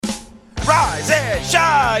rise and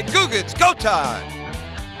shine. Googans, go time.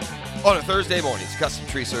 On a Thursday morning, it's Custom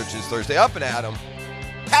Tree Searches Thursday. Up and at 'em.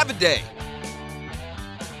 Have a day.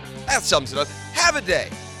 That sums it up. Have a day.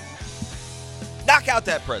 Knock out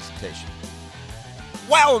that presentation.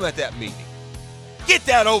 Wow them at that meeting. Get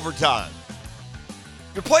that overtime.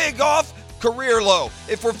 You're playing golf, career low.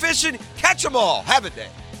 If we're fishing, catch them all. Have a day.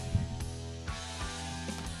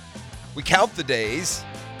 We count the days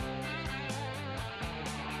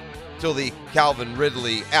till the Calvin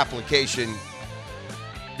Ridley application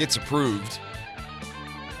gets approved.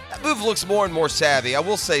 That move looks more and more savvy. I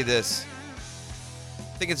will say this.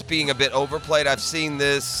 I think it's being a bit overplayed. I've seen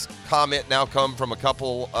this comment now come from a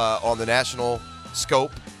couple on the national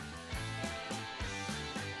scope.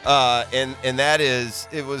 And that is,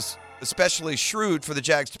 it was especially shrewd for the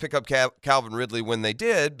Jags to pick up Calvin Ridley when they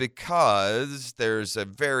did, because there's a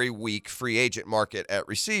very weak free agent market at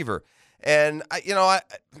receiver. And,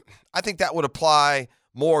 I think that would apply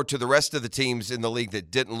more to the rest of the teams in the league that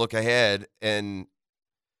didn't look ahead and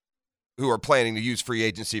who are planning to use free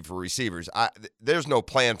agency for receivers. There's no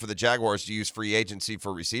plan for the Jaguars to use free agency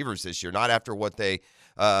for receivers this year, not after what they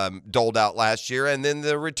doled out last year and then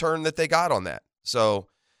the return that they got on that. So,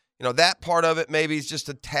 that part of it maybe is just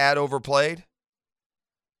a tad overplayed.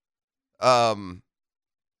 But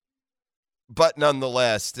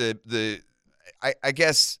nonetheless, I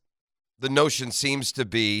guess the notion seems to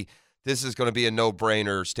be this is going to be a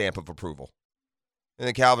no-brainer stamp of approval. And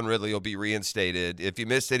then Calvin Ridley will be reinstated. If you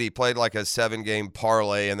missed it, he played like a 7-game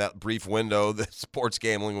parlay in that brief window that sports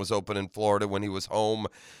gambling was open in Florida when he was home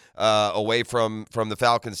away from the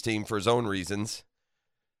Falcons team for his own reasons.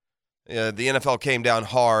 The NFL came down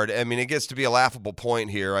hard. I mean, it gets to be a laughable point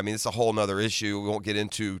here. I mean, it's a whole nother issue we won't get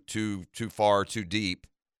into too far, too deep.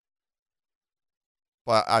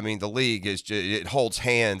 But, I mean, the league it holds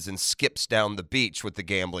hands and skips down the beach with the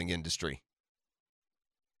gambling industry.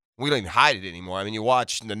 We don't even hide it anymore. I mean, you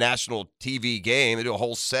watch the national TV game, they do a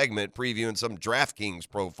whole segment previewing some DraftKings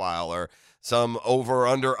profile or some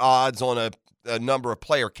over-under odds on a number of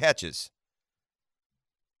player catches.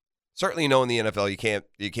 Certainly, in the NFL,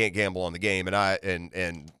 you can't gamble on the game,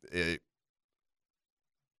 and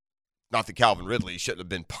not that Calvin Ridley shouldn't have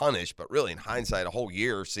been punished, but really, in hindsight, a whole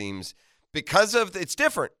year seems because of it's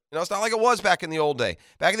different. It's not like it was back in the old day.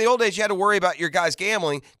 Back in the old days, you had to worry about your guys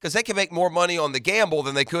gambling because they can make more money on the gamble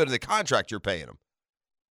than they could in the contract you're paying them.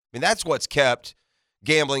 I mean, that's what's kept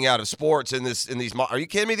gambling out of sports in these. Are you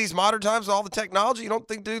kidding me? These modern times, all the technology, you don't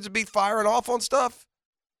think dudes would be firing off on stuff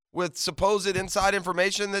with supposed inside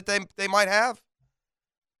information that they might have?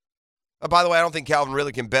 By the way, I don't think Calvin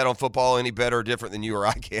Ridley can bet on football any better or different than you or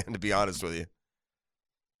I can, to be honest with you.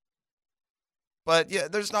 But, yeah,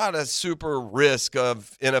 there's not a super risk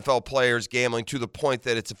of NFL players gambling to the point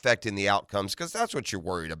that it's affecting the outcomes, because that's what you're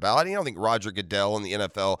worried about. I don't think Roger Goodell in the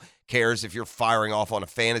NFL cares if you're firing off on a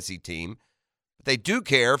fantasy team. But they do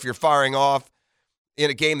care if you're firing off in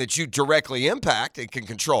a game that you directly impact and can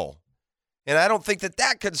control. And I don't think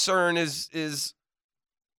that concern is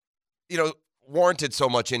warranted so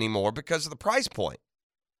much anymore because of the price point.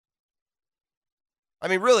 I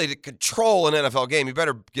mean, really, to control an NFL game, you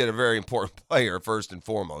better get a very important player first and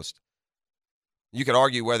foremost. You could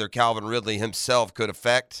argue whether Calvin Ridley himself could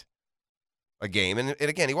affect a game. And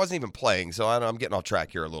again, he wasn't even playing, so I'm getting off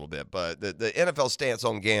track here a little bit. But the NFL stance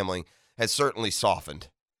on gambling has certainly softened.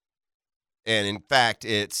 And, in fact,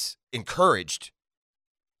 it's encouraged,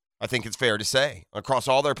 I think it's fair to say, across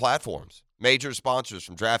all their platforms. Major sponsors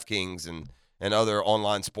from DraftKings and other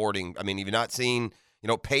online sporting. I mean, have you not seen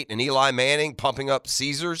Peyton and Eli Manning pumping up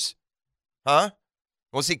Caesars? Huh?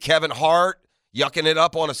 Want to see Kevin Hart yucking it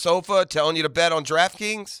up on a sofa, telling you to bet on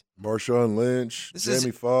DraftKings? Marshawn Lynch, Jamie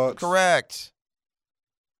Foxx. Correct.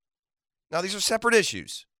 Now, these are separate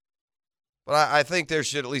issues. But I think there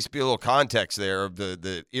should at least be a little context there of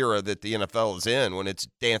the era that the NFL is in when it's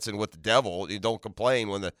dancing with the devil. You don't complain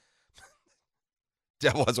when the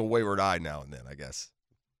devil has a wayward eye now and then, I guess.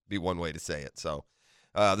 Be one way to say it. So,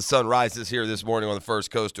 the sun rises here this morning on the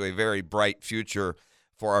First Coast to a very bright future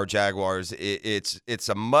for our Jaguars. It's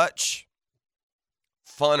a much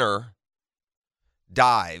funner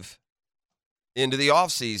dive into the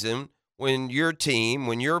offseason when your team,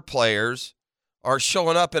 when your players are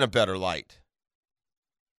showing up in a better light.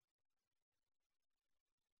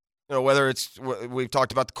 Whether we've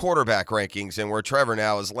talked about the quarterback rankings and where Trevor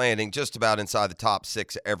now is landing just about inside the top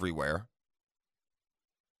 6 everywhere.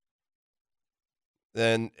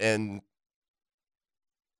 And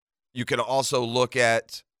you can also look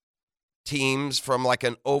at teams from like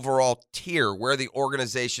an overall tier where the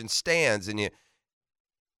organization stands, and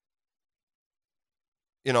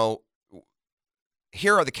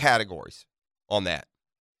here are the categories on that.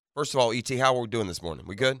 First of all, E.T., how are we doing this morning?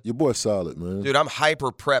 We good? Your boy's solid, man. Dude, I'm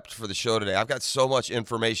hyper prepped for the show today. I've got so much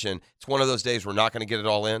information. It's one of those days we're not going to get it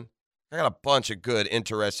all in. I got a bunch of good,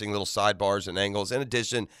 interesting little sidebars and angles. In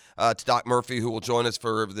addition to Doc Murphy, who will join us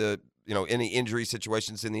for the any injury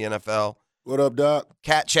situations in the NFL. What up, Doc?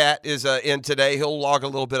 Cat Chat is in today. He'll log a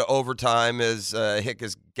little bit of overtime as Hick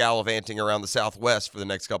is gallivanting around the Southwest for the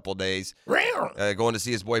next couple of days, going to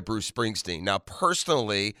see his boy Bruce Springsteen. Now,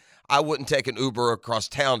 personally, I wouldn't take an Uber across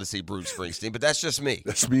town to see Bruce Springsteen, but that's just me.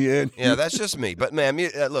 That's me, and yeah, that's just me. But man,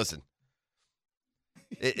 listen,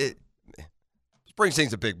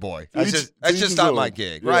 Springsteen's a big boy. That's just not my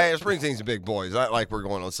gig, right? Springsteen's a big boy. It's not like we're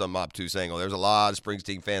going on some obtuse angle. There's a lot of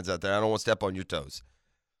Springsteen fans out there. I don't want to step on your toes.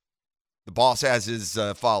 The boss has his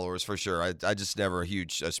followers for sure. I just never a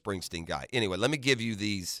huge Springsteen guy. Anyway, let me give you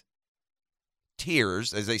these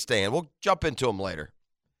tiers as they stand. We'll jump into them later.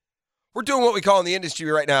 We're doing what we call in the industry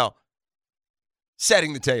right now,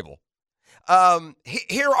 setting the table.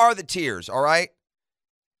 Here are the tiers, all right?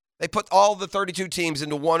 They put all the 32 teams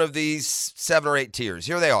into one of these 7 or 8 tiers.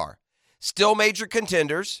 Here they are. Still major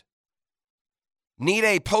contenders. Need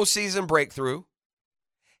a postseason breakthrough.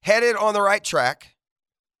 Headed on the right track.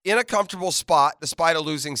 In a comfortable spot despite a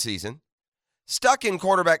losing season. Stuck in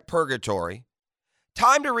quarterback purgatory.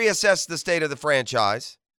 Time to reassess the state of the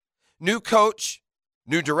franchise. New coach,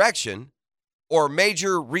 new direction, or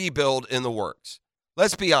major rebuild in the works.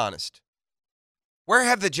 Let's be honest. Where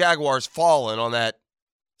have the Jaguars fallen on that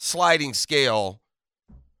sliding scale?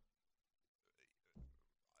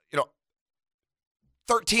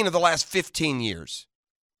 13 of the last 15 years.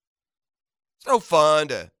 It's no fun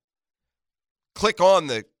to click on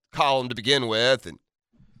the column to begin with and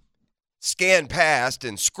scan past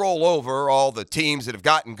and scroll over all the teams that have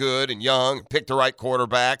gotten good and young, picked the right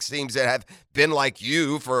quarterbacks, teams that have been like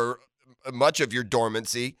you for much of your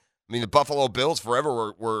dormancy. I mean, the Buffalo Bills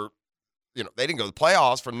forever were they didn't go to the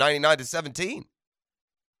playoffs from 99 to 17.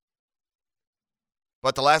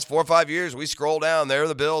 But the last 4 or 5 years, we scroll down. There are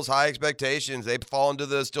the Bills, high expectations. They've fallen to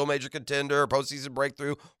the still major contender, postseason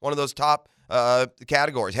breakthrough, one of those top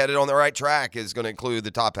categories. Headed on the right track is going to include the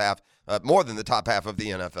top half, more than the top half of the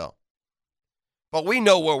NFL. But we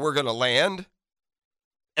know where we're going to land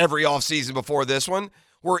every offseason before this one.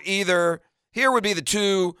 We're either, here would be the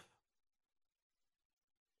 2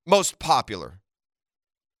 most popular.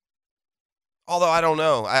 Although I don't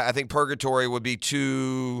know. I think purgatory would be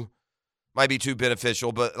might be too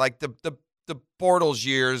beneficial, but like the Bortles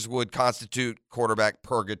years would constitute quarterback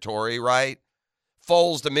purgatory, right?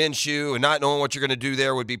 Foles to Minshew and not knowing what you're going to do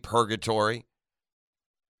there would be purgatory.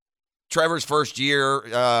 Trevor's first year,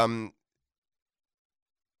 I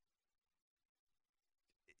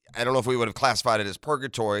don't know if we would have classified it as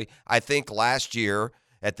purgatory. I think last year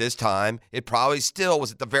at this time, it probably still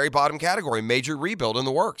was at the very bottom category, major rebuild in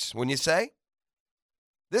the works, wouldn't you say?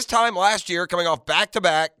 This time last year, coming off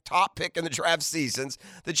back-to-back top pick in the draft seasons,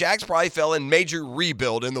 the Jags probably fell in major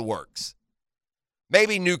rebuild in the works.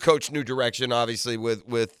 Maybe new coach, new direction, obviously,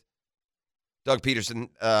 with Doug Peterson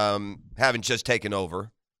having just taken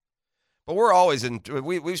over. But we're always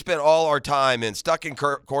we've spent all our time stuck in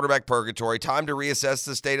quarterback purgatory, time to reassess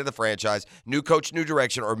the state of the franchise, new coach, new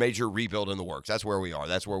direction, or major rebuild in the works. That's where we are.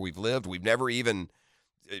 That's where we've lived. We've never even,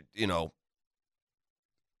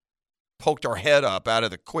 poked our head up out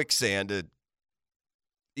of the quicksand to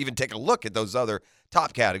even take a look at those other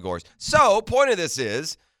top categories. So, point of this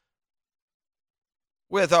is,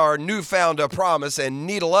 with our newfound promise and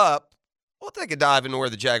needle up, we'll take a dive into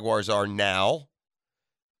where the Jaguars are now.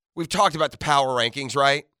 We've talked about the power rankings,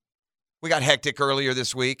 right? We got hectic earlier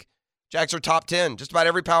this week. Jags are top 10. Just about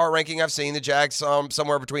every power ranking I've seen, the Jags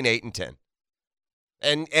somewhere between 8 and 10.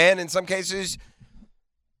 And in some cases,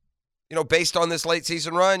 based on this late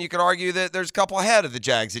season run, you could argue that there's a couple ahead of the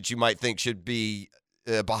Jags that you might think should be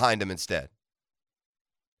behind them instead.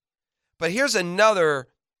 But here's another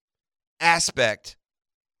aspect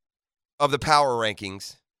of the power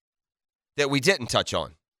rankings that we didn't touch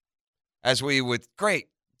on, as we, with great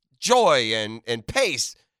joy and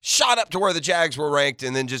pace, shot up to where the Jags were ranked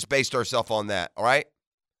and then just based ourselves on that, all right?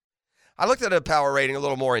 I looked at a power rating a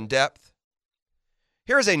little more in depth.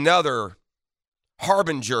 Here's another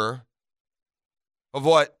harbinger of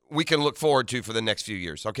what we can look forward to for the next few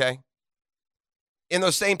years, okay? In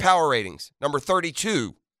those same power ratings, number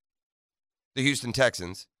 32, the Houston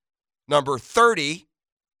Texans. Number 30,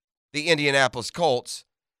 the Indianapolis Colts.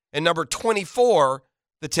 And number 24,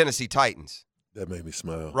 the Tennessee Titans. That made me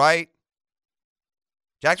smile. Right?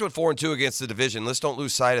 Jags went 4-2 against the division. Let's don't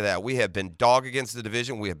lose sight of that. We have been dog against the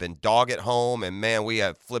division. We have been dog at home. And, man, we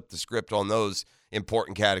have flipped the script on those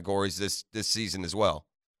important categories this season as well.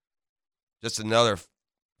 Just another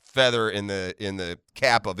feather in the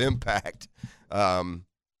cap of impact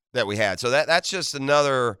that we had. So that's just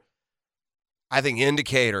another, I think,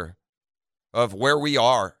 indicator of where we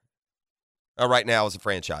are right now as a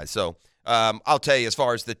franchise. So I'll tell you, as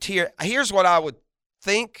far as the tier, here's what I would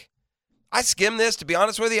think. I skimmed this, to be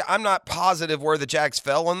honest with you. I'm not positive where the Jags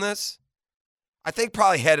fell on this. I think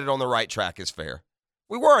probably headed on the right track is fair.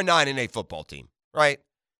 We were a 9-8 football team, right?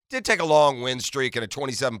 Did take a long win streak and a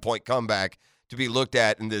 27-point comeback to be looked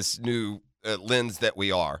at in this new lens that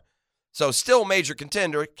we are. So still a major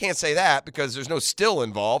contender. Can't say that because there's no still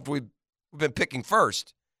involved. We've been picking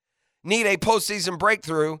first. Need a postseason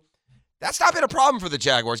breakthrough. That's not been a problem for the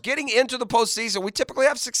Jaguars. Getting into the postseason, we typically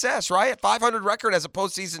have success, right? At 500 record as a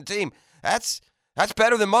postseason team. That's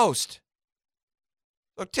better than most.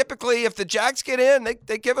 Look, typically, if the Jags get in,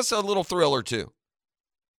 they give us a little thrill or two.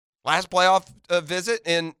 Last playoff visit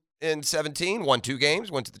in 17, won 2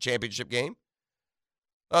 games, went to the championship game.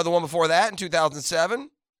 The one before that in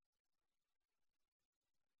 2007,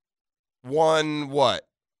 won what?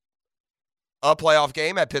 A playoff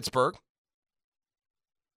game at Pittsburgh.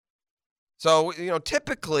 So,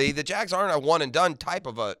 typically the Jags aren't a one-and-done type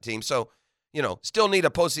of a team. So, still need a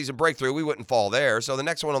postseason breakthrough. We wouldn't fall there. So the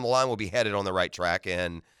next one on the line will be headed on the right track,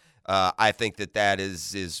 and I think that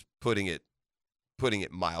is putting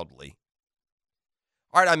it mildly.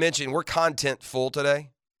 All right, I mentioned we're content full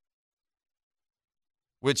today,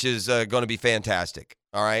 which is going to be fantastic.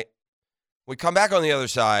 All right. We come back on the other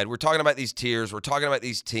side. We're talking about these tiers. We're talking about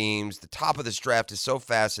these teams. The top of this draft is so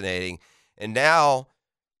fascinating. And now,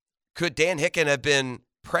 could Dan Hicken have been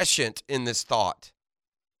prescient in this thought?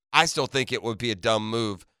 I still think it would be a dumb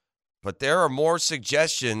move. But there are more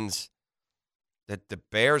suggestions that the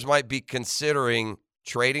Bears might be considering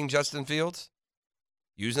trading Justin Fields,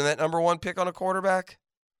 using that number 1 pick on a quarterback.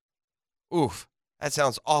 Oof, that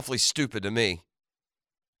sounds awfully stupid to me.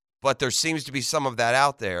 But there seems to be some of that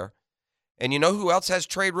out there. And you know who else has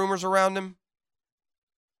trade rumors around him?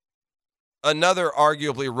 Another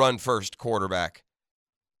arguably run-first quarterback.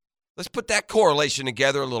 Let's put that correlation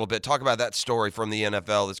together a little bit. Talk about that story from the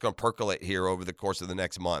NFL that's going to percolate here over the course of the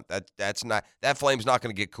next month. That flame's not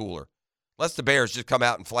going to get cooler. Unless the Bears just come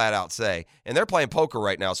out and flat out say, and they're playing poker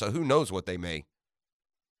right now, so who knows what they may,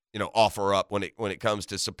 offer up when it comes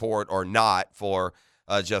to support or not for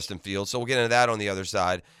Justin Fields. So we'll get into that on the other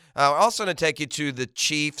side. We're also going to take you to the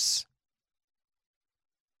Chiefs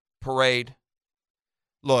parade.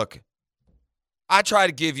 Look, I try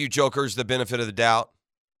to give you jokers the benefit of the doubt,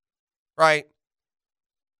 right?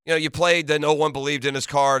 You played the no one believed in his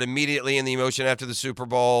card immediately in the emotion after the Super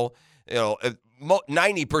Bowl.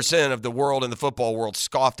 90% of the world in the football world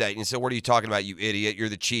scoffed at you and said, what are you talking about, you idiot? You're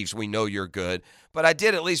the Chiefs. We know you're good. But I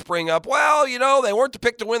did at least bring up, they weren't the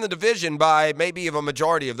pick to win the division by maybe a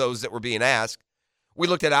majority of those that were being asked. We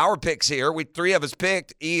looked at our picks here. 3 of us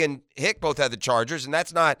picked. E and Hick both had the Chargers, and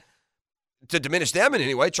that's not to diminish them in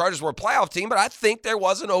any way. Chargers were a playoff team, but I think there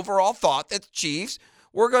was an overall thought that the Chiefs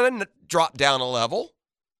were going to drop down a level.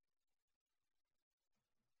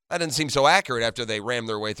 That didn't seem so accurate after they rammed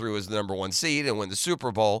their way through as the number 1 seed and win the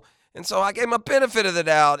Super Bowl. And so I gave them a benefit of the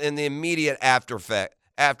doubt in the immediate after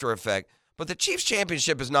effect. But the Chiefs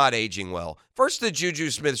championship is not aging well. First, the Juju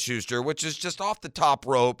Smith-Schuster, which is just off the top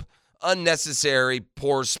rope, unnecessary,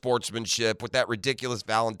 poor sportsmanship with that ridiculous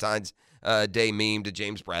Valentine's Day meme to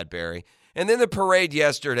James Bradbury. And then the parade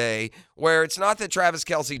yesterday, where it's not that Travis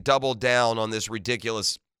Kelce doubled down on this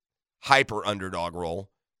ridiculous hyper underdog role.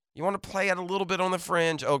 You want to play it a little bit on the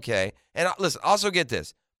fringe? Okay. And listen, also get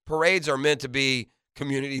this. Parades are meant to be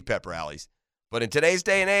community pep rallies. But in today's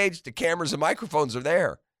day and age, the cameras and microphones are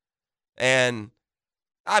there. And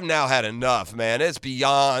I've now had enough, man. It's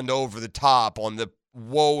beyond over the top on the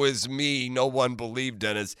woe is me, no one believed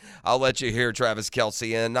in us. I'll let you hear Travis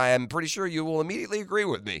Kelce, and I am pretty sure you will immediately agree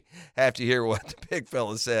with me after you hear what the big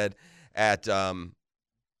fella said at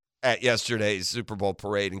yesterday's Super Bowl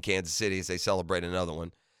parade in Kansas City as they celebrate another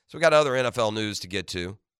one. So we got other NFL news to get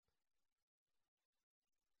to.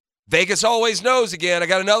 Vegas always knows again. I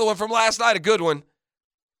got another one from last night, a good one.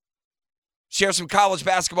 Share some college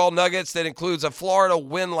basketball nuggets that includes a Florida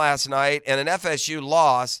win last night and an FSU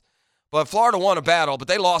loss. But Florida won a battle, but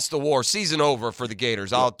they lost the war. Season over for the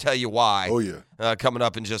Gators. I'll tell you why. Oh, yeah. Coming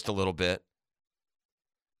up in just a little bit.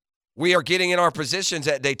 We are getting in our positions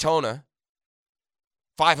at Daytona.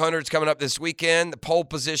 500's coming up this weekend. The pole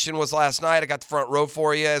position was last night. I got the front row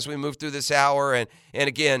for you as we move through this hour. And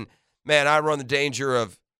again, man, I run the danger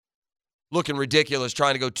of looking ridiculous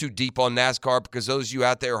trying to go too deep on NASCAR because those of you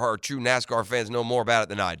out there who are true NASCAR fans know more about it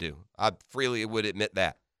than I do. I freely would admit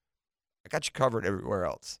that. got you covered everywhere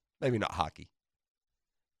else. Maybe not hockey.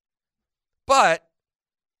 But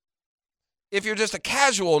if you're just a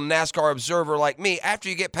casual NASCAR observer like me, after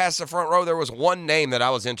you get past the front row, there was one name that I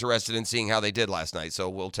was interested in seeing how they did last night. So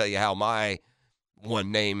we'll tell you how my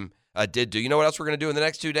one name did do. You know what else we're going to do in the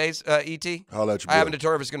next 2 days, E.T.? Holla at you, I haven't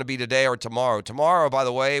determined if it's going to be today or tomorrow. Tomorrow, by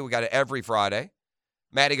the way, we got it every Friday.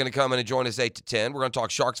 Maddie going to come in and join us 8 to 10. We're going to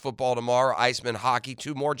talk Sharks football tomorrow, Iceman hockey,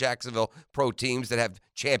 2 more Jacksonville pro teams that have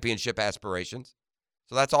championship aspirations.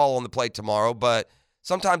 So that's all on the plate tomorrow. But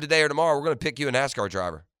sometime today or tomorrow, we're going to pick you a NASCAR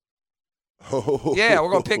driver. Oh. Yeah,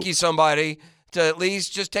 we're going to pick you somebody to at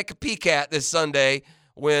least just take a peek at this Sunday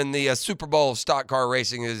when the Super Bowl of stock car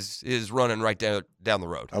racing is running right down the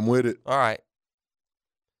road. I'm with it. All right.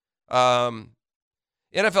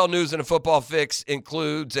 NFL news and a football fix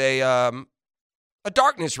includes a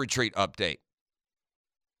darkness retreat update.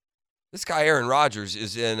 This guy Aaron Rodgers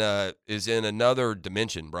is in another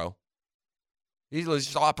dimension, bro. He's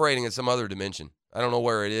just operating in some other dimension. I don't know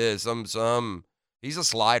where it is. He's a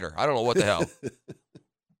slider. I don't know what the hell.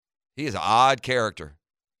 He is an odd character.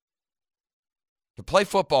 To play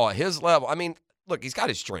football at his level, I mean, look, he's got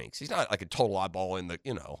his strengths. He's not like a total oddball in the,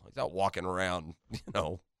 he's not walking around,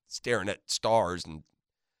 staring at stars,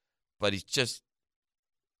 but he's just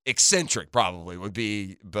eccentric probably would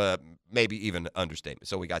be, but maybe even an understatement.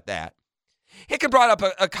 So we got that. Hicken brought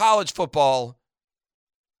up a college football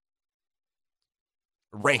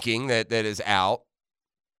ranking that is out.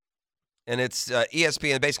 And it's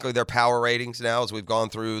ESPN, basically their power ratings now as we've gone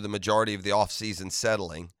through the majority of the offseason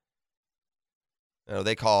settling.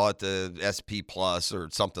 They call it the SP Plus or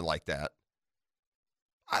something like that.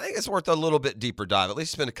 I think it's worth a little bit deeper dive. At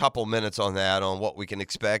least spend a couple minutes on that, on what we can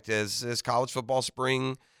expect as college football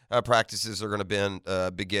spring practices are going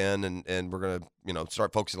to begin, and we're going to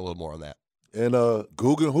start focusing a little more on that. And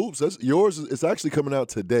Guggen Hoops, that's yours. It's actually coming out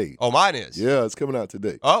today. Oh, mine is. Yeah, it's coming out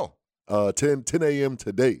today. Oh. 10 a.m.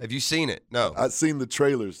 today. Have you seen it? No. I've seen the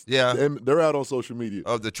trailers. Yeah. And they're out on social media.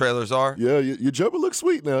 Oh, the trailers are? Yeah, your jumper looks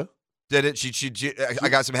sweet now. Did it? I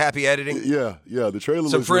got some happy editing? Yeah, the trailer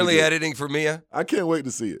some looks friendly really editing for Mia? I can't wait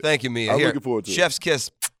to see it. Thank you, Mia. I'm looking forward to it. Chef's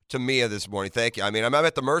kiss to Mia this morning. Thank you. I mean, I'm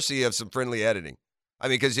at the mercy of some friendly editing. I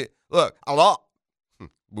mean, because, look, a lot.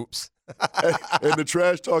 Whoops. And the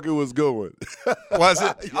trash talking was going. Was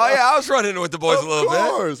it? Yeah. Oh, yeah, I was running with the boys a little bit. Of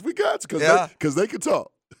course. We got to, because they can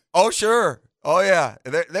talk. Oh, sure. Oh, yeah.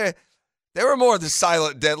 They were more the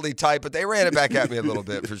silent, deadly type, but they ran it back at me a little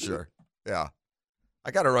bit for sure. Yeah. I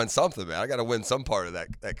got to run something, man. I got to win some part of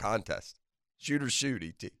that contest. Shoot or shoot,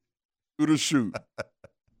 E.T. Shoot or shoot.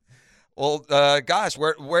 Well, gosh,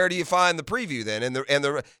 where do you find the preview then? And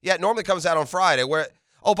it normally comes out on Friday.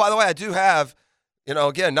 Oh, by the way, I do have,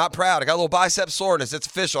 again, not proud. I got a little bicep soreness. It's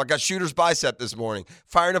official. I got shooter's bicep this morning.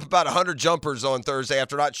 Firing up about 100 jumpers on Thursday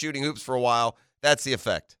after not shooting hoops for a while. That's the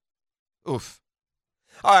effect. Oof.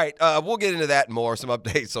 All right, we'll get into that and more. Some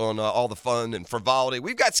updates on all the fun and frivolity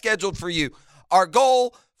we've got scheduled for you. Our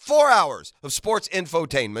goal, 4 hours of sports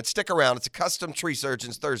infotainment. Stick around. It's a custom Tree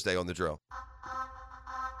Surgeons Thursday on The Drill.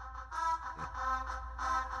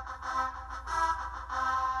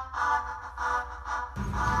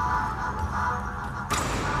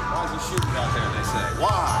 Why is he shooting out there, they say?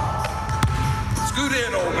 Why? Scoot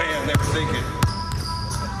in, old man, they were thinking.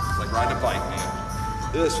 It's like riding a bike, man.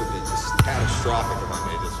 This would be just catastrophic if I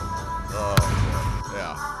made this one. Oh,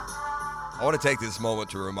 yeah. I want to take this moment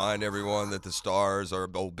to remind everyone that the stars are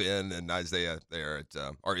Ben and Isaiah there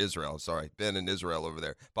or Israel, sorry. Ben and Israel over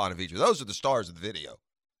there, Bonaventure. Those are the stars of the video.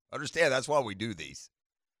 Understand, that's why we do these.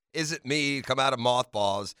 Is it me come out of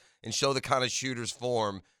mothballs and show the kind of shooter's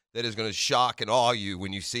form that is going to shock and awe you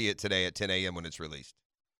when you see it today at 10 a.m. when it's released?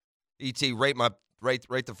 E.T., rate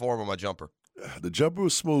the form of my jumper. The jumper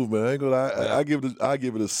was smooth, man. I ain't gonna lie. Yeah. I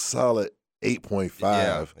give it a solid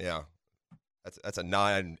 8.5. Yeah. That's a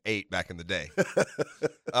 9.8 back in the day.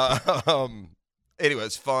 Anyway,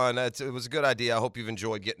 it's fun. It was a good idea. I hope you've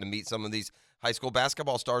enjoyed getting to meet some of these high school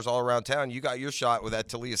basketball stars all around town. You got your shot with that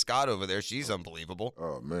Talia Scott over there. She's unbelievable.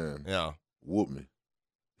 Oh, man. Yeah. Whoop me.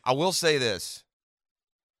 I will say this.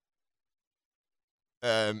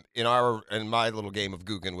 In my little game of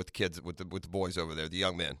Guggen with the kids, with the boys over there, the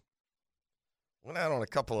young men, went out on a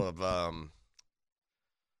couple of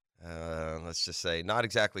let's just say not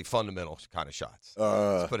exactly fundamental kind of shots.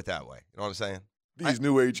 Let's put it that way. You know what I'm saying? These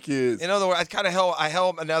new age kids. In other words, I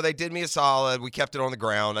held. Now they did me a solid. We kept it on the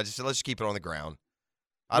ground. I just said, let's just keep it on the ground.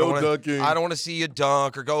 I don't want to see you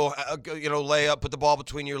dunk or go, lay up, put the ball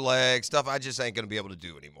between your legs, stuff I just ain't going to be able to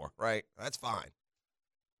do anymore, right? That's fine.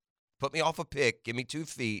 Put me off a pick, give me 2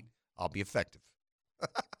 feet, I'll be effective.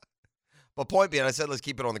 But point being, I said let's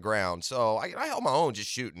keep it on the ground. So I held my own just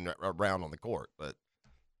shooting around on the court. But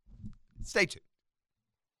stay tuned.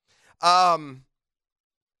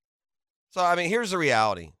 So, I mean, here's the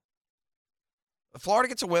reality. Florida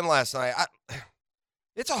gets a win last night.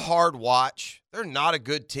 It's a hard watch. They're not a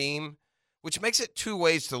good team, which makes it two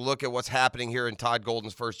ways to look at what's happening here in Todd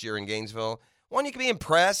Golden's first year in Gainesville. One, you can be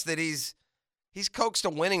impressed that he's coaxed a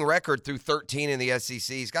winning record through 13 in the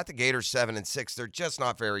SEC. He's got the Gators 7-6. They're just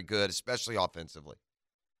not very good, especially offensively.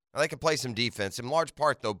 Now, they can play some defense. In large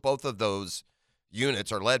part, though, both of those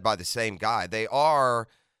units are led by the same guy. They are,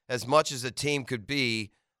 as much as a team could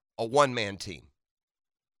be, a one-man team.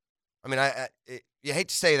 I mean, you hate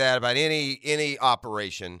to say that about any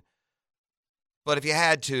operation, but if you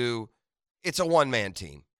had to, it's a one-man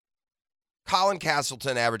team. Colin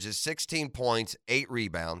Castleton averages 16 points, 8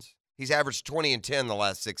 rebounds. He's averaged 20 and 10 the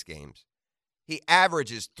last 6 games. He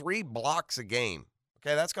averages 3 blocks a game.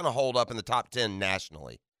 Okay, that's going to hold up in the top 10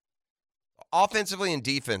 nationally. Offensively and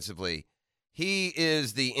defensively, he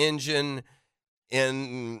is the engine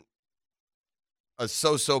in a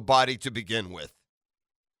so-so body to begin with.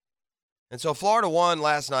 And so Florida won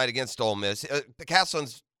last night against Ole Miss.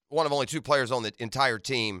 Castleton's one of only 2 players on the entire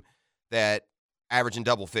team that average in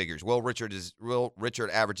double figures. Will Richard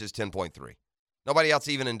averages 10.3. Nobody else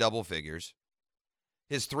even in double figures.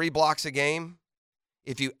 His 3 blocks a game,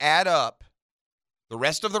 if you add up the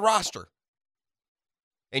rest of the roster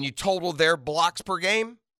and you total their blocks per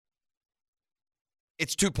game,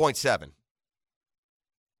 it's 2.7.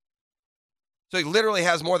 So he literally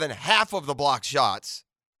has more than half of the block shots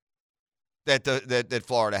that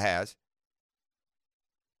Florida has.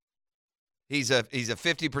 He's a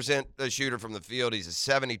 50% shooter from the field. He's a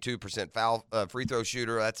 72% foul free throw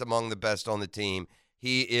shooter. That's among the best on the team.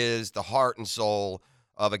 He is the heart and soul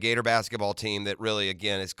of a Gator basketball team that really,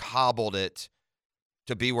 again, has cobbled it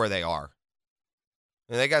to be where they are.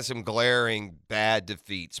 And they got some glaring bad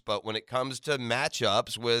defeats. But when it comes to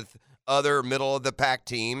matchups with other middle-of-the-pack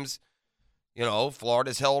teams, you know,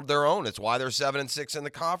 Florida's held their own. It's why they're 7-6 in the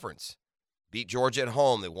conference. Beat Georgia at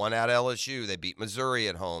home. They won at LSU. They beat Missouri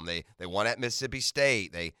at home. They won at Mississippi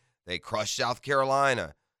State. They crushed South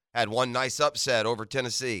Carolina. Had one nice upset over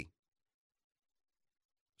Tennessee.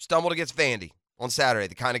 Stumbled against Vandy on Saturday,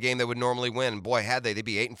 the kind of game they would normally win. And boy, had they. They'd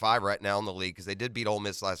be 8-5 right now in the league because they did beat Ole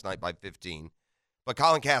Miss last night by 15. But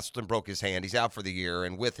Colin Castleton broke his hand. He's out for the year.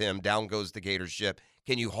 And with him, down goes the Gators ship.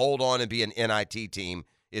 Can you hold on and be an NIT team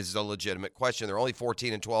is a legitimate question. They're only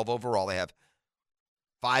 14-12 overall. They have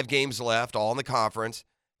 5 games left, all in the conference.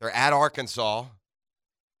 They're at Arkansas,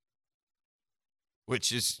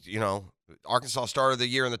 which is, you know, Arkansas started the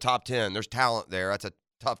year in the top 10. There's talent there. That's a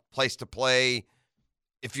tough place to play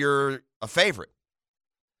if you're a favorite.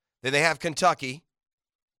 Then they have Kentucky.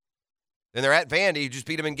 Then they're at Vandy, who just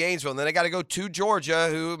beat them in Gainesville. And then they got to go to Georgia,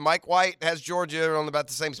 who Mike White has Georgia on about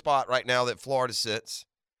the same spot right now that Florida sits.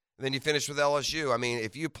 And then you finish with LSU. I mean,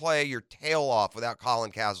 if you play your tail off without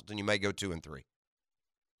Colin Castleton, you may go 2-3.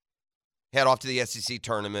 Head off to the SEC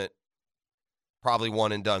tournament, probably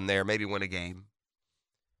one and done there, maybe win a game.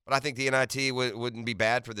 But I think the NIT wouldn't be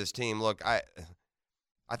bad for this team. Look, I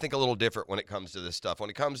think a little different when it comes to this stuff. When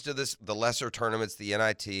it comes to the lesser tournaments, the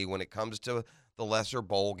NIT, when it comes to the lesser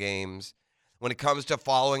bowl games, when it comes to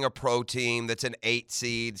following a pro team that's an 8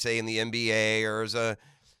 seed, say in the NBA, or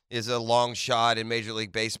is a long shot in Major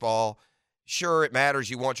League Baseball, sure, it matters.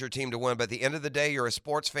 You want your team to win. But at the end of the day, you're a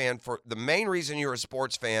sports fan. For the main reason you're a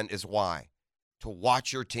sports fan is why? To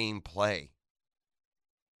watch your team play.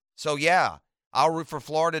 So, yeah, I'll root for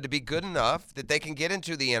Florida to be good enough that they can get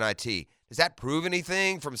into the NIT. Does that prove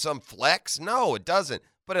anything from some flex? No, it doesn't.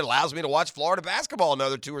 But it allows me to watch Florida basketball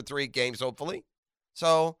another 2 or 3 games, hopefully.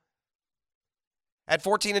 So, at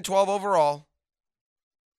 14-12 overall,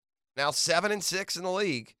 now 7-6 in the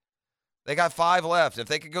league. They got 5 left. If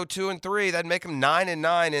they could go 2-3, that'd make them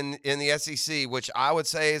 9-9 in the SEC, which I would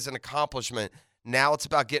say is an accomplishment. Now it's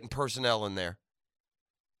about getting personnel in there.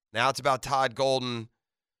 Now it's about Todd Golden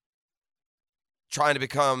trying to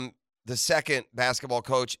become the second basketball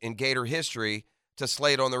coach in Gator history to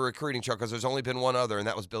slate on the recruiting trail, because there's only been one other, and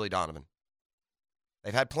that was Billy Donovan.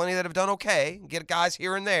 They've had plenty that have done okay, get guys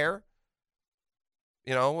here and there.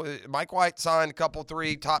 You know, Mike White signed a couple,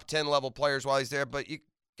 3 top 10 level players while he's there, but you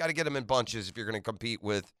got to get them in bunches if you're going to compete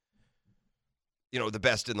with, you know, the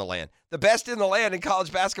best in the land. The best in the land in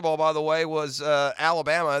college basketball, by the way, was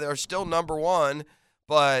Alabama. They're still number 1,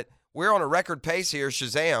 but we're on a record pace here,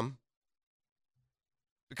 Shazam.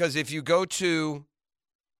 Because if you go to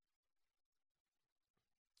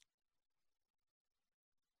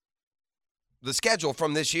the schedule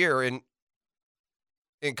from this year in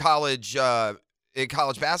college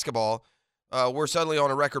basketball, we're suddenly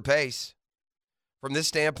on a record pace from this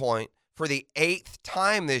standpoint for the 8th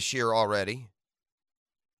time this year already.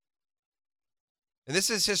 And this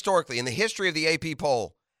is historically, in the history of the AP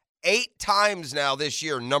poll, 8 times now this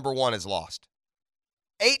year, number one is lost.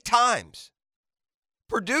 8 times.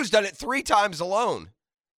 Purdue's done it 3 times alone.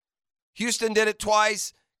 Houston did it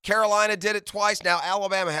twice. Carolina did it twice. Now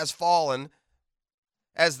Alabama has fallen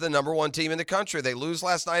as the number one team in the country. They lose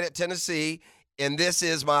last night at Tennessee, and this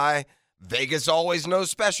is my Vegas always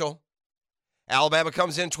knows special. Alabama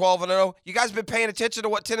comes in 12-0. You guys been paying attention to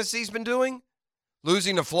what Tennessee's been doing?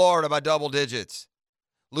 Losing to Florida by double digits.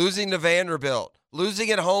 Losing to Vanderbilt.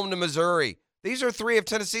 Losing at home to Missouri. These are 3 of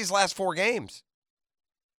Tennessee's last 4 games.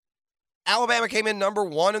 Alabama came in number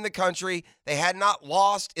one in the country. They had not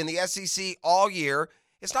lost in the SEC all year.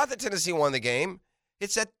 It's not that Tennessee won the game.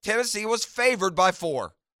 It's that Tennessee was favored by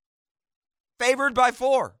 4. Favored by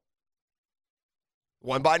 4.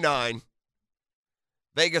 Won by 9.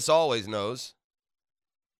 Vegas always knows.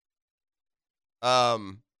 I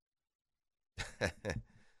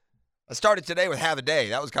started today with Have a Day.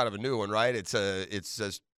 That was kind of a new one, right? It's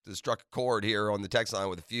struck a chord here on the text line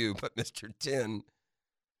with a few, but Mr. 10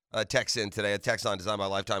 text in today, a text line designed by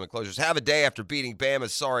Lifetime Enclosures. Have a day after beating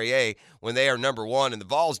Bama's Sorry A when they are number one, and the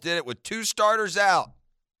Vols did it with 2 starters out.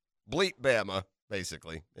 Bleep Bama,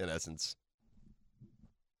 basically, in essence.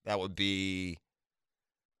 That would be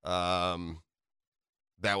the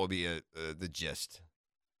gist.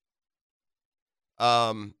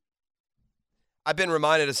 I've been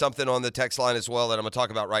reminded of something on the text line as well that I'm going to talk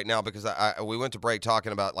about right now because we went to break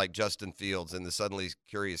talking about like Justin Fields and the suddenly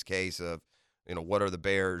curious case of, what are the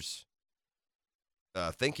Bears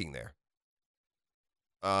thinking there?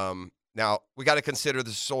 Now, we got to consider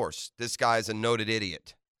the source. This guy's a noted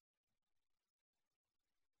idiot.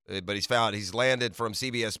 But he's landed from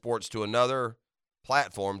CBS Sports to another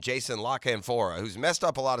platform, Jason La Canfora, who's messed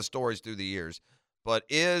up a lot of stories through the years, but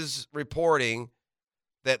is reporting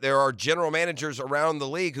that there are general managers around the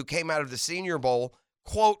league who came out of the Senior Bowl,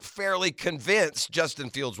 quote, fairly convinced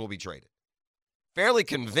Justin Fields will be traded. Fairly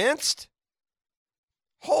convinced?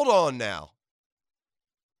 Hold on now.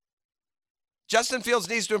 Justin Fields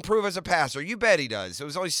needs to improve as a passer. You bet he does. It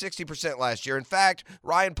was only 60% last year. In fact,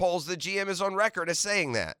 Ryan Poles, the GM, is on record as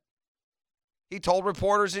saying that. He told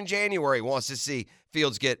reporters in January he wants to see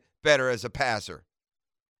Fields get better as a passer.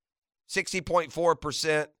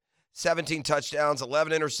 60.4%, 17 touchdowns,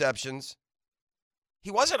 11 interceptions.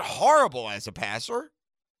 He wasn't horrible as a passer.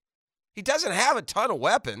 He doesn't have a ton of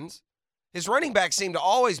weapons. His running backs seem to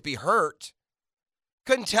always be hurt.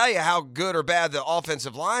 Couldn't tell you how good or bad the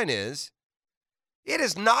offensive line is. It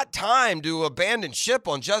is not time to abandon ship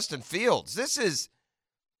on Justin Fields.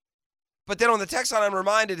 But then on the text line, I'm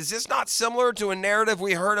reminded, is this not similar to a narrative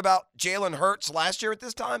we heard about Jalen Hurts last year at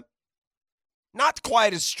this time? Not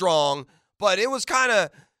quite as strong, but it was kind of,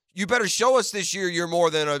 you better show us this year you're more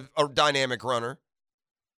than a dynamic runner.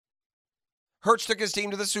 Hurts took his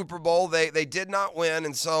team to the Super Bowl. They did not win,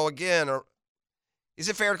 and so, again, is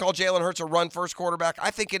it fair to call Jalen Hurts a run-first quarterback?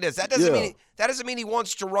 I think it is. That doesn't mean he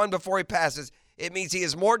wants to run before he passes. It means he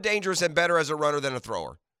is more dangerous and better as a runner than a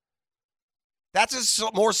thrower. That's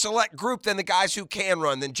a more select group than the guys who can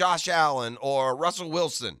run, than Josh Allen or Russell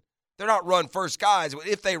Wilson. They're not run-first guys, but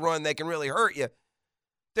if they run, they can really hurt you.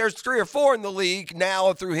 There's 3 or 4 in the league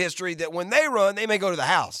now through history that when they run, they may go to the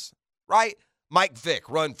house, right? Mike Vick,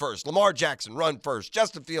 run first. Lamar Jackson, run first.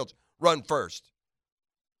 Justin Fields, run first.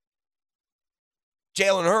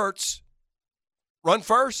 Jalen Hurts, run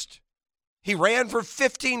first. He ran for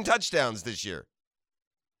 15 touchdowns this year.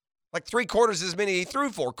 Like 3/4 as many he threw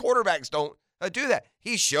for. Quarterbacks don't do that.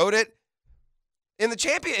 He showed it in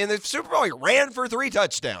the Super Bowl. He ran for 3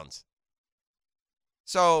 touchdowns.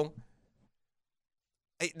 So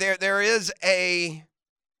there's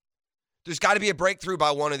got to be a breakthrough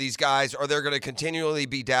by one of these guys, or they're going to continually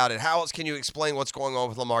be doubted. How else can you explain what's going on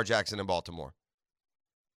with Lamar Jackson in Baltimore?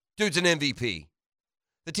 Dude's an MVP.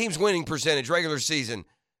 The team's winning percentage, regular season,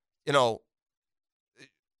 20,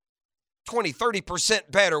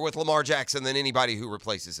 30% better with Lamar Jackson than anybody who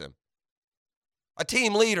replaces him. A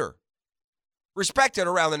team leader, respected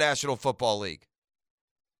around the National Football League.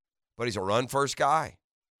 But he's a run-first guy.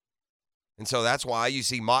 And so that's why you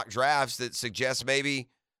see mock drafts that suggest maybe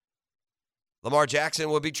Lamar Jackson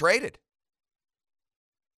will be traded.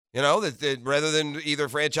 That rather than either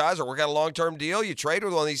franchise or work out a long-term deal, you trade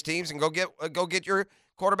with one of these teams and go get your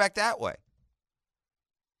quarterback that way.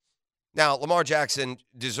 Now, Lamar Jackson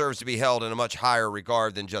deserves to be held in a much higher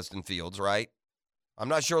regard than Justin Fields, right? I'm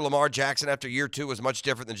not sure Lamar Jackson after year 2 was much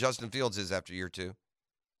different than Justin Fields is after year 2.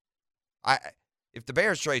 If the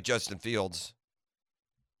Bears trade Justin Fields,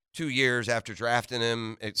 2 years after drafting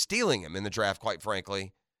him, stealing him in the draft, quite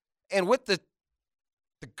frankly. And with the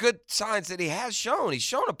good signs that he has shown, he's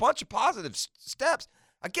shown a bunch of positive steps.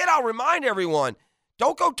 Again, I'll remind everyone,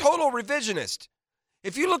 don't go total revisionist.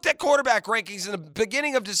 If you looked at quarterback rankings in the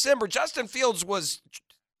beginning of December, Justin Fields was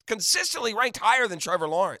consistently ranked higher than Trevor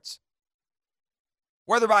Lawrence,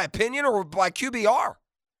 whether by opinion or by QBR.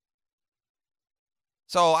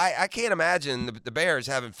 So I can't imagine the Bears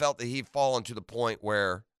haven't felt that he'd fallen to the point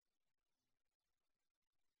where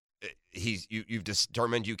you've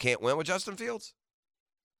determined you can't win with Justin Fields.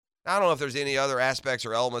 I don't know if there's any other aspects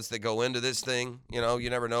or elements that go into this thing. You know, you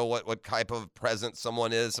never know what type of presence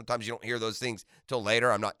someone is. Sometimes you don't hear those things till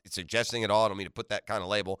later. I'm not suggesting at all. I don't mean to put that kind of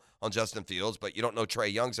label on Justin Fields, but you don't know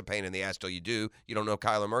Trae Young's a pain in the ass till you do. You don't know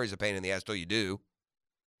Kyler Murray's a pain in the ass till you do.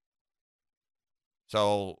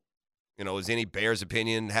 So, you know, does any Bears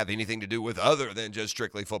opinion have anything to do with other than just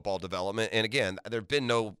strictly football development? And again, there have been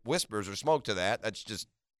no whispers or smoke to that. That's just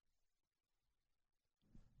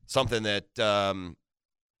something that,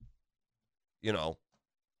 you know,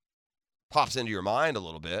 pops into your mind a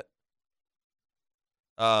little bit.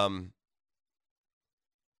 But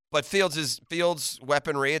Fields'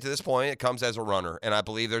 weaponry to this point, it comes as a runner. And I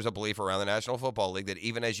believe there's a belief around the National Football League that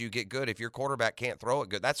even as you get good, if your quarterback can't throw it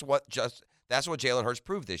good, that's what Jalen Hurts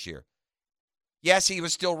proved this year. Yes, he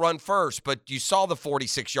was still run first, but you saw the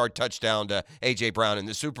 46-yard touchdown to A.J. Brown in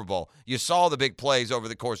the Super Bowl. You saw the big plays over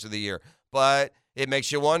the course of the year. But it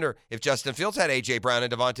makes you wonder, if Justin Fields had A.J. Brown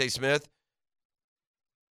and Devontae Smith,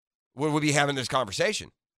 would we be having this conversation?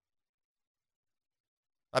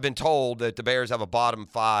 I've been told that the Bears have a bottom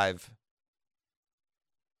 5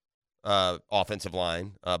 offensive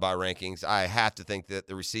line by rankings. I have to think that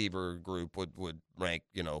the receiver group would rank,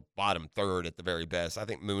 you know, bottom 3rd at the very best. I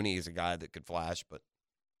think Mooney is a guy that could flash, but,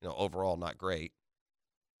 you know, overall not great.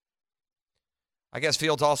 I guess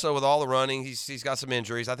Fields also, with all the running, he's got some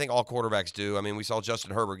injuries. I think all quarterbacks do. I mean, we saw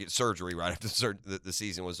Justin Herbert get surgery right after the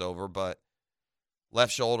season was over, but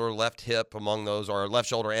left shoulder, left hip among those, or left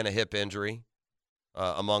shoulder and a hip injury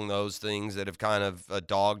among those things that have kind of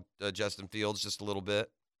dogged Justin Fields just a little bit.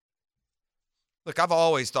 Look, I've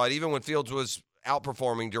always thought, even when Fields was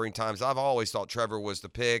outperforming during times, I've always thought Trevor was the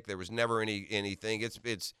pick. There was never anything.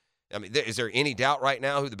 I mean, is there any doubt right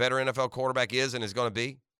now who the better NFL quarterback is and is going to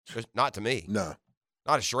be? Not to me. No.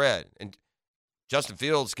 Not a shred. And Justin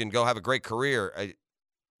Fields can go have a great career.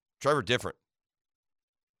 Trevor, different.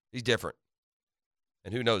 He's different.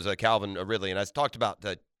 And who knows, Calvin Ridley. And I talked about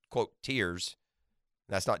the, quote, tiers.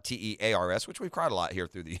 That's not T-E-A-R-S, which we've cried a lot here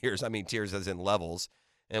through the years. I mean tiers as in levels.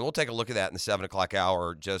 And we'll take a look at that in the 7 o'clock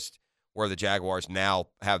hour, just where the Jaguars now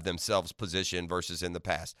have themselves positioned versus in the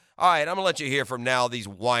past. All right, I'm going to let you hear from now these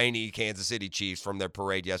whiny Kansas City Chiefs from their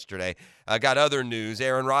parade yesterday. I got other news.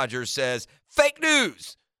 Aaron Rodgers says fake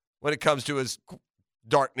news when it comes to his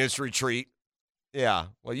darkness retreat. Yeah,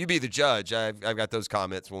 well, you be the judge. I've got those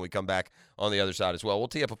comments when we come back on the other side as well. We'll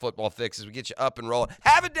tee up a football fix as we get you up and rolling.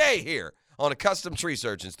 Have a day here on a Custom Tree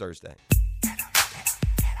Surgeons Thursday.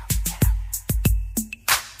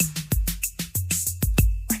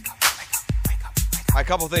 All right, a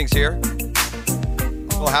couple things here. A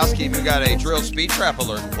little housekeeping. We got a drill speed trap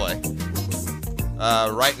alert in play.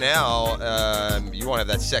 Right now, you won't have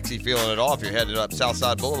that sexy feeling at all if you're headed up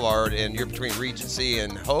Southside Boulevard and you're between Regency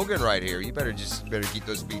and Hogan right here. You better keep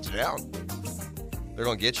those speeds down. They're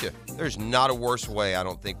going to get you. There's not a worse way, I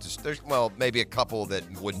don't think. There's maybe a couple that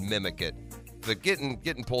would mimic it. But getting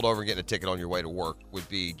pulled over and getting a ticket on your way to work would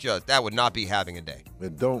be that would not be having a day.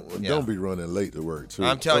 And don't be running late to work too.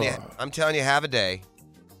 I'm telling you, have a day.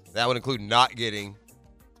 That would include not getting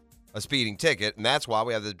a speeding ticket, and that's why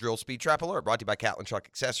we have the drill speed trap alert brought to you by Catlin Truck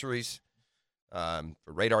Accessories. For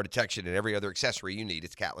radar detection and every other accessory you need,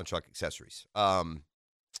 it's Catlin Truck Accessories.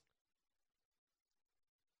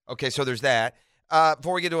 Okay, so there's that.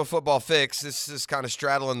 Before we get to a football fix, this is kind of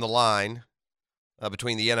straddling the line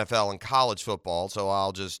between the NFL and college football, so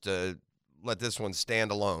I'll just let this one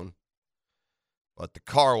stand alone. But the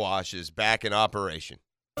car wash is back in operation.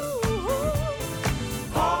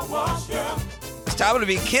 It's time to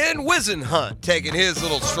be Ken Wisenhunt taking his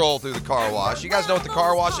little stroll through the car wash. You guys know what the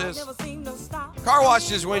car wash is? Car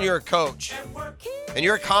wash is when you're a coach and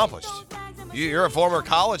you're accomplished. You're a former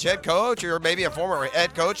college head coach, or maybe a former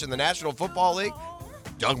head coach in the National Football League.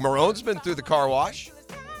 Doug Marone's been through the car wash.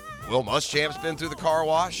 Will Muschamp's been through the car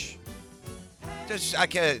wash.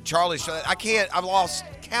 I've lost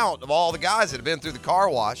count of all the guys that have been through the car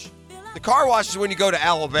wash. The car wash is when you go to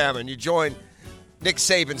Alabama and you join Nick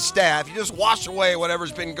Saban's staff. You just wash away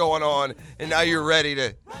whatever's been going on, and now you're ready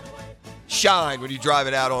to shine when you drive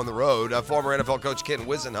it out on the road. Former NFL coach Ken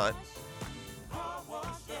Wisenhunt.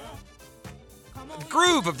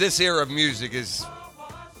 groove of this era of music is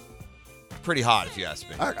pretty hot, if you ask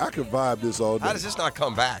me. I could vibe this all day. How does this not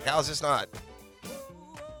come back? How is this not?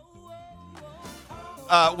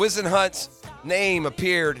 Whisenhunt's name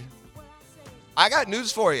appeared. I got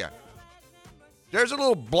news for you. There's a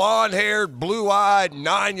little blonde-haired, blue-eyed,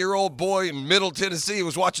 9-year-old boy in Middle Tennessee who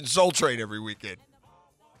was watching Soul Train every weekend.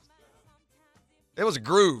 It was a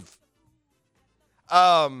groove.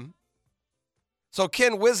 So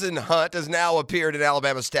Ken Whisenhunt has now appeared in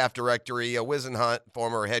Alabama staff directory. Whisenhunt,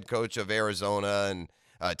 former head coach of Arizona and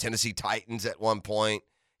Tennessee Titans at one point.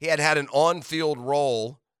 He had an on-field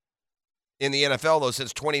role in the NFL, though,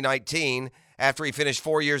 since 2019 after he finished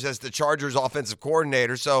 4 years as the Chargers offensive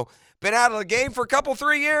coordinator. So been out of the game for a couple,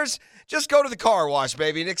 3 years. Just go to the car wash,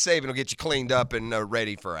 baby. Nick Saban will get you cleaned up and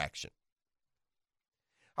ready for action.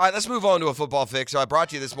 All right, let's move on to a football fix. So I brought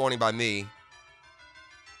to you this morning by me.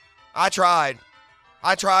 I tried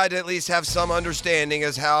to at least have some understanding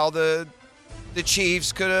as how the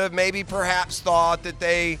Chiefs could have maybe perhaps thought that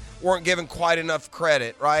they weren't given quite enough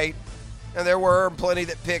credit, right? And there were plenty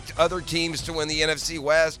that picked other teams to win the NFC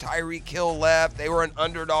West. Tyreek Hill left. They were an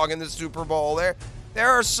underdog in the Super Bowl. There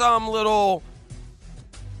are some little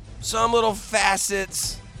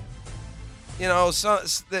facets,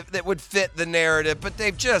 that would fit the narrative, but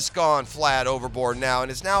they've just gone flat overboard now, and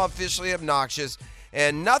it's now officially obnoxious,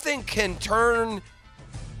 and nothing can turn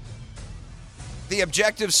the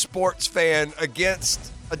objective sports fan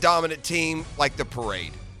against a dominant team like the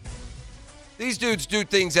parade. These dudes do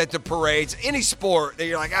things at the parades, any sport, that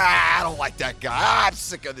you're like, I don't like that guy. I'm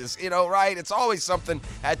sick of this, right? It's always something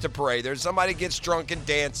at the parade. There's somebody gets drunk and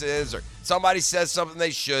dances, or somebody says something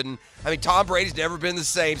they shouldn't. I mean, Tom Brady's never been the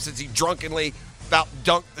same since he drunkenly about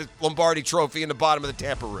dunked the Lombardi Trophy in the bottom of the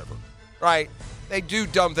Tampa River, right? They do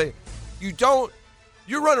dumb things.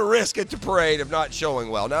 You run a risk at the parade of not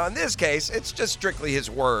showing well. Now, in this case, it's just strictly his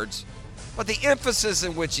words. But the emphasis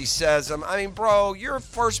in which he says them, I mean, bro, you're a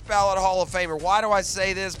first ballot Hall of Famer. Why do I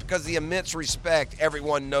say this? Because the immense respect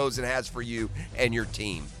everyone knows and has for you and your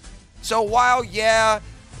team. So while,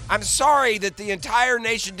 I'm sorry that the entire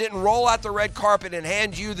nation didn't roll out the red carpet and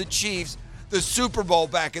hand you the Chiefs the Super Bowl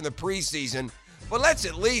back in the preseason, but let's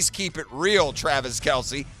at least keep it real, Travis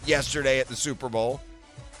Kelce, yesterday at the Super Bowl.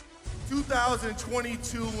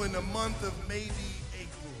 2022 in the month of maybe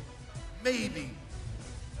April. Maybe.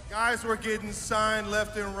 Guys were getting signed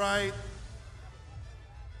left and right.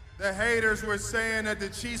 The haters were saying that the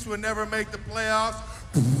Chiefs would never make the playoffs.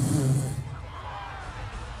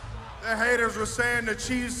 The haters were saying the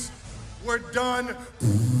Chiefs were done.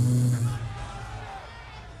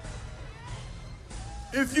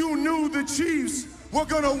 If you knew the Chiefs were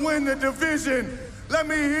gonna win the division, let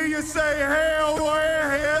me hear you say, hell,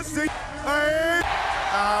 hey.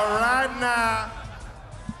 All right now.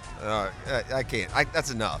 I can't.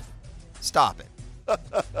 That's enough. Stop it.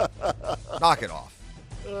 Knock it off.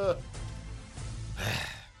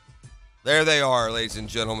 There they are, ladies and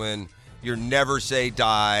gentlemen. Your never say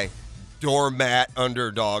die, doormat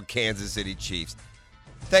underdog Kansas City Chiefs.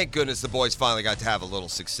 Thank goodness the boys finally got to have a little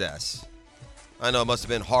success. I know it must have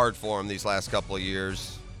been hard for them these last couple of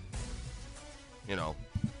years.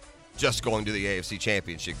 Just going to the AFC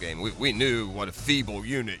Championship game. We knew what a feeble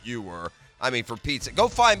unit you were. I mean, for Pete's sake, go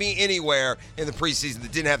find me anywhere in the preseason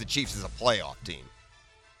that didn't have the Chiefs as a playoff team.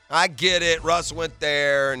 I get it. Russ went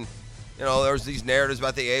there, and, there was these narratives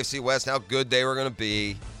about the AFC West, how good they were going to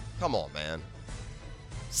be. Come on, man.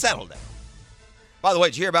 Settle down. By the way,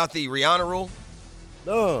 did you hear about the Rihanna rule?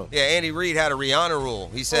 No. Yeah, Andy Reid had a Rihanna rule.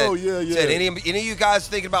 He said, said any of you guys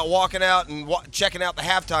thinking about walking out and checking out the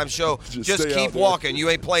halftime show, just keep walking. You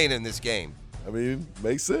ain't playing in this game. I mean,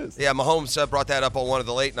 makes sense. Yeah, Mahomes brought that up on one of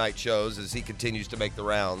the late night shows as he continues to make the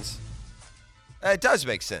rounds. It does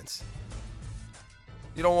make sense.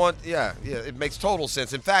 You don't want, it makes total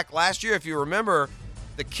sense. In fact, last year, if you remember,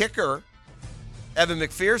 the kicker, Evan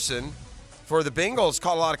McPherson, for the Bengals,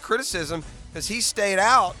 caught a lot of criticism because he stayed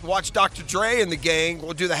out, watched Dr. Dre and the gang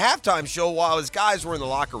do the halftime show while his guys were in the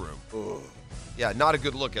locker room. Ugh. Yeah, not a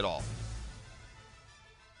good look at all.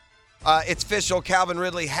 It's official. Calvin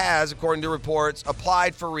Ridley has, according to reports,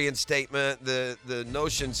 applied for reinstatement. The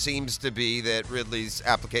notion seems to be that Ridley's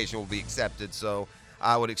application will be accepted, so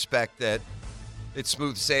I would expect that it's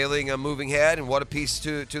smooth sailing, moving ahead, and what a piece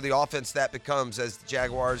to the offense that becomes as the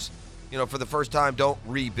Jaguars, for the first time don't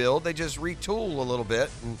rebuild. They just retool a little bit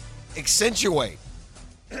and accentuate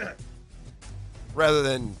rather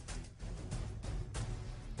than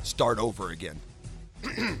start over again.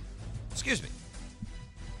 Excuse me.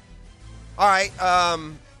 All right.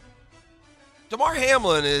 Damar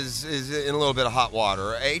Hamlin is in a little bit of hot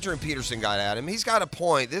water. Adrian Peterson got at him. He's got a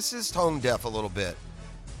point. This is tone deaf a little bit.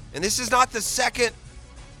 And this is not the second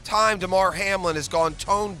time Damar Hamlin has gone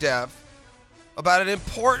tone deaf about an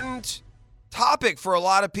important topic for a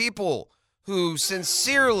lot of people who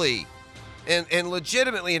sincerely and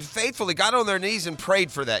legitimately and faithfully got on their knees and prayed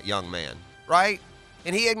for that young man, right?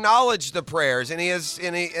 And he acknowledged the prayers, and he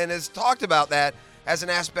has talked about that as an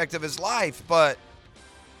aspect of his life, but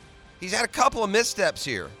he's had a couple of missteps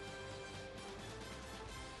here.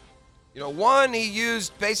 One, he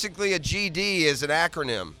used basically a GD as an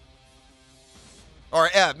acronym. Or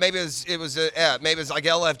F, maybe it was a F, maybe it's like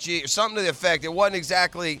LFG or something to the effect. It wasn't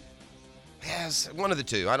exactly, yes, one of the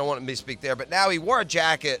two. I don't want to misspeak there, but now he wore a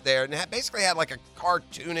jacket there and basically had like a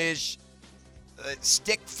cartoonish,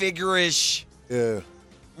 stick figure-ish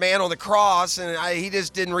man on the cross, and he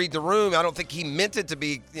just didn't read the room. I don't think he meant it to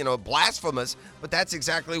be, blasphemous, but that's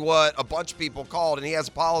exactly what a bunch of people called, and he has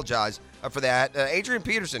apologized for that. Adrian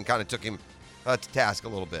Peterson kind of took him to task a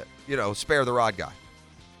little bit. Spare the rod guy.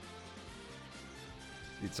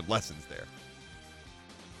 Need some lessons there.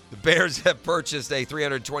 The Bears have purchased a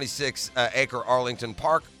 326-acre Arlington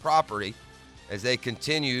Park property as they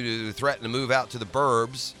continue to threaten to move out to the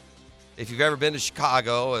burbs. If you've ever been to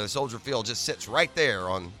Chicago, Soldier Field just sits right there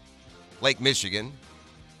on Lake Michigan.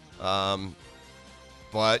 But,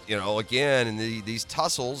 again, in these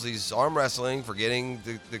tussles, these arm wrestling for getting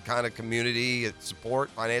the kind of community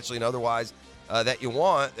support, financially and otherwise, that you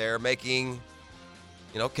want, they're making,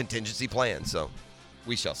 contingency plans. So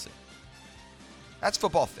we shall see. That's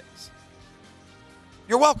Football Fix.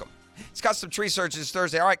 You're welcome. It's Custom Tree Searches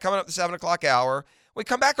Thursday. All right, coming up the 7 o'clock hour. We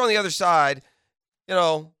come back on the other side.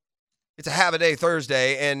 It's a have-a-day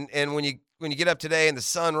Thursday, and when you get up today and the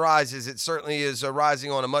sun rises, it certainly is rising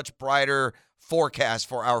on a much brighter forecast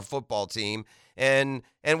for our football team. And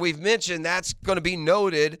we've mentioned that's going to be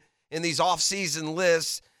noted in these off-season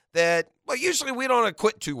lists that, usually we don't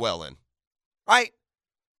acquit too well in, right?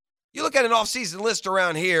 You look at an off-season list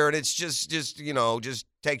around here, and it's just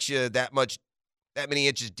takes you that many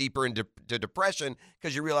inches deeper into depression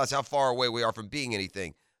because you realize how far away we are from being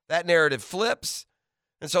anything. That narrative flips.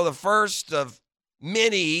 And so the first of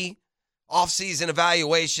many off-season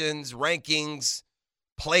evaluations, rankings,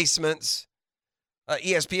 placements,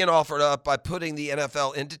 ESPN offered up by putting the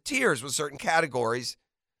NFL into tiers with certain categories.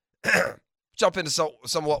 Jump into some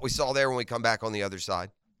of what we saw there when we come back on the other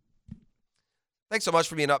side. Thanks so much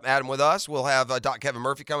for being up, Adam, with us. We'll have Doc Kevin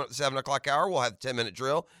Murphy coming up at the 7 o'clock hour. We'll have the 10-minute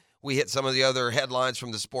drill. We hit some of the other headlines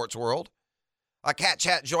from the sports world. Cat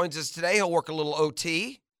Chat joins us today. He'll work a little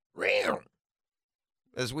OT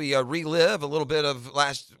as we relive a little bit of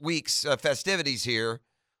last week's festivities here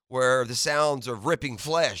where the sounds of ripping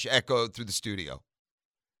flesh echoed through the studio.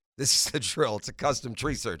 This is the drill. It's a Custom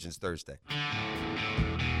Tree Surgeons Thursday.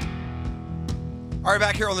 All right,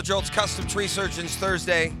 back here on the drill. It's Custom Tree Surgeons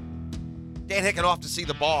Thursday. Dan Hicken off to see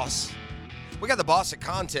the boss. We got the boss of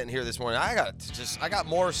content here this morning. I got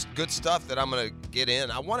more good stuff that I'm going to get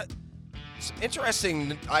in. I wanted some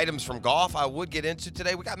interesting items from golf I would get into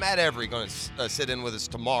today. We got Matt Every going to sit in with us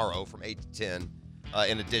tomorrow from 8 to 10,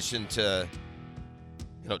 in addition to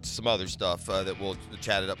some other stuff that we'll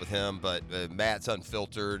chat it up with him. But Matt's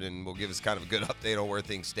unfiltered, and will give us kind of a good update on where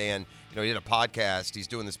things stand. He did a podcast. He's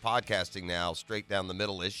doing this podcasting now, straight down the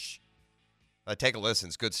middle-ish. Take a listen.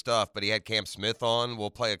 It's good stuff. But he had Cam Smith on. We'll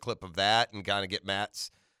play a clip of that and kind of get Matt's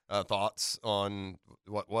thoughts on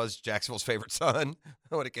what was Jacksonville's favorite son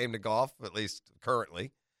when it came to golf, at least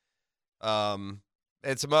currently. And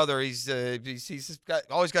some other. He's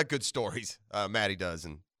always got good stories. Matty does,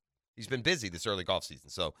 and he's been busy this early golf season.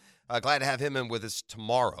 So glad to have him in with us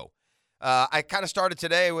tomorrow. I kind of started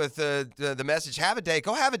today with the message: have a day.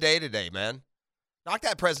 Go have a day today, man. Knock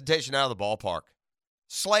that presentation out of the ballpark.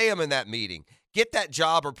 Slay him in that meeting. Get that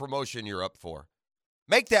job or promotion you're up for.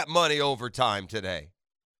 Make that money overtime today.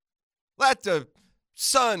 Let the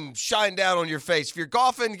sun shine down on your face. If you're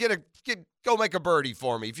golfing, go make a birdie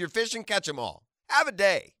for me. If you're fishing, catch them all. Have a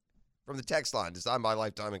day. From the text line, designed by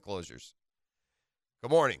Lifetime Enclosures.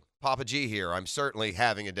 Good morning. Papa G here. I'm certainly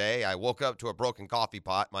having a day. I woke up to a broken coffee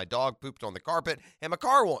pot. My dog pooped on the carpet, and my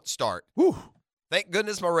car won't start. Whew. Thank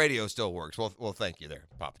goodness my radio still works. Well, thank you there,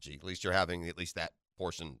 Papa G. At least you're having at least that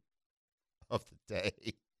portion of the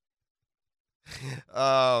day.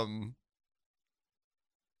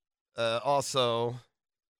 Also,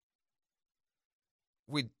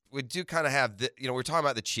 we do kind of have we're talking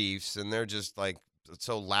about the Chiefs, and they're just like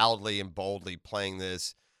so loudly and boldly playing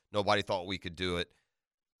this. Nobody thought we could do it.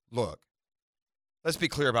 Look, let's be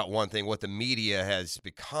clear about one thing: what the media has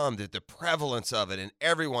become, the prevalence of it, and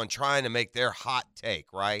everyone trying to make their hot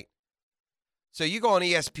take, right? So you go on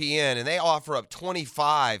ESPN and they offer up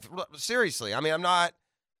 25. Seriously, I mean, I'm not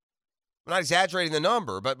exaggerating the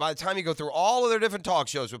number, but by the time you go through all of their different talk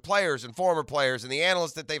shows with players and former players and the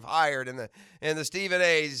analysts that they've hired and the Stephen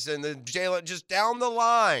A's and the Jalen, just down the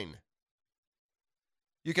line,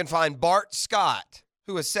 you can find Bart Scott,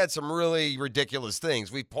 who has said some really ridiculous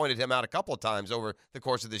things. We've pointed him out a couple of times over the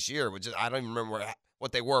course of this year, which I don't even remember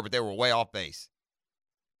what they were, but they were way off base.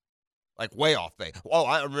 Like way off base. Oh,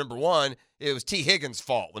 I remember one. It was T. Higgins'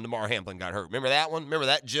 fault when DeMar Hamlin got hurt. Remember that one? Remember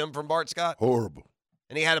that, Jim, from Bart Scott? Horrible.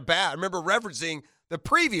 And he had a bad. I remember referencing the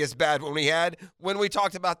previous bad one we had when we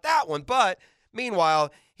talked about that one. But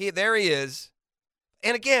meanwhile, there he is.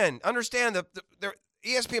 And again, understand the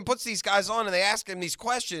ESPN puts these guys on and they ask them these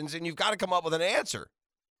questions, and you've got to come up with an answer.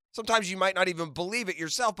 Sometimes you might not even believe it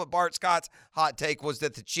yourself, but Bart Scott's hot take was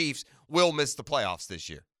that the Chiefs will miss the playoffs this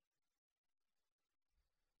year.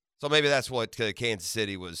 So maybe that's what Kansas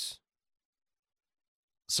City was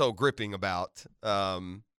so gripping about.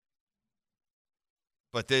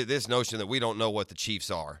 But this notion that we don't know what the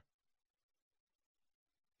Chiefs are.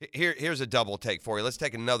 Here's a double take for you. Let's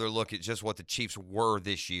take another look at just what the Chiefs were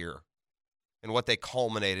this year and what they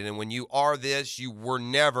culminated. And when you are this, you were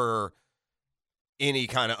never any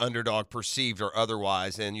kind of underdog, perceived or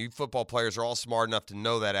otherwise. And you football players are all smart enough to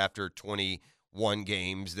know that after 21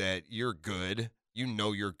 games that you're good. You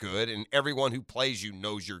know you're good. And everyone who plays you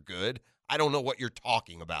knows you're good. I don't know what you're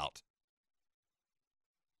talking about.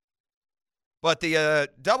 But the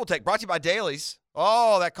double take brought to you by Dailies.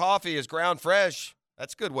 Oh, that coffee is ground fresh.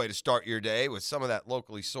 That's a good way to start your day with some of that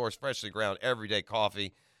locally sourced, freshly ground, everyday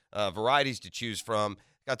coffee. Varieties to choose from.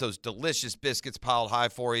 Got those delicious biscuits piled high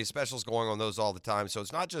for you. Specials going on those all the time. So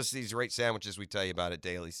it's not just these great sandwiches we tell you about at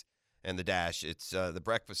Dailies and the Dash. It's the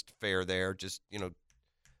breakfast fare there. Just,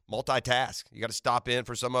 multitask. You got to stop in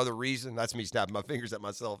for some other reason. That's me snapping my fingers at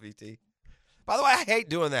myself, E.T. By the way, I hate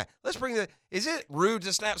doing that. Let's bring is it rude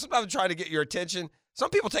to snap? Sometimes I'm trying to get your attention. Some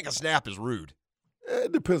people take a snap as rude.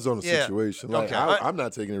 It depends on the situation. Like, okay. I'm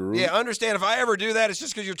not taking it rude. Yeah, understand. If I ever do that, it's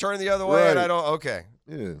just because you're turning the other way and I don't. Okay.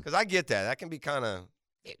 Yeah. Because I get that. That can be kind of.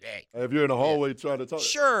 If you're in the hallway trying to talk.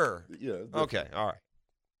 Sure. Yeah. Okay. All right.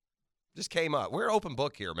 Just came up. We're open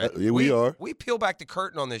book here, man. Yeah, we are. We peel back the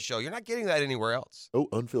curtain on this show. You're not getting that anywhere else. Oh,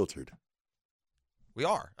 unfiltered. We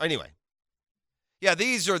are. Anyway. Yeah,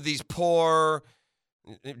 these are these poor,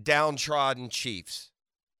 downtrodden Chiefs.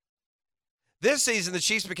 This season, the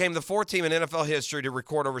Chiefs became the fourth team in NFL history to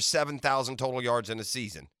record over 7,000 total yards in a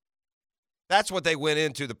season. That's what they went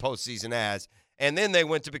into the postseason as. And then they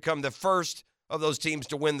went to become the first of those teams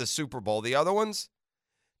to win the Super Bowl. The other ones,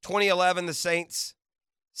 2011, the Saints,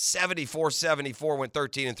 74-74, went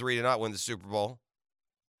 13-3 to not win the Super Bowl.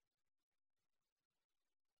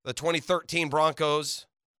 The 2013 Broncos,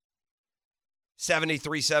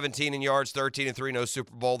 73-17 in yards, 13-3, no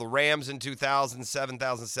Super Bowl. The Rams in 2000,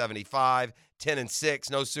 7,075, 10-6,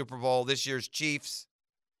 no Super Bowl. This year's Chiefs,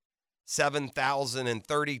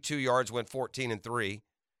 7,032 yards, went 14-3.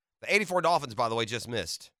 The 84 Dolphins, by the way, just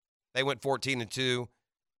missed. They went 14-2.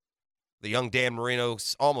 The young Dan Marino,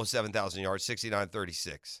 almost 7,000 yards,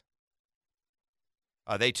 69-36.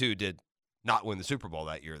 They, too, did not win the Super Bowl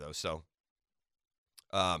that year, though. So,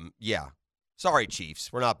 yeah. Sorry,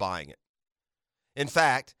 Chiefs. We're not buying it. In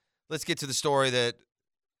fact, let's get to the story that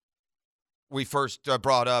we first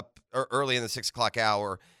brought up early in the 6 o'clock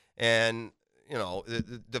hour. And,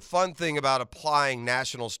 the fun thing about applying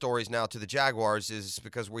national stories now to the Jaguars is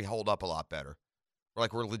because we hold up a lot better.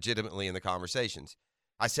 We're legitimately in the conversations.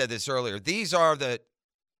 I said this earlier. These are the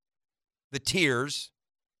tiers,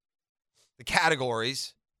 the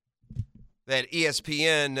categories that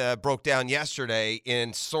ESPN broke down yesterday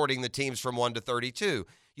in sorting the teams from 1 to 32.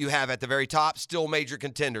 You have at the very top still major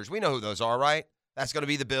contenders. We know who those are, right? That's going to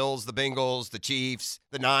be the Bills, the Bengals, the Chiefs,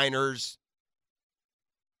 the Niners,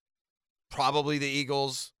 probably the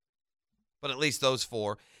Eagles, but at least those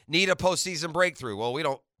four. Need a postseason breakthrough. Well, we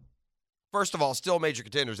don't. First of all, still major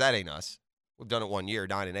contenders. That ain't us. We've done it 1 year,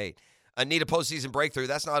 9-8. Need a postseason breakthrough.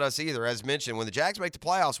 That's not us either. As mentioned, when the Jags make the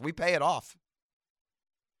playoffs, we pay it off.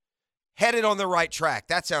 Headed on the right track.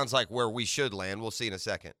 That sounds like where we should land. We'll see in a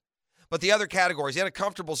second. But the other categories, he had a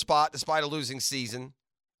comfortable spot despite a losing season.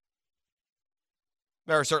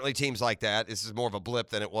 There are certainly teams like that. This is more of a blip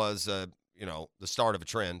than it was, the start of a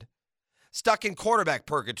trend. Stuck in quarterback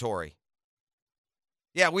purgatory.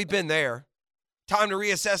 Yeah, we've been there. Time to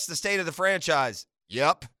reassess the state of the franchise.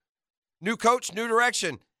 Yep. New coach, new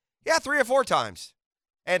direction. Yeah, 3 or 4 times.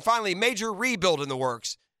 And finally, major rebuild in the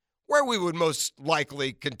works, where we would most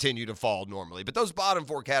likely continue to fall normally. But those bottom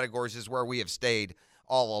 4 categories is where we have stayed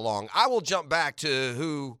all along. I will jump back to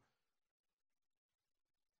who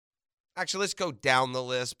Actually, let's go down the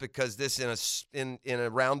list because this in a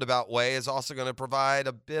roundabout way is also going to provide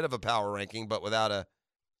a bit of a power ranking, but without a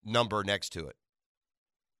number next to it.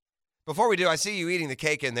 Before we do, I see you eating the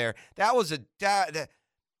cake in there. That was I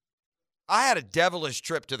had a devilish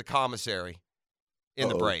trip to the commissary in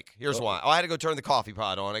the break. Here's why. I had to go turn the coffee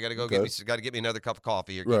pot on. I got to go get me another cup of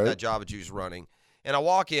coffee or keep that Java Juice running. And I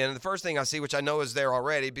walk in, and the first thing I see, which I know is there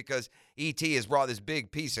already because E.T. has brought this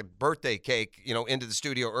big piece of birthday cake, into the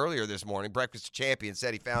studio earlier this morning. Breakfast Champion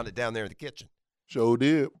said he found it down there in the kitchen. Sure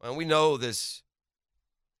did. And we know this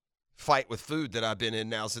fight with food that I've been in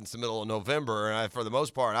now since the middle of November, and for the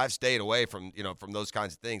most part, I've stayed away from those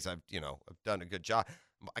kinds of things. I've done a good job.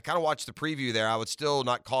 I kind of watched the preview there. I would still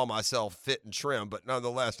not call myself fit and trim, but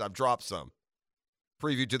nonetheless, I've dropped some.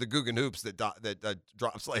 Preview to the Guggen Hoops that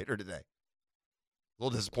drops later today. A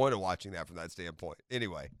little disappointed watching that from that standpoint.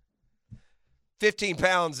 Anyway, 15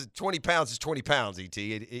 pounds, 20 pounds is 20 pounds,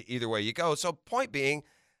 E.T. Either way you go. So point being,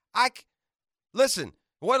 listen,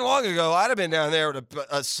 it wasn't long ago, I'd have been down there with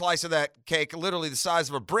a slice of that cake literally the size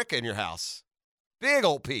of a brick in your house. Big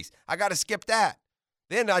old piece. I got to skip that.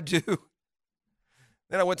 Then I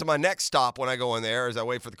went to my next stop when I go in there as I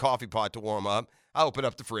wait for the coffee pot to warm up. I opened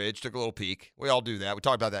up the fridge, took a little peek. We all do that. We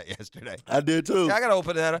talked about that yesterday. I did too. I got to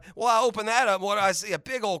open that up. Well, I opened that up. What do I see? A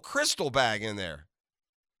big old crystal bag in there.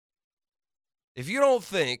 If you don't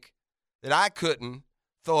think that I couldn't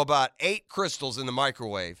throw about 8 crystals in the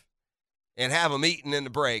microwave and have them eaten in the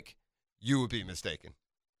break, you would be mistaken.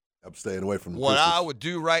 I'm staying away from the what crystals. I would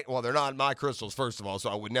do well, they're not my crystals, first of all, so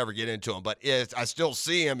I would never get into them. But I still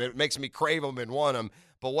see them. It makes me crave them and want them.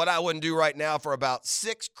 But what I wouldn't do right now for about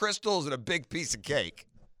 6 crystals and a big piece of cake.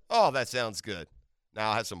 Oh, that sounds good.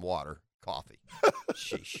 Now I have some water, coffee.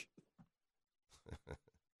 Sheesh.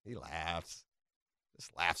 He laughs.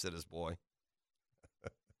 Just laughs at his boy.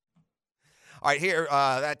 All right, here,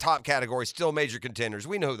 that top category, still major contenders.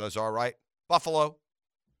 We know who those are, right? Buffalo,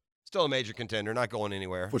 still a major contender, not going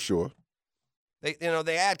anywhere. For sure. They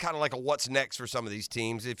add kind of like a what's next for some of these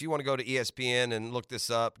teams. If you want to go to ESPN and look this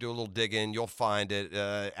up, do a little digging, you'll find it.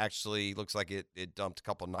 Actually, looks like it dumped a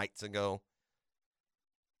couple nights ago.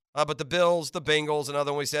 But the Bills, the Bengals,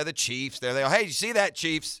 another one we said, the Chiefs, there they are. Hey, you see that,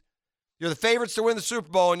 Chiefs? You're the favorites to win the Super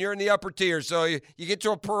Bowl, and you're in the upper tier, so you get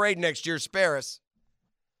to a parade next year, spare us.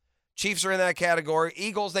 Chiefs are in that category.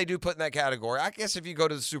 Eagles, they do put in that category. I guess if you go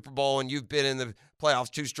to the Super Bowl and you've been in the playoffs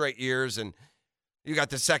 2 straight years and you got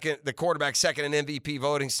the quarterback second in MVP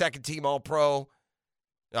voting, second team All-Pro,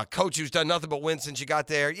 a coach who's done nothing but win since you got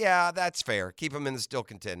there. Yeah, that's fair. Keep them in the still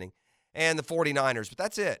contending. And the 49ers, but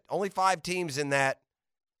that's it. Only 5 teams in that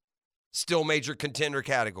still major contender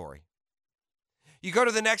category. You go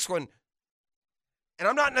to the next one, and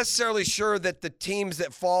I'm not necessarily sure that the teams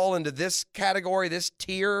that fall into this category, this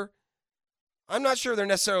tier, I'm not sure they're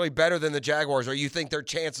necessarily better than the Jaguars, or you think their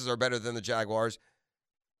chances are better than the Jaguars.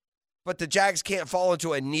 But the Jags can't fall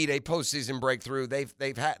into a postseason breakthrough.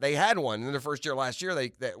 They had one in their first year last year.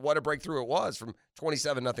 What a breakthrough it was from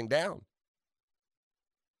 27-0 down.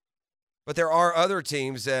 But there are other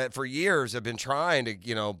teams that for years have been trying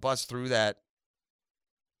to bust through that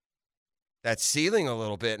ceiling a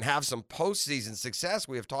little bit and have some postseason success.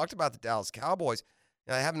 We have talked about the Dallas Cowboys.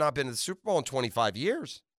 They have not been to the Super Bowl in 25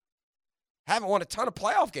 years. Haven't won a ton of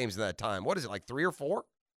playoff games in that time. What is it, like 3 or 4?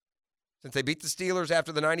 Since they beat the Steelers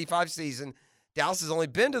after the 95 season, Dallas has only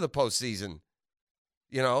been to the postseason,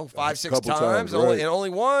 5, 6 times, right. and only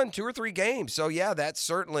won 2 or 3 games. So, yeah, that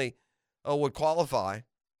certainly would qualify.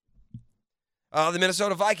 The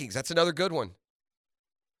Minnesota Vikings, that's another good one.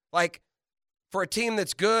 Like, for a team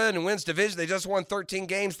that's good and wins division, they just won 13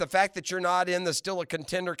 games. The fact that you're not in the still a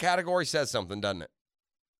contender category says something, doesn't it?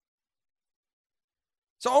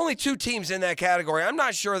 So only 2 teams in that category. I'm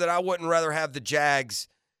not sure that I wouldn't rather have the Jags'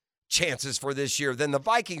 chances for this year than the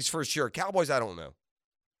Vikings for sure. Cowboys, I don't know.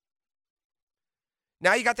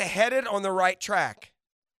 Now you got the headed on the right track.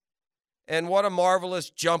 And what a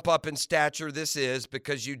marvelous jump up in stature this is,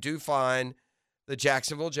 because you do find the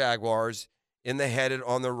Jacksonville Jaguars in the headed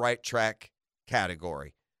on the right track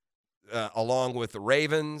category, along with the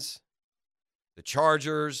Ravens, the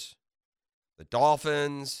Chargers, the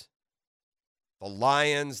Dolphins, the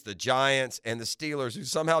Lions, the Giants, and the Steelers, who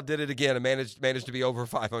somehow did it again and managed to be over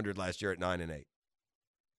 500 last year at 9-8.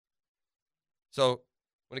 So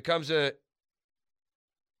when it comes to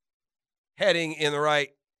heading in the right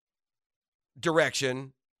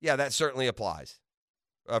direction, yeah, that certainly applies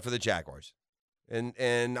for the Jaguars.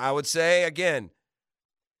 And I would say, again,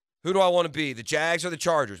 who do I want to be, the Jags or the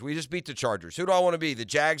Chargers? We just beat the Chargers. Who do I want to be, the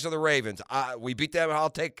Jags or the Ravens? We beat them.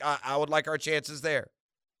 I would like our chances there.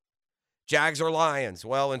 Jags or Lions?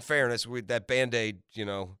 Well, in fairness, that Band-Aid,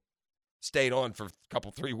 stayed on for a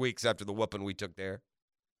couple, 3 weeks after the whooping we took there.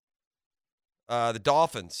 The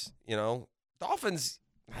Dolphins, Dolphins,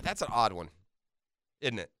 that's an odd one,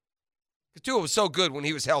 isn't it? Because Tua was so good when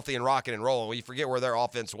he was healthy and rocking and rolling. You forget where their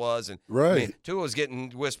offense was. And right. Tua was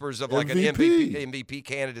getting whispers of MVP. like an MVP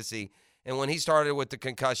candidacy. And when he started with the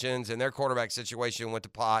concussions and their quarterback situation went to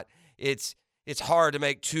pot, it's hard to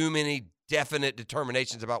make too many definite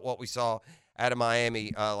determinations about what we saw out of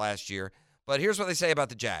Miami last year. But here's what they say about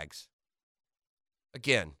the Jags.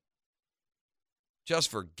 Again, just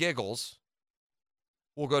for giggles,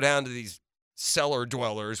 we'll go down to these cellar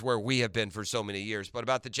dwellers where we have been for so many years, but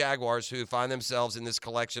about the Jaguars who find themselves in this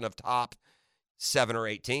collection of top 7 or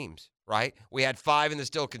 8 teams, right? We had 5 in the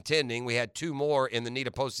still contending. We had 2 more in the need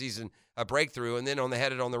of postseason breakthrough. And then on the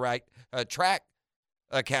headed on the right track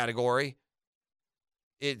category,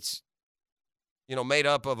 it's, made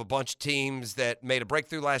up of a bunch of teams that made a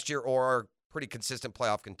breakthrough last year or are pretty consistent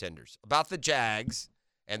playoff contenders. About the Jags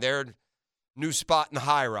and their new spot in the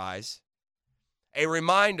high rise, a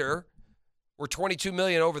reminder, we're $22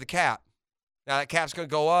 million over the cap. Now that cap's going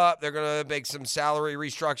to go up. They're going to make some salary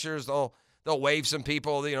restructures. They'll waive some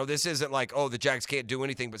people. This isn't like, the Jags can't do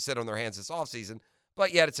anything but sit on their hands this offseason.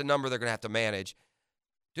 But yet it's a number they're going to have to manage.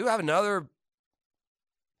 Do have another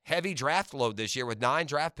heavy draft load this year with 9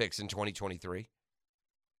 draft picks in 2023.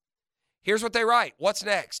 Here's what they write. What's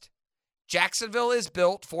next? Jacksonville is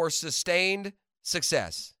built for sustained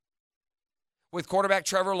success. With quarterback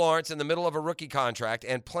Trevor Lawrence in the middle of a rookie contract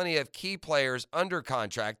and plenty of key players under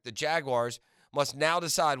contract, the Jaguars must now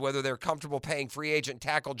decide whether they're comfortable paying free agent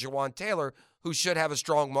tackle Jawaan Taylor, who should have a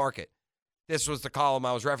strong market. This was the column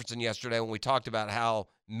I was referencing yesterday when we talked about how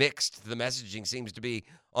mixed the messaging seems to be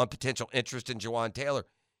on potential interest in Jawaan Taylor.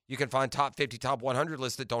 You can find top 50, top 100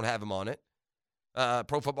 lists that don't have him on it.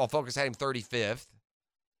 Pro Football Focus had him 35th.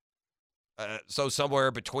 So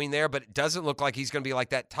somewhere between there, but it doesn't look like he's going to be like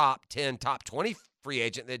that top 10, top 20 free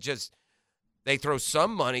agent that just, they throw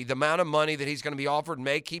some money, the amount of money that he's going to be offered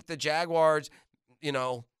may keep the Jaguars,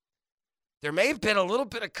 there may have been a little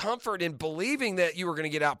bit of comfort in believing that you were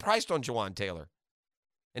going to get outpriced on Jawaan Taylor.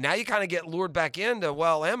 And now you kind of get lured back into,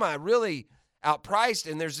 well, am I really outpriced?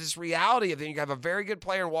 And there's this reality of then you have a very good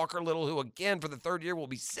player in Walker Little who, again, for the 3rd year will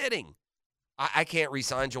be sitting. I can't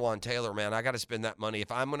re-sign Jawaan Taylor, man. I got to spend that money.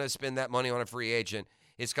 If I'm going to spend that money on a free agent,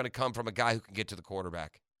 it's going to come from a guy who can get to the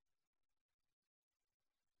quarterback.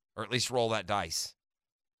 Or at least roll that dice.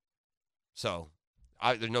 So,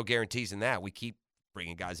 there's no guarantees in that. We keep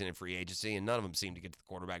bringing guys in free agency, and none of them seem to get to the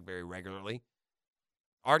quarterback very regularly.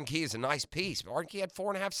 Arden Key is a nice piece, but Arden Key had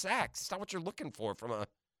 4.5 sacks. It's not what you're looking for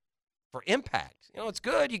for impact. It's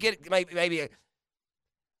good. You get maybe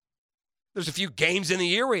there's a few games in the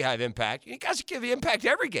year where you have impact. You guys give you impact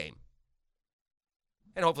every game.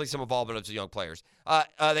 And hopefully some involvement of the young players.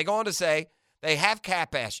 They go on to say they have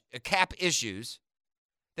cap issues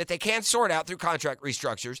that they can't sort out through contract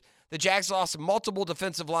restructures. The Jags lost multiple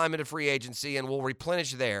defensive linemen to free agency and will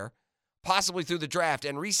replenish there, possibly through the draft.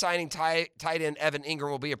 And re-signing tight end Evan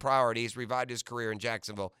Ingram will be a priority. He's revived his career in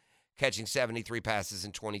Jacksonville, catching 73 passes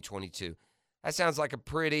in 2022. That sounds like a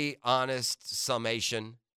pretty honest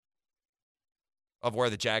summation of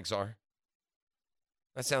where the Jags are.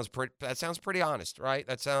 That sounds pretty honest, right?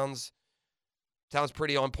 That sounds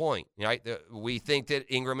pretty on point, right? We think that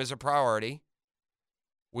Ingram is a priority.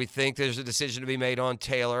 We think there's a decision to be made on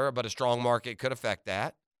Taylor, but a strong market could affect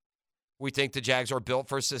that. We think the Jags are built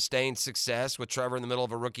for sustained success with Trevor in the middle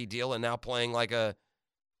of a rookie deal and now playing like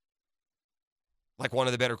one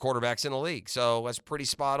of the better quarterbacks in the league. So that's pretty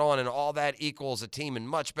spot on, and all that equals a team in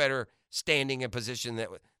much better standing and position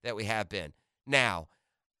that we have been. Now,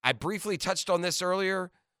 I briefly touched on this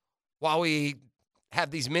earlier while we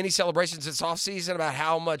have these mini celebrations this offseason about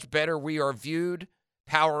how much better we are viewed.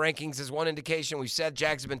 Power rankings is one indication. We've said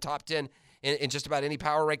Jags have been top 10 in just about any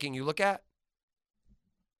power ranking you look at.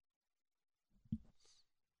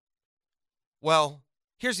 Well,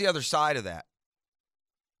 here's the other side of that.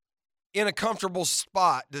 In a comfortable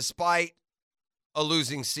spot despite a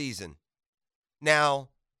losing season. Now,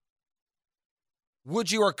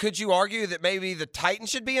 would you or could you argue that maybe the Titans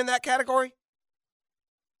should be in that category?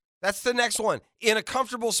 That's the next one. In a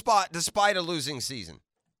comfortable spot despite a losing season.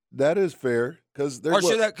 That is fair.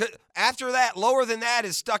 After that, lower than that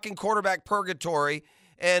is stuck in quarterback purgatory,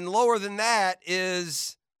 and lower than that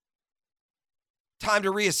is time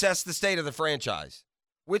to reassess the state of the franchise.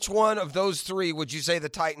 Which one of those three would you say the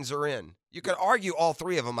Titans are in? You could argue all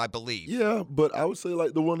three of them, I believe. Yeah, but I would say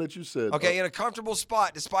like the one that you said. Okay, in a comfortable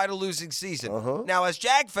spot despite a losing season. Uh-huh. Now, as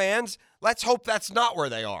Jag fans, let's hope that's not where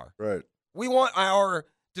they are. Right. We want our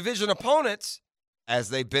division opponents, as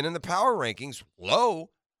they've been in the power rankings,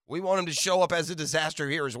 low. We want him to show up as a disaster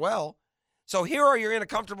here as well. So here are you're in a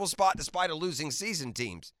comfortable spot despite a losing season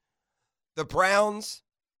teams. The Browns,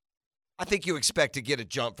 I think you expect to get a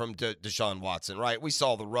jump from Deshaun Watson, right? We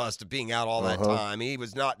saw the rust of being out all that time. He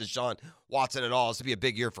was not Deshaun Watson at all. It's to be a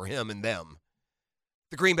big year for him and them.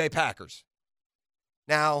 The Green Bay Packers.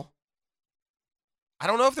 Now, I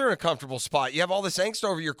don't know if they're in a comfortable spot. You have all this angst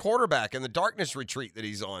over your quarterback and the darkness retreat that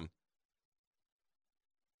he's on.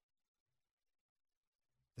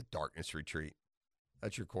 The darkness retreat.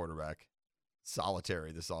 That's your quarterback.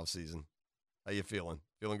 Solitary this offseason. How you feeling?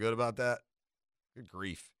 Feeling good about that? Good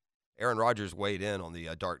grief. Aaron Rodgers weighed in on the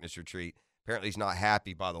darkness retreat. Apparently he's not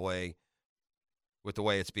happy, by the way, with the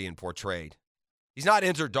way it's being portrayed. He's not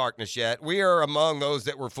entered darkness yet. We are among those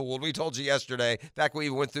that were fooled. We told you yesterday. In fact, we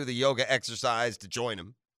even went through the yoga exercise to join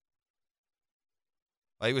him.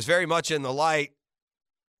 He was very much in the light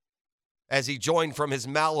as he joined from his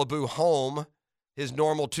Malibu home, his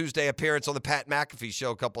normal Tuesday appearance on the Pat McAfee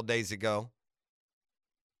show a couple days ago.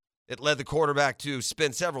 It led the quarterback to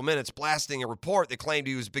spend several minutes blasting a report that claimed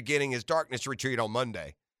he was beginning his darkness retreat on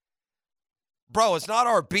Monday. Bro, it's not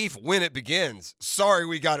our beef when it begins. Sorry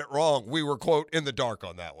we got it wrong. We were, quote, in the dark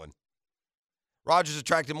on that one. Rodgers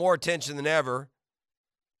attracted more attention than ever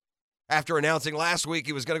after announcing last week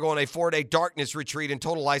he was going to go on a 4-day darkness retreat in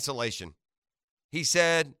total isolation. He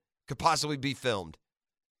said could possibly be filmed.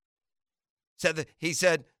 He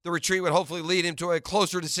said the retreat would hopefully lead him to a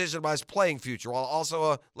closer decision about his playing future while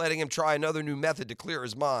also letting him try another new method to clear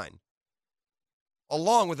his mind.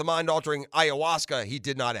 Along with the mind-altering ayahuasca, he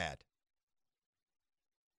did not add.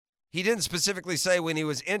 He didn't specifically say when he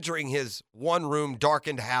was entering his one-room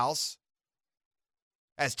darkened house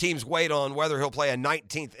as teams wait on whether he'll play a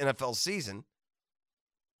 19th NFL season.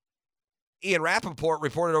 Ian Rappaport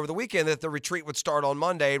reported over the weekend that the retreat would start on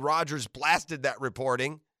Monday. Rodgers blasted that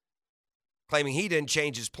reporting, claiming he didn't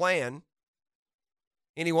change his plan.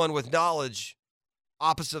 Anyone with knowledge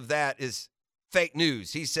opposite of that is fake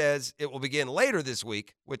news. He says it will begin later this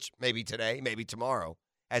week, which may be today, maybe tomorrow,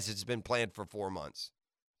 as it's been planned for 4 months.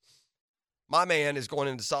 My man is going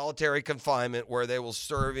into solitary confinement where they will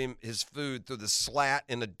serve him his food through the slat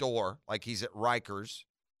in the door like he's at Rikers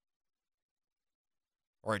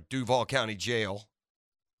or at Duval County Jail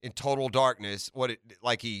in total darkness.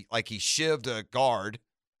 Like he shivved a guard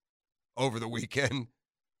over the weekend.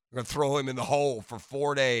 We're going to throw him in the hole for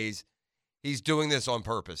 4 days. He's doing this on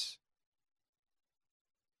purpose.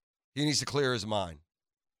 He needs to clear his mind.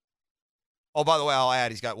 Oh, by the way, I'll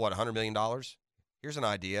add, he's got, $100 million? Here's an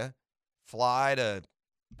idea. Fly to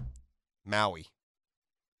Maui.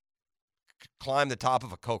 Climb the top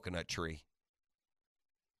of a coconut tree.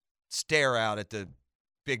 Stare out at the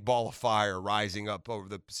big ball of fire rising up over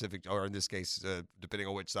the Pacific, or in this case, depending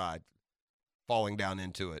on which side, falling down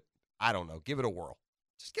into it. I don't know. Give it a whirl.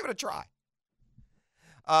 Just give it a try.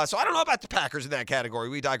 So I don't know about the Packers in that category.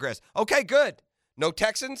 We digress. Okay, good. No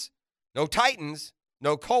Texans, no Titans,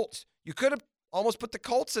 no Colts. You could have almost put the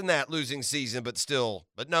Colts in that losing season, but no.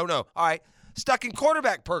 All right. Stuck in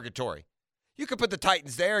quarterback purgatory. You could put the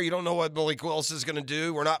Titans there. You don't know what Malik Willis is going to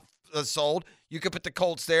do. We're not sold. You could put the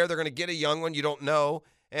Colts there. They're going to get a young one. You don't know.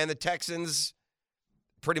 And the Texans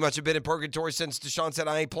pretty much have been in purgatory since Deshaun said,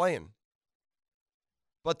 I ain't playing.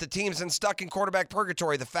 But the teams stuck in quarterback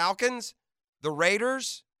purgatory, the Falcons, the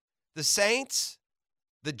Raiders, the Saints,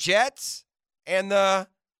 the Jets, and the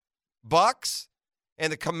Bucks,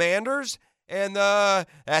 and the Commanders, and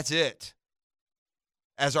that's it.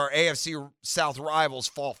 As our AFC South rivals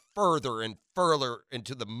fall further and further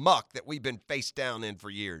into the muck that we've been face down in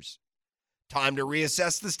for years. Time to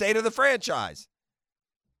reassess the state of the franchise.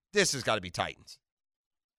 This has got to be Titans.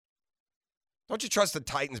 Don't you trust the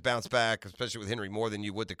Titans bounce back, especially with Henry, more than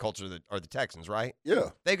you would the Colts or the Texans, right?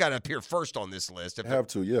 Yeah. They've got to appear first on this list. Have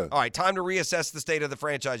to, yeah. All right, time to reassess the state of the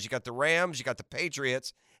franchise. You got the Rams, you got the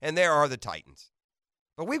Patriots, and there are the Titans.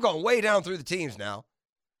 But we've gone way down through the teams now.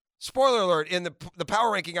 Spoiler alert, in the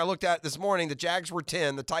power ranking I looked at this morning, the Jags were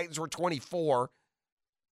 10, the Titans were 24,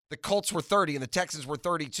 the Colts were 30, and the Texans were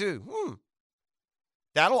 32.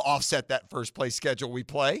 That'll offset that first place schedule we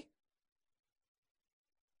play.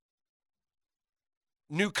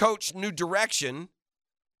 New coach, new direction.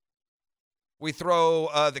 We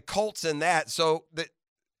throw the Colts in that, so that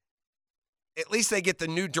at least they get the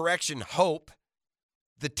new direction hope.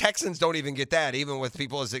 The Texans don't even get that, even with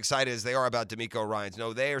people as excited as they are about DeMeco Ryans.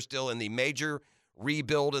 No, they are still in the major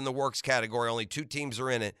rebuild in the works category. Only two teams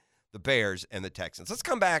are in it, the Bears and the Texans. Let's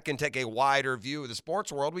come back and take a wider view of the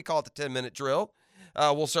sports world. We call it the 10-minute drill.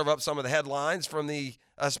 We'll serve up some of the headlines from the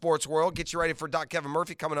sports world. Get you ready for Doc Kevin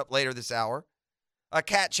Murphy coming up later this hour.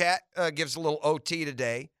 Cat Chat gives a little OT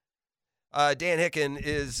today. Dan Hicken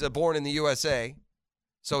is born in the USA,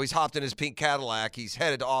 so he's hopped in his pink Cadillac. He's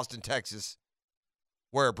headed to Austin, Texas,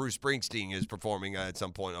 where Bruce Springsteen is performing at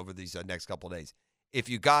some point over these next couple of days. If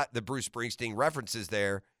you got the Bruce Springsteen references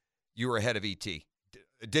there, you were ahead of E.T.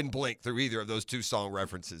 Didn't blink through either of those two song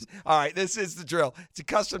references. All right, this is the drill. It's a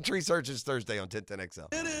Custom Tree Searches Thursday on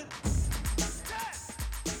 1010XL.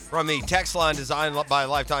 From the text line designed by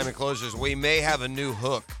Lifetime Enclosures, we may have a new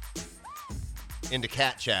hook into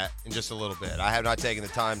Cat Chat in just a little bit. I have not taken the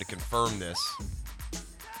time to confirm this.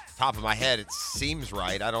 Top of my head, it seems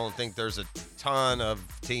right. I don't think there's a ton of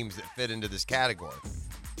teams that fit into this category.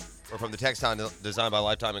 We're from the text line designed by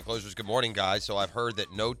Lifetime Enclosures. Good morning, guys. So I've heard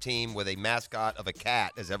that no team with a mascot of a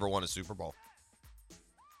cat has ever won a Super Bowl.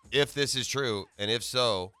 If this is true, and if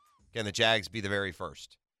so, can the Jags be the very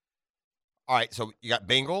first? All right, so you got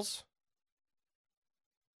Bengals.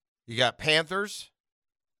 You got Panthers.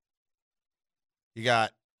 You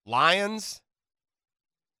got Lions.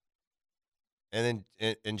 And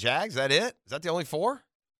then in Jags, is that it? Is that the only four?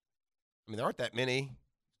 I mean, there aren't that many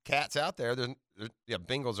cats out there.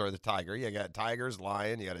 Bengals are the tiger. You got Tigers,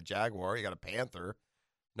 Lion. You got a Jaguar. You got a Panther.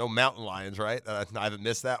 No mountain lions, right? I haven't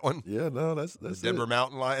missed that one. Yeah, no, that's Denver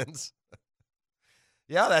Mountain Lions.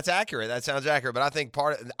 Yeah, that's accurate. That sounds accurate. But I think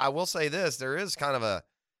I will say this: there's a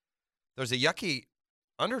yucky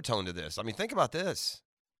undertone to this. I mean, think about this.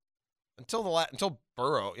 Until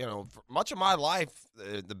Burrow, for much of my life,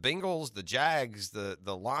 the Bengals, the Jags,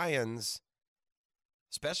 the Lions,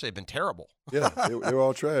 especially, have been terrible. Yeah, they're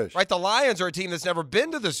all trash. Right, the Lions are a team that's never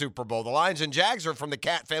been to the Super Bowl. The Lions and Jags are from the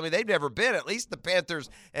Cat family. They've never been. At least the Panthers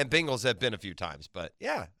and Bengals have been a few times. But,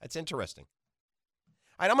 yeah, that's interesting.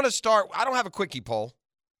 All right, I'm going to start. I don't have a quickie poll,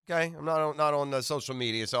 okay? I'm not on the social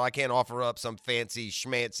media, so I can't offer up some fancy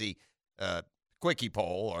schmancy quickie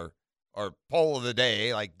poll or poll of the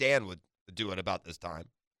day like Dan would do it about this time.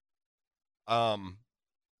 But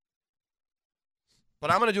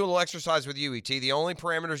I'm going to do a little exercise with you, E.T. The only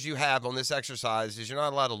parameters you have on this exercise is you're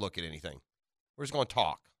not allowed to look at anything. We're just going to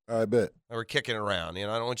talk. I bet. And we're kicking around. I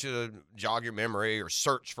don't want you to jog your memory or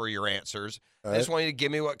search for your answers. All I just right. want you to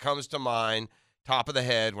give me what comes to mind, top of the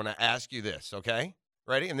head, when I ask you this, okay?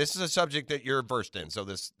 Ready? And this is a subject that you're versed in, so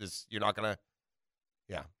this you're not going to,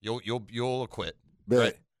 you'll acquit. Bet.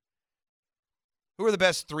 Right? Who are the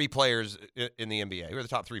best three players in the NBA? Who are the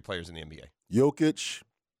top three players in the NBA? Jokic.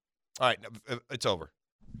 All right, it's over.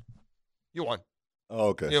 You won. Oh,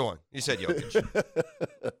 okay. You won. You said Jokic.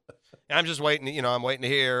 I'm just waiting. I'm waiting to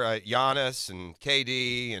hear Giannis and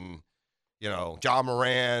KD and Ja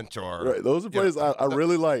Morant or Right. Those are players I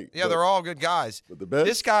really like. Yeah, they're all good guys. But the best.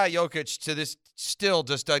 This guy Jokic to this still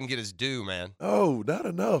just doesn't get his due, man. Oh, not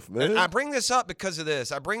enough, man. And I bring this up because of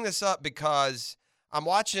this. I bring this up because I'm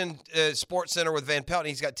watching Sports Center with Van Pelt, and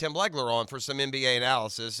he's got Tim Legler on for some NBA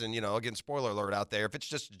analysis. And, again, spoiler alert out there. If it's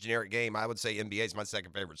just a generic game, I would say NBA is my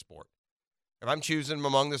second favorite sport. If I'm choosing them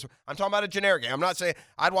among this, I'm talking about a generic game. I'm not saying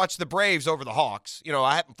I'd watch the Braves over the Hawks.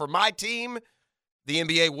 For my team, the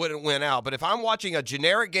NBA wouldn't win out. But if I'm watching a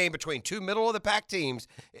generic game between two middle-of-the-pack teams,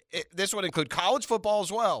 this would include college football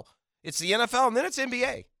as well. It's the NFL, and then it's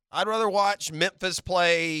NBA. I'd rather watch Memphis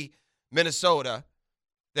play Minnesota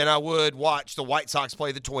than I would watch the White Sox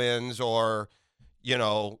play the Twins or,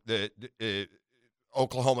 the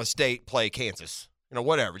Oklahoma State play Kansas.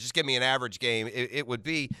 Whatever. Just give me an average game. It would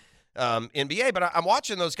be NBA. But I'm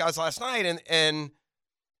watching those guys last night, and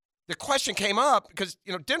the question came up because,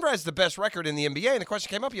 Denver has the best record in the NBA, and the question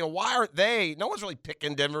came up, why aren't they? No one's really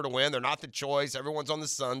picking Denver to win. They're not the choice. Everyone's on the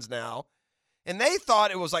Suns now. And they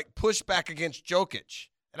thought it was like pushback against Jokic,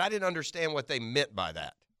 and I didn't understand what they meant by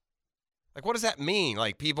that. Like, what does that mean?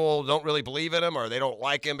 Like, people don't really believe in him or they don't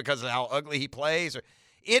like him because of how ugly he plays?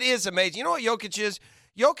 It is amazing. You know what Jokic is?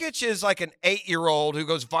 Jokic is like an 8-year-old who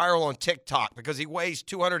goes viral on TikTok because he weighs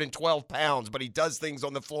 212 pounds, but he does things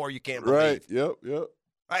on the floor you can't believe. Right. Yep.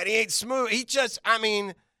 Right? He ain't smooth. He just,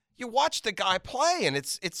 you watch the guy play, and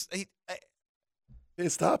Hey,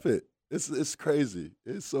 stop it. It's crazy.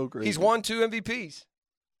 It's so crazy. He's won 2 MVPs.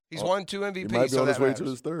 He's won 2 MVPs. He might be on his way to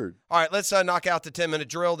his third. All right, let's knock out the 10-minute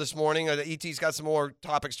drill this morning. ET's got some more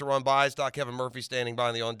topics to run by. Doc Kevin Murphy standing by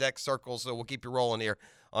in the on-deck circle, so we'll keep you rolling here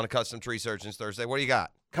on a Custom Tree Surgeons Thursday. What do you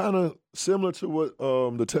got? Kind of similar to what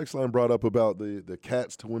the text line brought up about the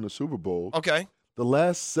Cats to win the Super Bowl. Okay. The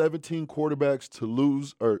last 17 quarterbacks to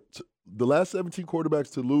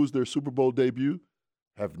lose their Super Bowl debut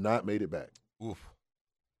have not made it back. Oof.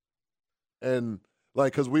 And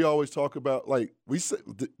because we always talk about we say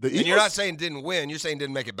the Eagles. And you're not saying didn't win. You're saying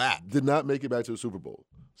didn't make it back. Did not make it back to the Super Bowl.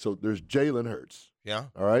 So there's Jalen Hurts. Yeah.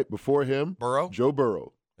 All right. Before him, Burrow. Joe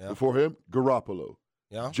Burrow. Yeah. Before him, Garoppolo.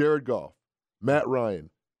 Yeah. Jared Goff. Matt Ryan.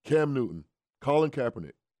 Cam Newton, Colin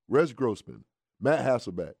Kaepernick, Wes Grossman, Matt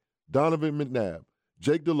Hasselbeck, Donovan McNabb,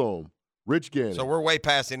 Jake Delhomme, Rich Gannon. So we're way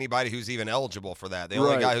past anybody who's even eligible for that. The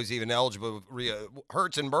only guy who's even eligible,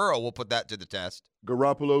 Hurts and Burrow, will put that to the test.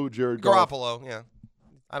 Garoppolo, Jared Goff. Garoppolo, yeah.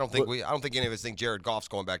 I don't think any of us think Jared Goff's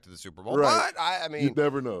going back to the Super Bowl. Right. But I mean, you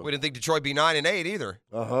never know. We didn't think Detroit be 9-8 either.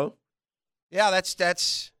 Yeah,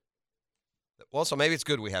 that's. Well, so maybe it's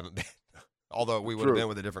good we haven't been, although we would have been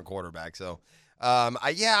with a different quarterback. So,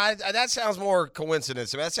 that sounds more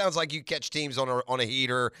coincidence. I mean, that sounds like you catch teams on a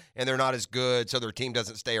heater and they're not as good, so their team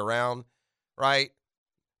doesn't stay around, right?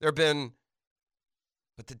 But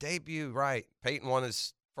the debut, right? Peyton won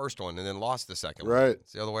his first one and then lost the second one. Right.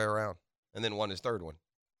 It's the other way around, and then won his third one.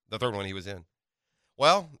 The third one he was in.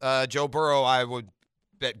 Well, Joe Burrow, I would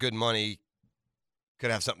bet good money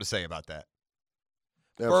could have something to say about that.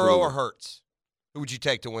 Absolutely. Burrow or Hurts? Who would you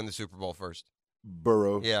take to win the Super Bowl first?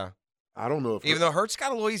 Burrow. Yeah. I don't know if even though Hurts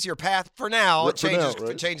got a little easier path for now, it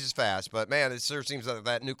right? changes fast. But man, it sure seems like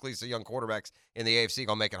that nucleus of young quarterbacks in the AFC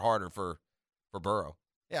gonna make it harder for Burrow.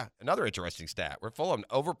 Yeah, another interesting stat. We're full of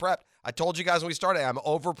over-prepped. I told you guys when we started, I'm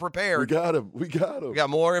over-prepared. We got him. We got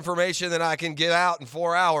more information than I can get out in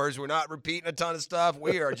 4 hours. We're not repeating a ton of stuff.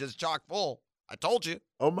 We are just chock full. I told you.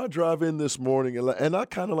 On my drive in this morning, and I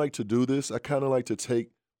kind of like to do this, I kind of like to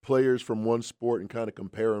take players from one sport and kind of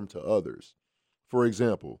compare them to others. For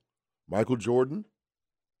example, Michael Jordan,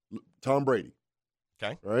 Tom Brady.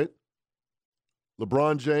 Okay. Right?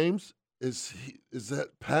 LeBron James, is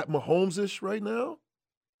that Pat Mahomes-ish right now?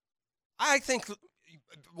 I think,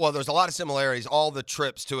 well, there's a lot of similarities. All the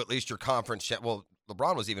trips to at least your conference. Well,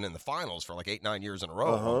 LeBron was even in the finals for like 8-9 years in a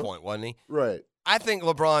row at one point, wasn't he? Right. I think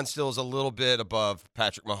LeBron still is a little bit above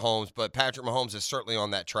Patrick Mahomes, but Patrick Mahomes is certainly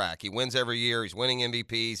on that track. He wins every year. He's winning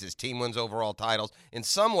MVPs. His team wins overall titles. In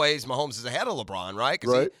some ways, Mahomes is ahead of LeBron, right?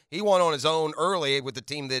 Because he won on his own early with the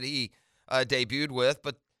team that he debuted with.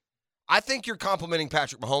 But I think you're complimenting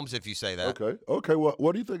Patrick Mahomes if you say that. Okay. Well,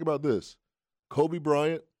 what do you think about this? Kobe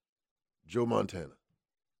Bryant, Joe Montana.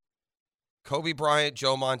 Kobe Bryant,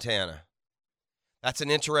 Joe Montana. That's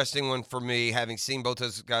an interesting one for me, having seen both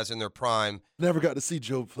those guys in their prime. Never got to see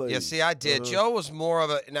Joe play. Yeah, see, I did. Joe was more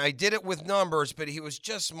of now he did it with numbers, but he was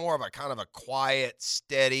just more of a kind of a quiet,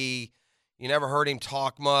 steady. You never heard him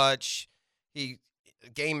talk much.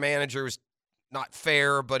 Game manager was not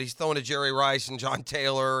fair, but he's throwing to Jerry Rice and John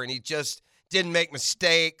Taylor, and he just didn't make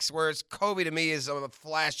mistakes, whereas Kobe to me is a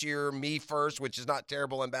flashier, me first, which is not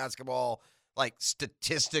terrible in basketball, like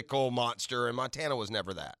statistical monster, and Montana was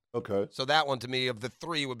never that. Okay. So that one to me of the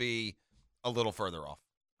three would be a little further off.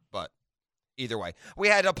 But either way. We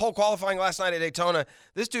had a pole qualifying last night at Daytona.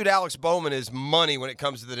 This dude, Alex Bowman, is money when it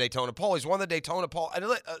comes to the Daytona pole. He's won the Daytona pole.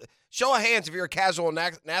 Show of hands if you're a casual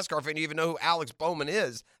NASCAR fan, you even know who Alex Bowman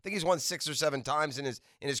is. I think he's won 6 or 7 times in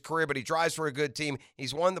his career, but he drives for a good team.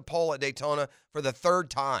 He's won the pole at Daytona for the 3rd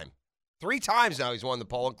time. 3 times now he's won the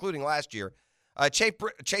pole, including last year.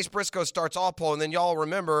 Chase Briscoe starts all pole, and then y'all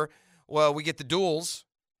remember, well, we get the duels,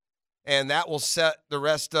 and that will set the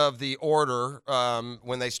rest of the order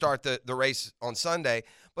when they start the race on Sunday.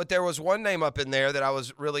 But there was one name up in there that I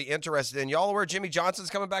was really interested in. Y'all aware Jimmy Johnson's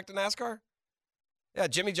coming back to NASCAR? Yeah,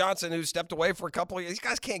 Jimmy Johnson, who stepped away for a couple of years. These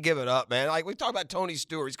guys can't give it up, man. Like, we talk about Tony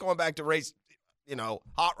Stewart. He's going back to race,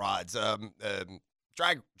 hot rods,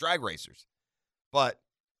 drag racers. But,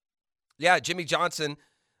 yeah, Jimmy Johnson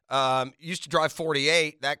used to drive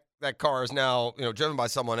 48. That car is now, driven by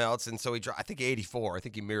someone else, and so I think 84. I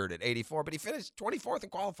think he mirrored it, 84. But he finished 24th in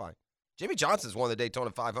qualifying. Jimmy Johnson's won the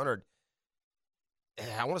Daytona 500,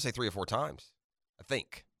 I want to say 3 or 4 times, I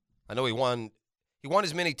think. I know he won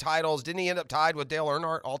as many titles. Didn't he end up tied with Dale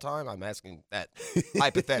Earnhardt all time? I'm asking that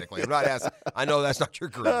hypothetically. I'm not asking. I know that's not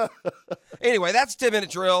your career. Anyway, that's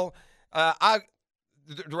 10-minute drill.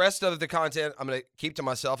 The rest of the content I'm going to keep to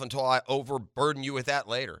myself until I overburden you with that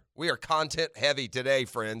later. We are content heavy today,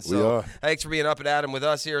 friends. So thanks for being up and at 'em with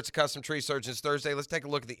us here. It's a Custom Tree Surgeons Thursday. Let's take a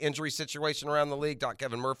look at the injury situation around the league. Doc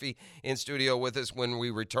Kevin Murphy in studio with us when we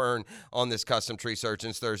return on this Custom Tree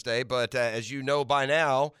Surgeons Thursday. But as you know by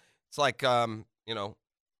now, it's like,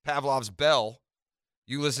 Pavlov's bell.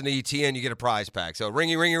 You listen to ETN, you get a prize pack. So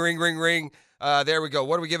ringy, ringy, ring, ring, ring. There we go.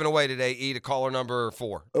 What are we giving away today, E, to caller number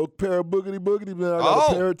 4? A pair of boogity, man. I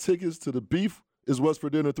got a pair of tickets to the Beef is What's for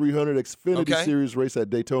Dinner 300 Xfinity Series race at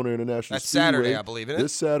Daytona International That's Speedway. Saturday, I believe, isn't it?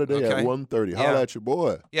 This Saturday at 1:30. Holla at your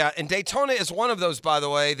boy. Yeah, and Daytona is one of those, by the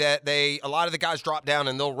way, that a lot of the guys drop down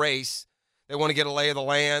and they'll race. They want to get a lay of the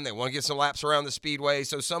land. They want to get some laps around the speedway.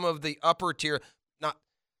 So some of the upper tier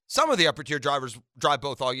drivers drive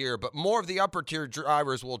both all year, but more of the upper tier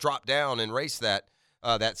drivers will drop down and race that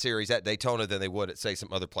that series at Daytona than they would at, say, some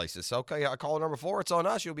other places. So, okay, caller number 4, it's on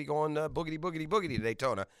us. You'll be going boogity, boogity, boogity to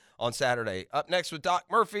Daytona on Saturday. Up next with Doc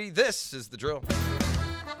Murphy, this is The Drill.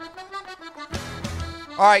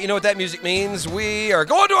 All right, you know what that music means? We are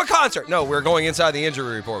going to a concert. No, we're going inside the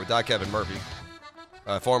injury report with Doc Kevin Murphy,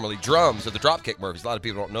 formerly drums of the Dropkick Murphys. A lot of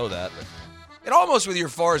people don't know that. But it almost, with your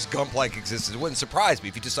Forrest Gump-like existence, it wouldn't surprise me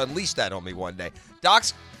if you just unleashed that on me one day. Doc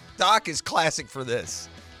is classic for this.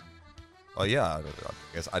 Oh, yeah, I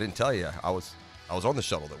guess I didn't tell you. I was on the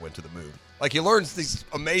shuttle that went to the moon. Like, you learn these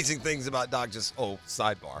amazing things about Doc, just,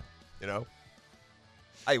 sidebar, you know?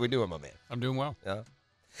 How you doing, my man? I'm doing well. Yeah.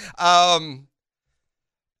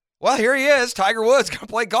 Well, here he is, Tiger Woods, going to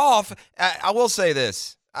play golf. I will say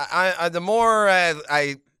this. The more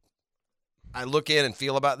I look in and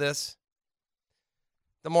feel about this,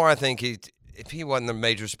 the more I think if he wasn't the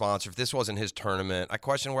major sponsor, if this wasn't his tournament, I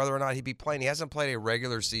question whether or not he'd be playing. He hasn't played a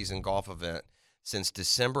regular season golf event since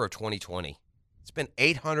December of 2020. It's been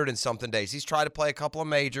 800 and something days. He's tried to play a couple of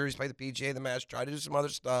majors. He's played the PGA, the Masters, tried to do some other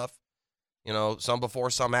stuff. You know, some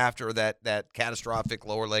before, some after that catastrophic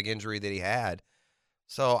lower leg injury that he had.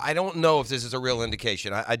 So I don't know if this is a real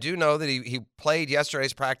indication. I do know that he played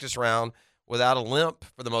yesterday's practice round without a limp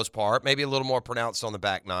for the most part, maybe a little more pronounced on the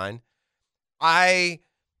back nine.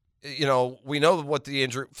 We know what the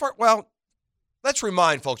injury let's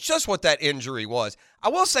remind folks just what that injury was. I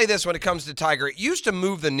will say this when it comes to Tiger. It used to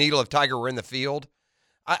move the needle if Tiger were in the field.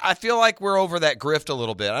 I feel like we're over that grift a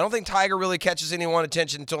little bit. I don't think Tiger really catches anyone's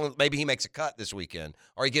attention until maybe he makes a cut this weekend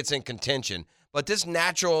or he gets in contention. But this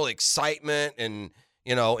natural excitement and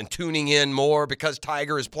tuning in more because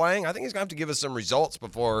Tiger is playing, I think he's going to have to give us some results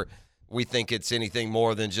before we think it's anything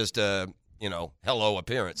more than just a, hello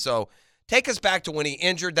appearance. So take us back to when he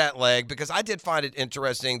injured that leg, because I did find it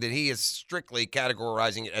interesting that he is strictly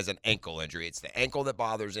categorizing it as an ankle injury. It's the ankle that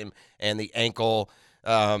bothers him and the ankle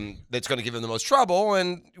that's going to give him the most trouble,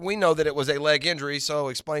 and we know that it was a leg injury, so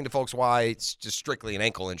explain to folks why it's just strictly an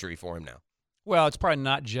ankle injury for him now. Well, it's probably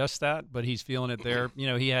not just that, but he's feeling it there.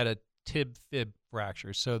 He had a tib-fib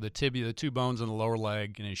fracture, so the tibia, the two bones on the lower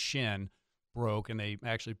leg and his shin broke, and they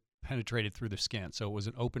actually penetrated through the skin, so it was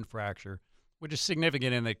an open fracture, which is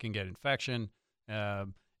significant in that it can get infection,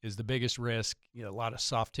 is the biggest risk, a lot of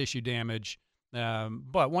soft tissue damage.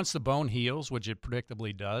 But once the bone heals, which it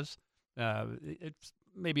predictably does, it's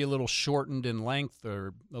maybe a little shortened in length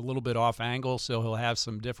or a little bit off angle, so he'll have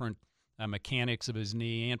some different mechanics of his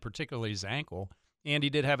knee and particularly his ankle. And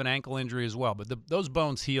he did have an ankle injury as well, but those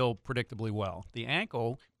bones heal predictably well. The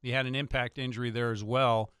ankle, he had an impact injury there as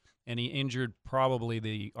well, and he injured probably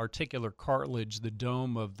the articular cartilage, the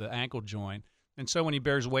dome of the ankle joint. And so when he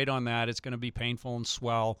bears weight on that, it's going to be painful and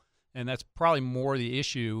swell, and that's probably more the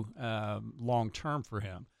issue long-term for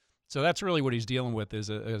him. So that's really what he's dealing with is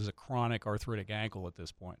a chronic arthritic ankle at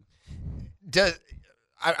this point.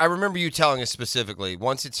 I remember you telling us specifically,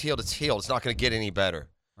 once it's healed, it's healed. It's not going to get any better.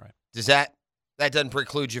 Right. Does that doesn't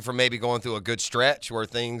preclude you from maybe going through a good stretch where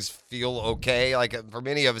things feel okay? Like for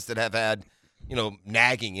many of us that have had,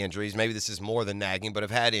 nagging injuries, maybe this is more than nagging, but have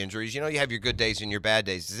had injuries, you have your good days and your bad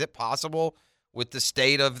days. Is it possible with the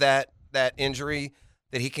state of that injury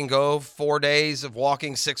that he can go 4 days of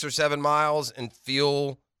walking 6 or 7 miles and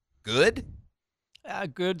feel good?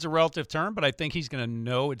 Good's a relative term, but I think he's going to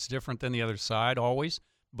know it's different than the other side always.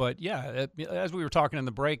 But, yeah, as we were talking in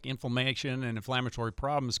the break, inflammation and inflammatory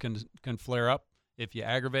problems can flare up if you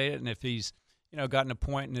aggravate it. And if he's, gotten a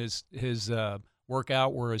point in his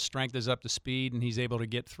workout where his strength is up to speed and he's able to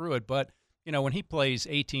get through it. But, when he plays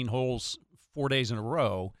 18 holes 4 days in a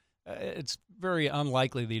row, it's very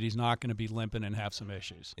unlikely that he's not going to be limping and have some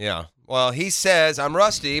issues. Yeah. Well, he says, I'm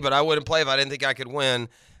rusty, but I wouldn't play if I didn't think I could win.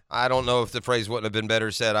 I don't know if the phrase wouldn't have been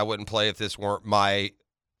better said. I wouldn't play if this weren't my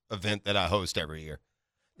event that I host every year.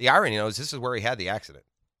 The irony, is this is where he had the accident.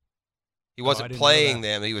 He wasn't playing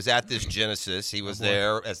them. He was at this Genesis. He was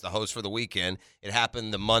there as the host for the weekend. It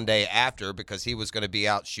happened the Monday after because he was going to be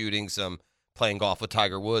out shooting playing golf with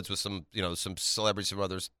Tiger Woods with some celebrities from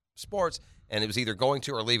other sports. And it was either going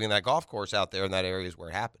to or leaving that golf course out there in that area is where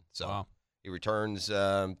it happened. So he returns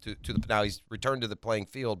now he's returned to the playing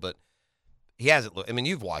field, but he hasn't. I mean,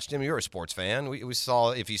 you've watched him. You're a sports fan. We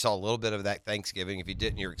saw, if you saw a little bit of that Thanksgiving, if you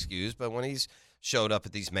didn't, you're excused. But when he's showed up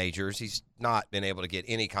at these majors, he's not been able to get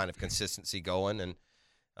any kind of consistency going. And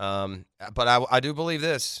but I do believe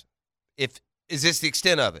this. Is this the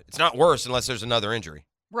extent of it? It's not worse unless there's another injury.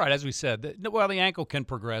 Right, as we said. The ankle can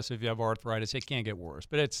progress if you have arthritis. It can get worse.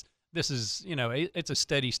 But this is it's a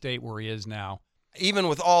steady state where he is now. Even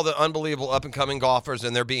with all the unbelievable up-and-coming golfers,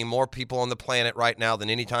 and there being more people on the planet right now than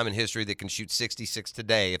any time in history that can shoot 66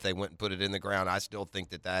 today if they went and put it in the ground, I still think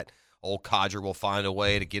that Old Codger will find a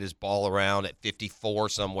way to get his ball around at 54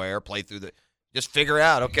 somewhere, play through the – just figure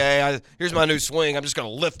out, okay, here's my new swing. I'm just going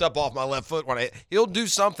to lift up off my left foot. He'll do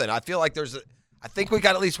something. I feel like I think we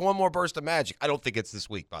got at least one more burst of magic. I don't think it's this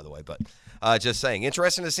week, by the way, but just saying.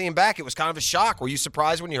 Interesting to see him back. It was kind of a shock. Were you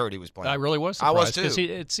surprised when you heard he was playing? I really was surprised. I was too.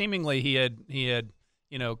 Because seemingly he had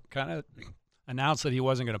kind of announced that he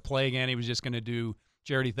wasn't going to play again. He was just going to do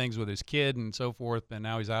charity things with his kid and so forth, and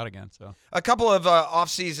now he's out again. So a couple of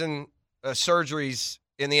off-season surgeries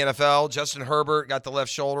in the NFL. Justin Herbert got the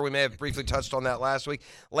left shoulder. We may have briefly touched on that last week.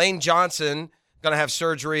 Lane Johnson going to have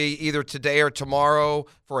surgery either today or tomorrow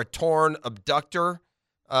for a torn abductor.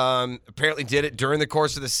 Apparently did it during the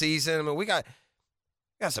course of the season. I mean, we got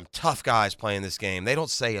some tough guys playing this game. They don't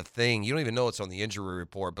say a thing. You don't even know it's on the injury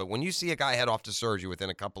report. But when you see a guy head off to surgery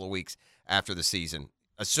within a couple of weeks after the season,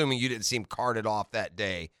 assuming you didn't see him carted off that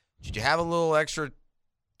day, did you have a little extra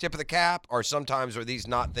tip of the cap? Or sometimes are these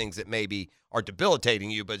not things that maybe are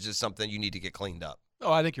debilitating you, but it's just something you need to get cleaned up?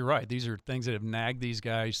 Oh, I think you're right. These are things that have nagged these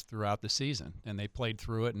guys throughout the season, and they played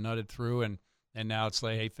through it and nutted through, and now it's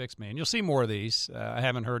like, hey, fix me. And you'll see more of these. I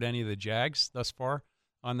haven't heard any of the Jags thus far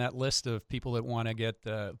on that list of people that want to get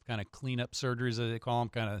kind of cleanup surgeries, as they call them,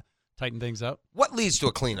 kind of tighten things up. What leads to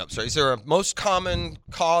a cleanup surgery? Is there a most common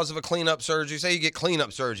cause of a cleanup surgery? Say you get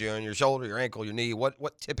cleanup surgery on your shoulder, your ankle, your knee.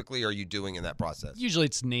 What typically are you doing in that process? Usually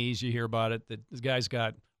it's knees. You hear about it. That this guy's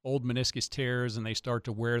got old meniscus tears, and they start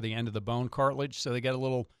to wear the end of the bone cartilage, so they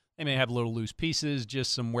may have little loose pieces,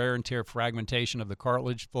 just some wear and tear fragmentation of the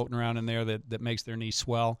cartilage floating around in there that makes their knee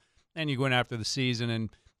swell. And you go in after the season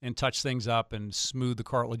and touch things up and smooth the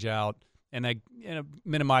cartilage out, and that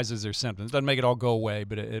minimizes their symptoms. It doesn't make it all go away,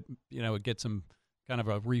 but it gets them kind of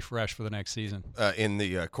a refresh for the next season. In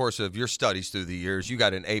the course of your studies through the years, you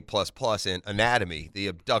got an A++ in anatomy, the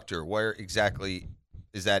abductor. Where exactly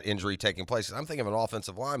is that injury taking place? I'm thinking of an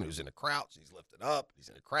offensive lineman who's in a crouch, he's lifted up, he's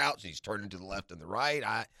in a crouch, he's turning to the left and the right.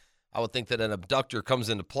 I would think that an abductor comes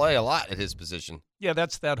into play a lot at his position. Yeah,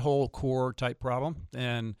 that's that whole core type problem,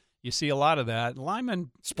 and you see a lot of that.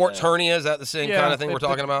 Linemen sports hernia, is that the same kind of thing we're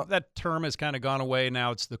talking about? That term has kind of gone away.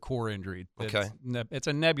 Now it's the core injury. It's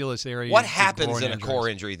a nebulous area. What happens in a core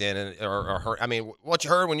injury then? I mean, what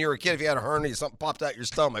you heard when you were a kid, if you had a hernia, something popped out your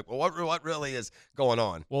stomach. Well, what really is going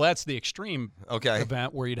on? Well, that's the extreme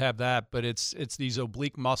event where you'd have that, but it's these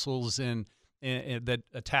oblique muscles that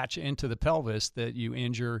attach into the pelvis that you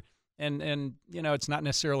injure. And it's not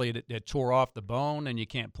necessarily it tore off the bone and you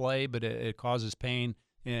can't play, but it causes pain,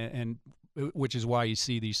 and which is why you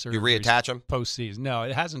see these surgeries. You reattach them postseason. No,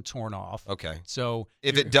 it hasn't torn off. Okay. So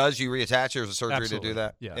if it does, you reattach. There's a surgery absolutely. to do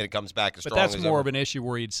that. Yeah. And it comes back as strong But as that's more ever. of an issue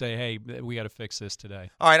where you'd say, hey, we got to fix this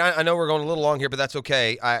today. All right. I know we're going a little long here, but that's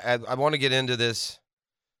okay. I want to get into this.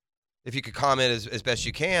 If you could comment as best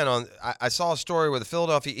you can on, I saw a story where the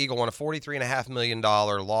Philadelphia Eagle won a $43.5 million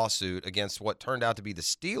lawsuit against what turned out to be the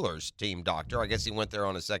Steelers team doctor. I guess he went there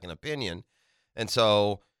on a second opinion. And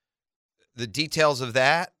so the details of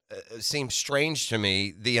that seem strange to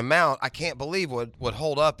me. The amount, I can't believe would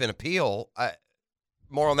hold up in appeal.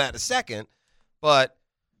 More on that in a second. But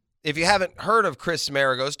if you haven't heard of Chris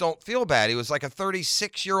Maragos, don't feel bad. He was like a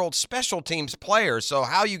 36-year-old special teams player. So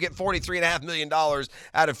how you get $43.5 million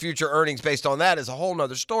out of future earnings based on that is a whole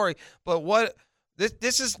nother story. But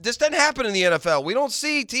this doesn't happen in the NFL. We don't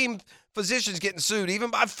see team physicians getting sued,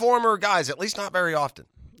 even by former guys, at least not very often.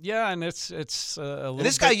 Yeah, and it's a little and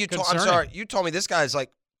this guy, bit I'm sorry, you told me this guy's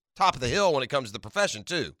like top of the hill when it comes to the profession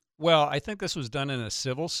too. Well, I think this was done in a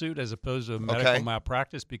civil suit as opposed to a medical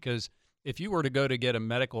malpractice, because if you were to go to get a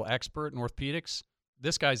medical expert in orthopedics,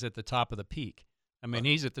 this guy's at the top of the peak. I mean,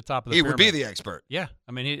 he's at the top of the pyramid. He would be the expert. Yeah.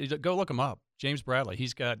 I mean, go look him up. James Bradley.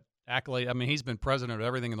 He's got accolade. I mean, he's been president of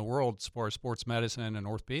everything in the world as far as sports medicine and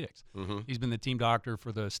orthopedics. Mm-hmm. He's been the team doctor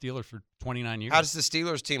for the Steelers for 29 years. How does the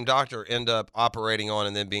Steelers team doctor end up operating on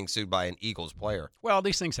and then being sued by an Eagles player? Well,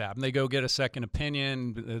 these things happen. They go get a second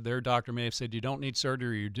opinion. Their doctor may have said, you don't need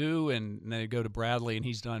surgery, you do. And they go to Bradley, and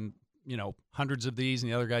he's done hundreds of these,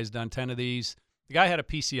 and the other guy's done 10 of these. The guy had a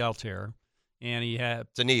PCL tear, and he had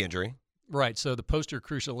 – it's a knee injury. Right, so the posterior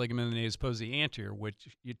cruciate ligament in the knee as opposed to the anterior,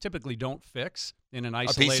 which you typically don't fix in an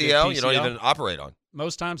isolated PCL. You don't even operate on?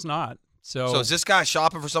 Most times not. So is this guy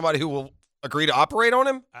shopping for somebody who will agree to operate on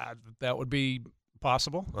him? That would be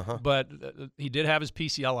possible, but he did have his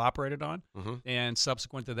PCL operated on, and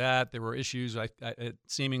subsequent to that, there were issues,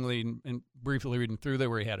 seemingly, and briefly reading through there,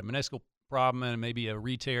 where he had a meniscal problem and maybe a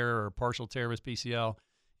re-tear or partial tear of his PCL,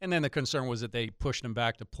 and then the concern was that they pushed him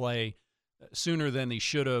back to play sooner than he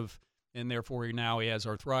should have, and therefore now he has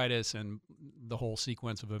arthritis and the whole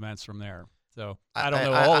sequence of events from there. So I don't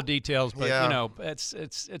know all the details, but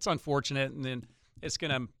it's unfortunate, and then it's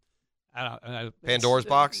going to Pandora's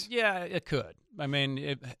box? Yeah, it could. I mean,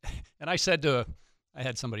 and I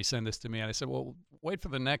had somebody send this to me, and I said, well, wait for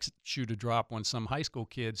the next shoe to drop when some high school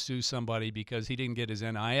kid sues somebody because he didn't get his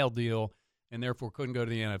NIL deal and therefore couldn't go to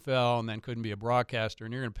the NFL and then couldn't be a broadcaster,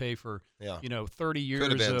 and you're going to pay for 30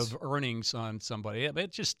 years of earnings on somebody.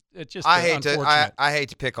 It's just I hate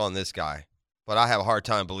to pick on this guy, but I have a hard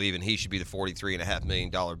time believing he should be the $43.5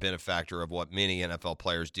 million benefactor of what many NFL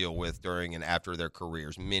players deal with during and after their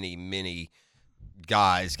careers. Many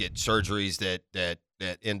guys get surgeries that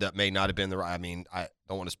end up may not have been the right. I mean, I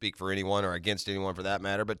don't want to speak for anyone or against anyone for that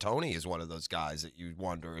matter, but Tony is one of those guys that you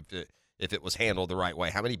wonder if it was handled the right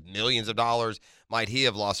way. How many millions of dollars might he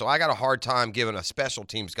have lost? So I got a hard time giving a special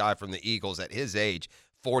teams guy from the Eagles at his age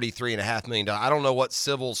 $43.5 million. I don't know what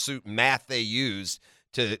civil suit math they used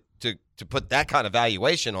to put that kind of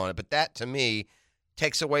valuation on it, but that to me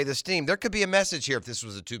takes away the steam. There could be a message here if this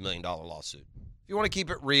was a $2 million lawsuit. If you want to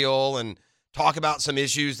keep it real and talk about some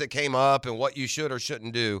issues that came up and what you should or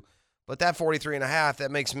shouldn't do, but that 43.5,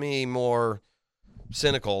 that makes me more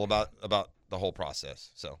cynical about the whole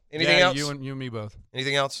process. So anything else? You and me both.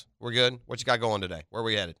 Anything else? We're good. What you got going today? Where are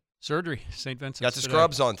we headed? Surgery, St. Vincent's. Got the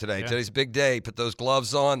scrubs on today. Yeah. Today's a big day. Put those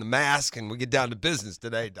gloves on, the mask, and we get down to business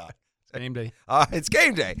today, Doc. Game day. It's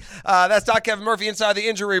game day. That's Doc Kevin Murphy inside the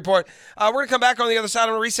injury report. We're going to come back on the other side. I'm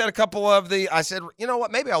going to reset a couple of I said, you know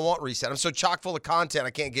what? Maybe I won't reset. I'm so chock full of content,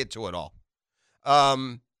 I can't get to it all.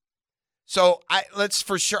 So I'm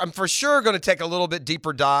for sure going to take a little bit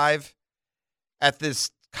deeper dive at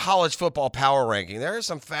this college football power ranking. There are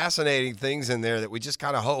some fascinating things in there that we just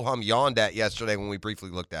kind of ho-hum yawned at yesterday when we briefly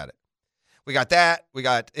looked at it. We got that. We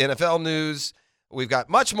got NFL news. We've got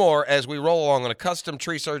much more as we roll along on a Custom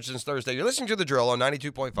Tree Surgeons Thursday. You're listening to The Drill on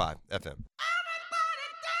 92.5 FM.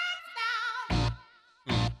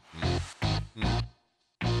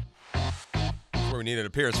 Where we need an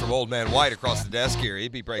appearance from Old Man White across the desk here.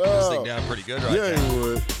 He'd be breaking this thing down pretty good right now. Yeah, he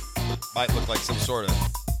would. Might look like some sort of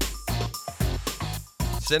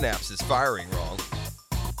synapse is firing wrong.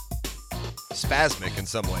 Spasmic in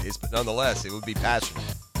some ways, but nonetheless, it would be passionate.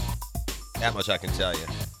 That much I can tell you.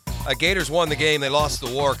 Gators won the game. They lost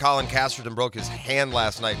the war. Colin Casterton broke his hand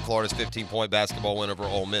last night in Florida's 15-point basketball win over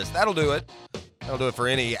Ole Miss. That'll do it. That'll do it for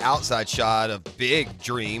any outside shot of big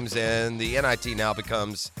dreams, and the NIT now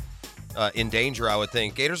becomes in danger, I would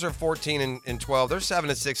think. Gators are 14-12. They're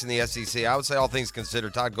 7-6 in the SEC. I would say all things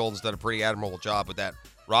considered, Todd Golden's done a pretty admirable job with that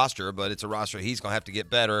roster, but it's a roster he's going to have to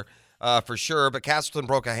get better for sure. But Casterton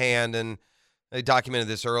broke a hand, and they documented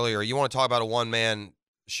this earlier. You want to talk about a one-man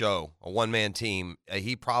show, a one-man team.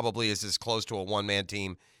 He probably is as close to a one-man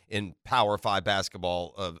team in Power 5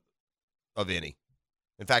 basketball of any.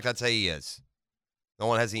 In fact, I'd say he is. No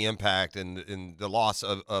one has the impact, and the loss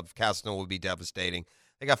of Casterton would be devastating.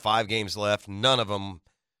 They got 5 games left. None of them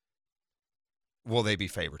will they be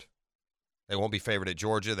favored. They won't be favored at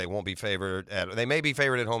Georgia. They won't be favored at – they may be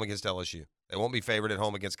favored at home against LSU. They won't be favored at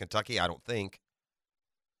home against Kentucky, I don't think.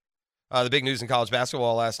 The big news in college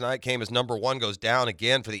basketball last night came as number 1 goes down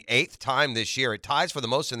again for the 8th time this year. It ties for the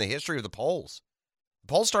most in the history of the polls. The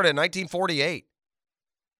polls started in 1948.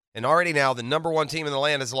 And already now the number 1 team in the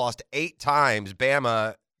land has lost 8 times.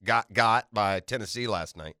 Bama got by Tennessee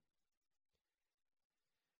last night.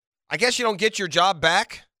 I guess you don't get your job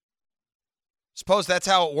back. Suppose that's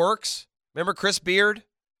how it works. Remember Chris Beard,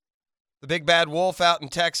 the big bad wolf out in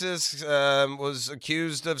Texas, was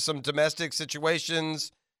accused of some domestic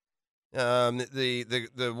situations.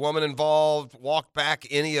 The woman involved walked back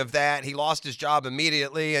any of that. He lost his job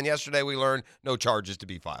immediately, and yesterday we learned no charges to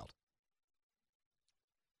be filed.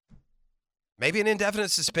 Maybe an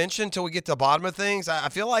indefinite suspension until we get to the bottom of things. I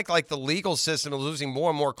feel like the legal system is losing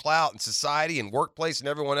more and more clout in society and workplace, and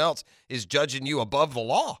everyone else is judging you above the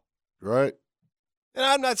law. Right. And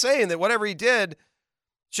I'm not saying that whatever he did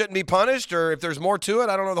shouldn't be punished, or if there's more to it.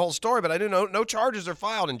 I don't know the whole story, but I do know no charges are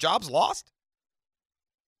filed and jobs lost.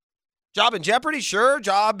 Job in jeopardy, sure.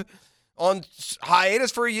 Job on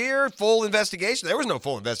hiatus for a year, full investigation. There was no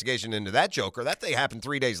full investigation into that joker. That thing happened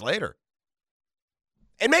 3 days later.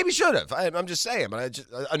 And maybe should have. I'm just saying, but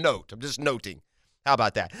a note. I'm just noting. How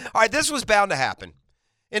about that? All right, this was bound to happen.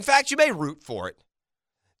 In fact, you may root for it.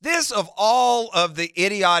 This, of all of the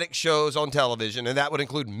idiotic shows on television, and that would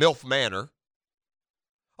include MILF Manor,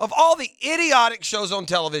 of all the idiotic shows on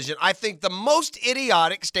television, I think the most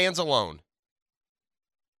idiotic stands alone.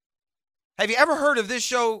 Have you ever heard of this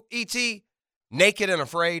show, E.T., Naked and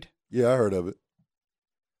Afraid? Yeah, I heard of it.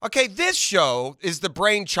 Okay, this show is the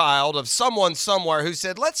brainchild of someone somewhere who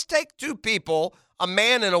said, let's take 2 people, a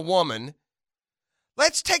man and a woman,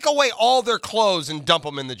 let's take away all their clothes and dump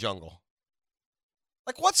them in the jungle.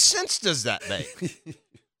 Like, what sense does that make?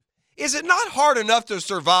 Is it not hard enough to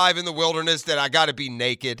survive in the wilderness that I got to be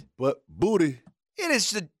naked? But booty. It is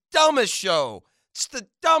the dumbest show. It's the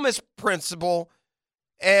dumbest principle.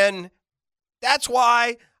 And that's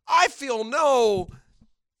why I feel no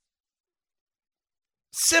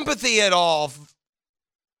sympathy at all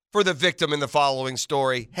for the victim in the following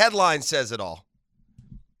story. Headline says it all.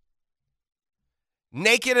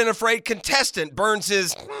 Naked and afraid contestant burns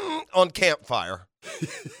his on campfire.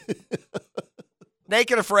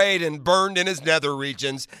 Naked, afraid, and burned in his nether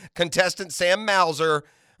regions, contestant Sam Mauser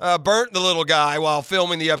burnt the little guy while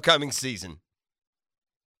filming the upcoming season.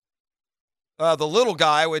 The little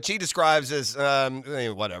guy, which he describes as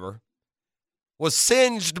whatever, was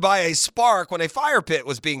singed by a spark when a fire pit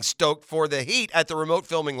was being stoked for the heat at the remote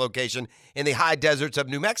filming location in the high deserts of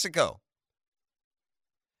New Mexico.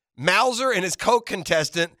 Mauser and his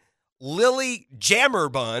co-contestant, Lily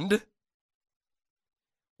Jammerbund,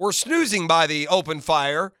 were snoozing by the open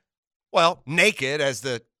fire, well, naked, as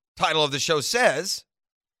the title of the show says,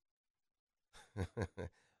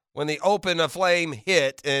 when the open flame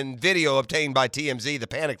hit and video obtained by TMZ, the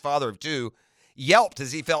panicked father of two, yelped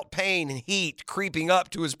as he felt pain and heat creeping up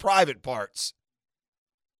to his private parts.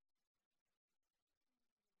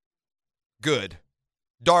 Good.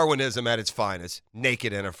 Darwinism at its finest.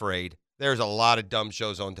 Naked and afraid. There's a lot of dumb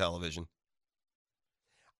shows on television.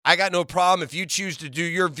 I got no problem if you choose to do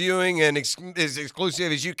your viewing and as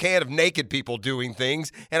exclusive as you can of naked people doing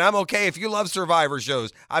things, and I'm okay if you love Survivor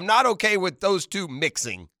shows. I'm not okay with those two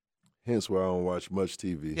mixing. Hence why I don't watch much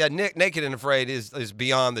TV. Yeah, Naked and Afraid is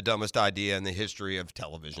beyond the dumbest idea in the history of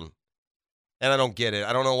television. And I don't get it.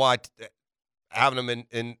 I don't know why having them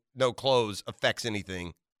in no clothes affects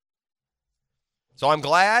anything. So I'm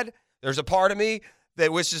glad there's a part of me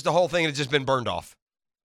that wishes the whole thing had just been burned off.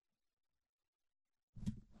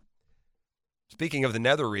 Speaking of the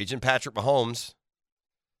nether region, Patrick Mahomes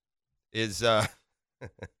is get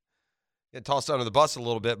tossed under the bus a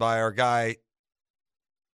little bit by our guy,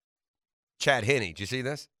 Chad Henne. Did you see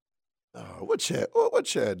this? What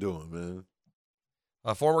Chad doing,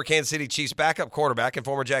 man? Former Kansas City Chiefs backup quarterback and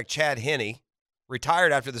former Jack Chad Henne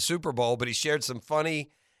retired after the Super Bowl, but he shared some funny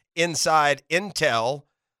inside intel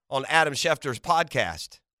on Adam Schefter's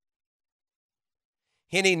podcast.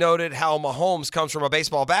 Henne noted how Mahomes comes from a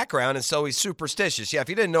baseball background, and so he's superstitious. Yeah, if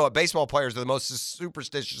you didn't know it, baseball players are the most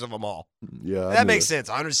superstitious of them all. Yeah, that makes sense.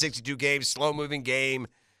 162 games, slow-moving game,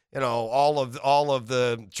 all of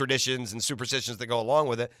the traditions and superstitions that go along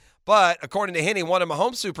with it. But according to Henne, one of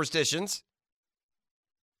Mahomes' superstitions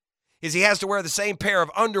is he has to wear the same pair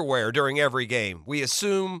of underwear during every game. We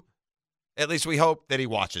assume, at least we hope, that he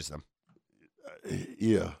watches them.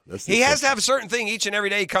 Yeah. He has to have a certain thing each and every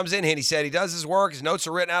day he comes in. He said he does his work. His notes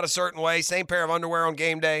are written out a certain way. Same pair of underwear on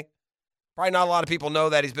game day. Probably not a lot of people know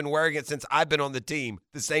that. He's been wearing it since I've been on the team.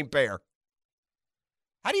 The same pair.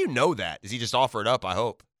 How do you know that? Does he just offer it up, I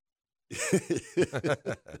hope?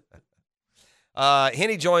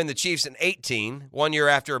 Henne joined the Chiefs in 2018, 1 year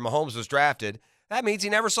after Mahomes was drafted. That means he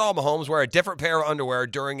never saw Mahomes wear a different pair of underwear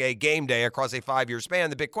during a game day across a 5-year span.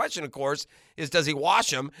 The big question, of course, is does he wash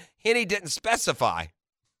them? Henne didn't specify.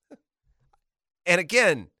 And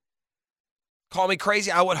again, call me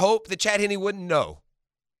crazy. I would hope that Chad Henne wouldn't know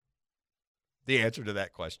the answer to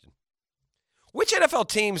that question. Which NFL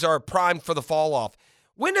teams are primed for the fall off?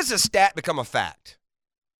 When does a stat become a fact?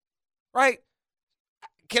 Right?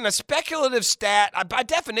 Can a speculative stat, by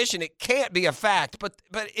definition, it can't be a fact, but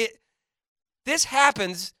this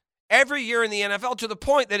happens every year in the NFL to the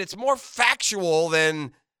point that it's more factual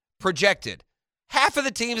than projected. Half of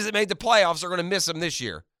the teams that made the playoffs are going to miss them this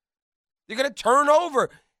year. They're going to turn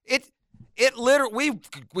over. It literally,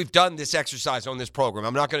 we've done this exercise on this program.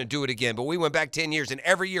 I'm not going to do it again, but we went back 10 years, and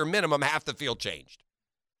every year minimum half the field changed.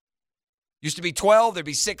 Used to be 12, there'd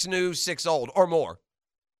be 6 new, 6 old, or more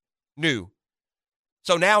new.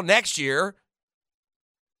 So now next year,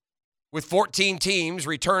 with 14 teams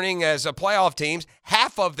returning as playoff teams,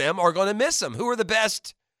 half of them are going to miss them. Who are the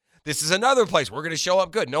best? This is another place we're going to show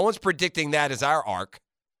up good. No one's predicting that as our arc.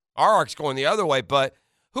 Our arc's going the other way, but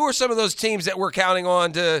who are some of those teams that we're counting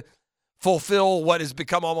on to fulfill what has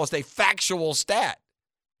become almost a factual stat?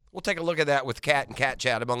 We'll take a look at that with Cat and Cat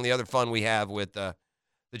Chat, among the other fun we have with the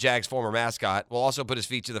Jags' former mascot. We'll also put his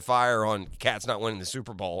feet to the fire on Cat's not winning the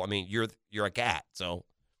Super Bowl. I mean, you're a cat, so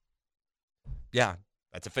yeah,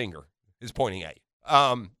 that's a finger. Is pointing at you.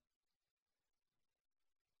 And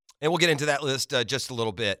we'll get into that list just a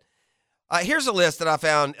little bit. Here's a list that I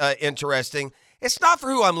found interesting. It's not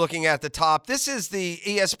for who I'm looking at the top. This is the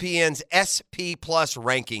ESPN's SP Plus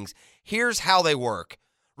rankings. Here's how they work.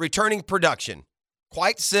 Returning production.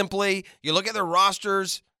 Quite simply, you look at the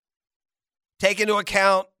rosters, take into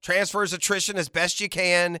account transfers, attrition as best you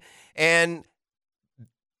can, and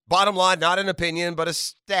bottom line, not an opinion, but a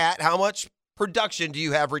stat, how much production do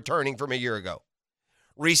you have returning from a year ago?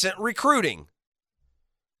 Recent recruiting.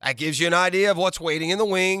 That gives you an idea of what's waiting in the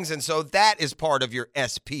wings, and so that is part of your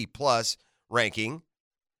SP plus ranking.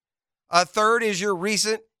 A third is your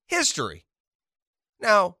recent history.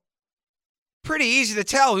 Now, pretty easy to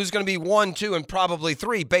tell who's going to be 1, 2, and probably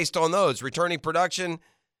 3 based on those. Returning production,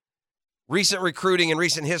 recent recruiting, and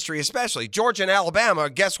recent history especially. Georgia and Alabama,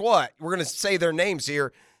 guess what? We're going to say their names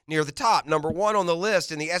here near the top. Number 1 on the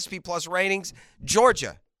list in the SP Plus ratings,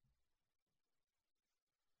 Georgia.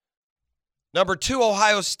 Number 2,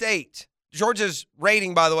 Ohio State. Georgia's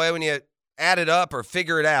rating, by the way, when you add it up or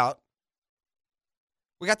figure it out,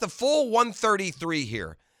 we got the full 133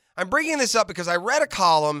 here. I'm bringing this up because I read a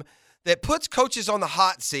column that puts coaches on the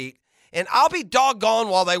hot seat, and I'll be doggone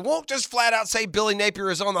while they won't just flat out say Billy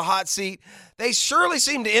Napier is on the hot seat. They surely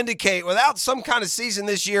seem to indicate without some kind of season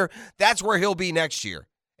this year, that's where he'll be next year.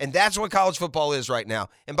 And that's what college football is right now.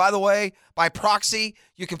 And by the way, by proxy,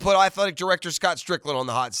 you can put athletic director Scott Strickland on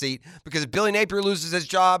the hot seat because if Billy Napier loses his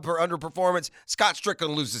job for underperformance, Scott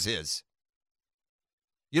Strickland loses his.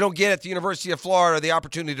 You don't get at the University of Florida the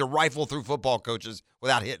opportunity to rifle through football coaches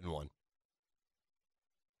without hitting one.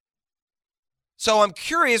 So I'm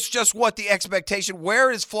curious just what the expectation,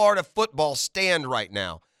 where does Florida football stand right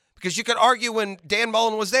now? Because you could argue when Dan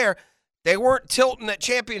Mullen was there, they weren't tilting at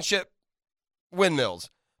championship windmills,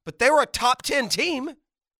 but they were a top 10 team.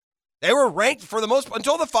 They were ranked for the most,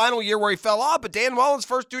 until the final year where he fell off, but Dan Mullen's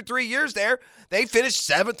first 2-3 years there, they finished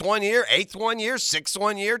 7th one year, 8th one year, 6th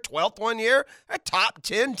one year, 12th one year, a top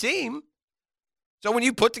 10 team. So when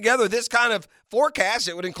you put together this kind of forecast,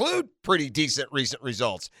 it would include pretty decent recent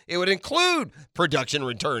results. It would include production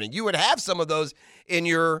returning. You would have some of those in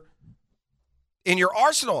your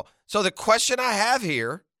arsenal. So the question I have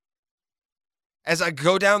here, as I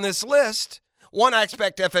go down this list, one, I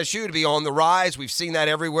expect FSU to be on the rise. We've seen that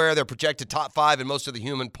everywhere. They're projected top 5 in most of the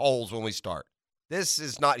human polls when we start. This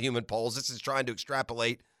is not human polls. This is trying to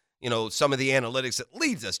extrapolate, some of the analytics that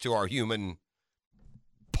leads us to our human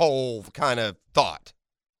poll kind of thought.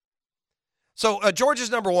 So Georgia's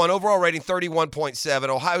number 1, overall rating 31.7.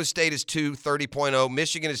 Ohio State is 2, 30.0.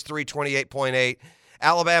 Michigan is 3, 28.8.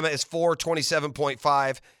 Alabama is 4,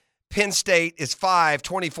 27.5. Penn State is 5,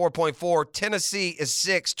 24.4. Tennessee is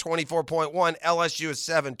 6, 24.1. LSU is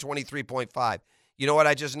 7, 23.5. You know what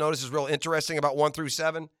I just noticed is real interesting about 1 through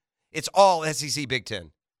 7? It's all SEC Big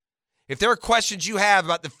Ten. If there are questions you have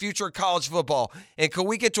about the future of college football, and can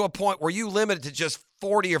we get to a point where you limit it to just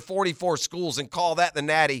 40 or 44 schools and call that the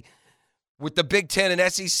Natty, with the Big Ten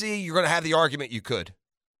and SEC, you're going to have the argument you could.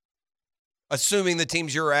 Assuming the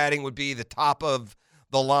teams you're adding would be the top of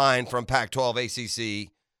the line from Pac-12,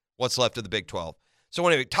 ACC, what's left of the Big 12. So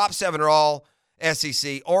anyway, top 7 are all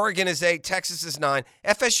SEC. Oregon is 8, Texas is 9,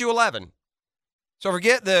 FSU 11. So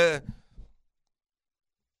forget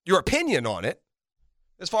your opinion on it.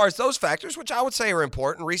 As far as those factors, which I would say are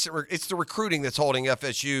important, it's the recruiting that's holding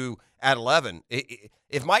FSU at 11.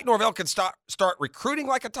 If Mike Norvell can start recruiting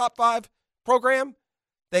like a top 5 program,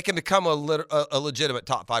 they can become a legitimate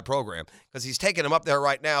top 5 program because he's taking them up there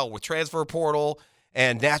right now with transfer portal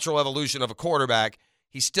and natural evolution of a quarterback.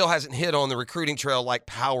 He still hasn't hit on the recruiting trail like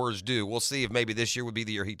powers do. We'll see if maybe this year would be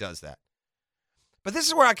the year he does that. But this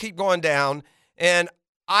is where I keep going down, and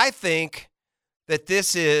I think that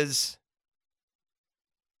this is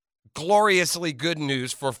gloriously good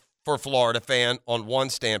news for Florida fan on one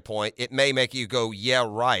standpoint. It may make you go, yeah,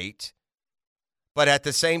 right. But at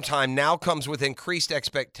the same time, now comes with increased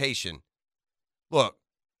expectation. Look,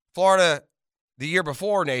 Florida, the year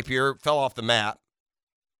before Napier, fell off the map.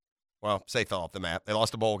 Well, say fell off the map. They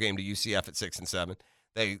lost a bowl game to UCF at 6 and 7.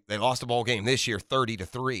 They lost a bowl game this year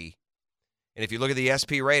 30-3. And if you look at the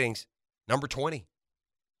SP ratings, number 20.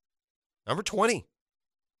 Number 20.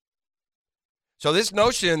 So this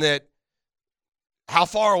notion that how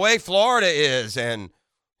far away Florida is and,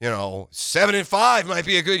 7-5 might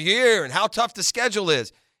be a good year and how tough the schedule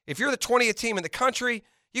is. If you're the 20th team in the country,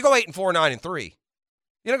 you go 8-4, 9-3.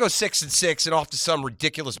 You don't go 6-6 and off to some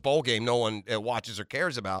ridiculous bowl game no one watches or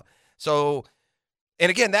cares about. So, and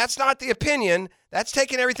again, that's not the opinion. That's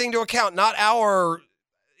taking everything into account, not our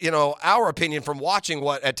opinion from watching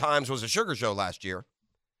what at times was a sugar show last year.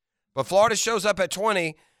 But Florida shows up at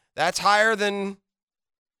 20. That's higher than,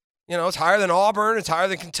 it's higher than Auburn. It's higher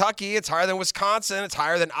than Kentucky. It's higher than Wisconsin. It's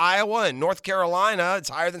higher than Iowa and North Carolina. It's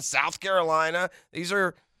higher than South Carolina. These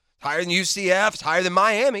are higher than UCF. It's higher than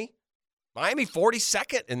Miami. Miami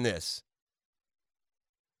 42nd in this.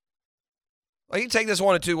 Well, you can take this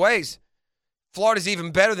one of two ways. Florida's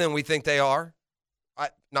even better than we think they are.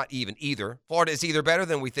 Not even, either. Florida is either better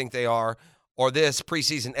than we think they are, or this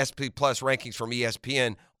preseason SP Plus rankings from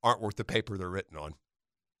ESPN aren't worth the paper they're written on.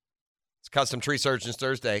 It's Custom Tree Surgeons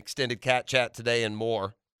Thursday, extended cat chat today, and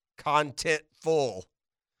more. Content full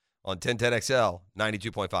on 1010XL,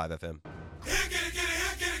 92.5 FM.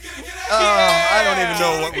 I don't even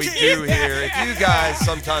know what we do here. If you guys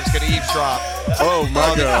sometimes could eavesdrop on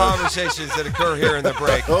the conversations that occur here in the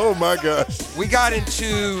break. Oh, my gosh. We got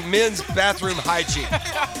into men's bathroom hygiene.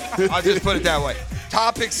 I'll just put it that way.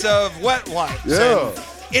 Topics of wet wipes and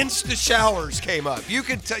Insta showers came up. You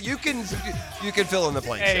can fill in the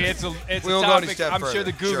blanks. Hey, here. it's We'll a go topic. step I'm further. sure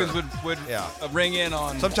the Googans would ring in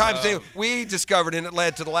on. Sometimes we discovered, and it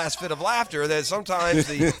led to the last fit of laughter, that sometimes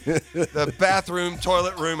the bathroom,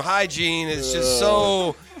 toilet room hygiene is just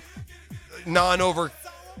so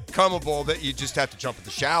non-overcomable that you just have to jump in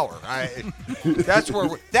the shower. That's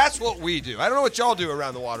what we do. I don't know what y'all do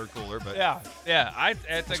around the water cooler, but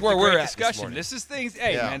It's where we're at this discussion. morning. This is things.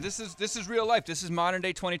 Hey, man, this is real life. This is modern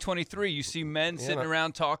day 2023. You see men sitting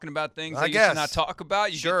around talking about things they used to not talk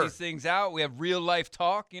about. You get these things out. We have real life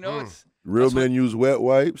talk. You know, Real men use wet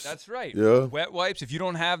wipes. That's right. Yeah. Wet wipes. If you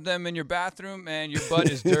don't have them in your bathroom, man, your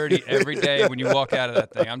butt is dirty every day when you walk out of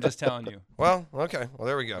that thing. I'm just telling you. Well, okay. Well,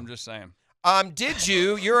 there we go. I'm just saying. Did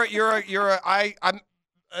you? I'm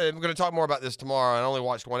going to talk more about this tomorrow. I only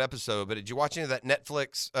watched one episode, but did you watch any of that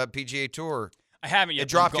Netflix PGA Tour? I haven't yet. It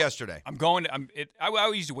dropped yesterday. I'm going to.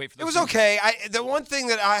 I used to wait for. It was okay. The one thing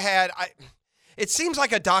that I had, it seems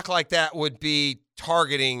like a doc like that would be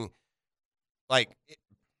targeting like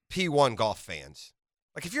P1 golf fans.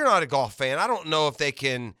 Like if you're not a golf fan, I don't know if they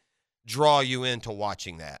can draw you into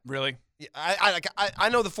watching that. Really? I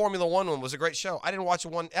know the Formula One was a great show. I didn't watch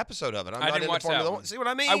one episode of it. I'm not into Formula One. See what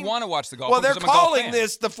I mean? I want to watch the golf. Well, they're because I'm a golf calling fan.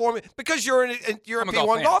 this the Formula because you're a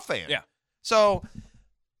P1 golf fan. Yeah. So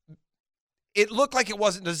it looked like it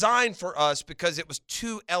wasn't designed for us because it was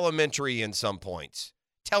too elementary in some points,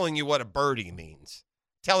 telling you what a birdie means,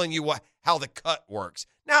 telling you how the cut works.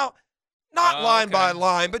 Now, not line by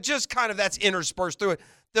line, but just kind of that's interspersed through it.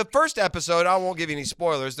 The first episode, I won't give you any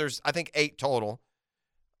spoilers. There's, I think, 8 total.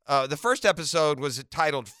 The first episode was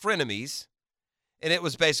titled Frenemies, and it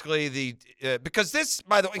was basically because this,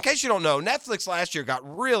 by the way, in case you don't know, Netflix last year got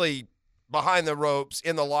really behind the ropes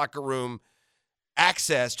in the locker room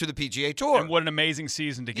access to the PGA Tour. And what an amazing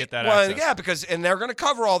season to get that access. Yeah, because and they're going to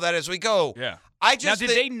cover all that as we go. Yeah. Now, did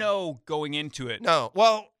they know going into it? No.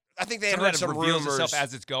 Well, I think they had heard some reveals rumors itself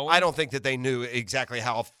as it's going. I don't think that they knew exactly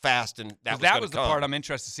how fast and that was the come. part I'm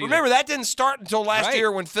interested to see. Remember, that didn't start until last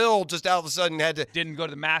year when Phil just all of a sudden had to didn't go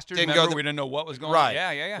to the Masters. We didn't know what was going on.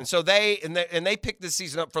 Yeah. And so they picked this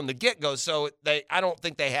season up from the get-go. So I don't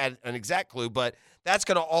think they had an exact clue, but that's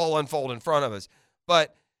going to all unfold in front of us.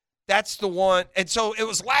 But that's the one. And so it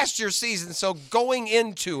was last year's season. So going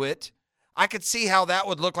into it, I could see how that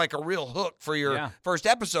would look like a real hook for your first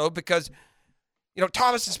episode because, you know,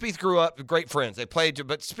 Thomas and Spieth grew up great friends. They played,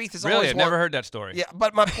 but Spieth is always I've never heard that story. Yeah,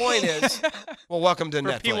 but my point is, well, welcome to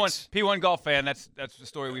Netflix. P1 golf fan. That's the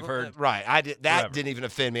story we've heard. Right. That didn't even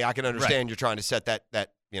offend me. I can understand you're trying to set that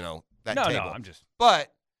table. No, I'm just.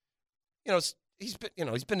 But he's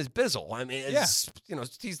been his bizzle. I mean,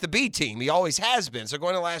 he's the B team. He always has been. So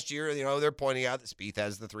going to last year, they're pointing out that Spieth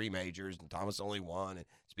has the 3 majors and Thomas only 1, and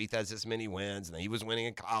Spieth has this many wins, and he was winning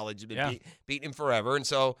in college, and beating him forever. And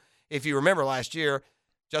so if you remember last year,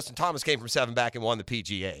 Justin Thomas came from 7 back and won the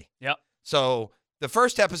PGA. Yep. So the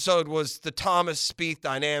first episode was the Thomas-Spieth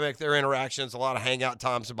dynamic, their interactions, a lot of hangout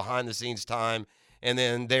times and behind-the-scenes time, and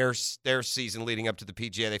then their season leading up to the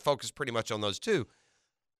PGA. They focused pretty much on those two.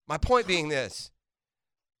 My point being this.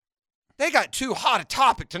 They got too hot a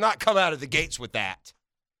topic to not come out of the gates with that.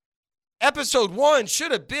 Episode 1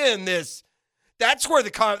 should have been this. That's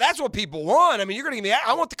what people want. I mean, you're going to give me.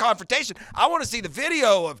 I want the confrontation. I want to see the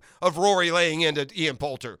video of Rory laying into Ian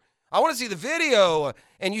Poulter. I want to see the video,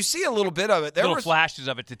 and you see a little bit of it. There were flashes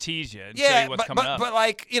of it to tease you and show you what's coming up. But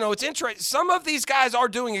it's interesting. Some of these guys are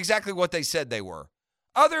doing exactly what they said they were.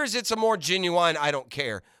 Others, it's a more genuine, I don't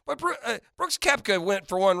care. But Brooks Koepka went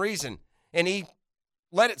for one reason, and he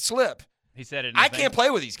let it slip. He said it. I can't play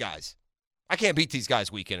with these guys. I can't beat these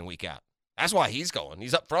guys week in and week out. That's why he's going.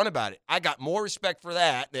 He's up front about it. I got more respect for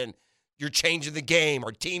that than you're changing the game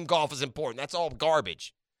or team golf is important. That's all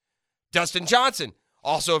garbage. Dustin Johnson,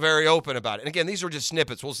 also very open about it. And again, these are just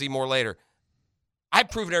snippets. We'll see more later. I've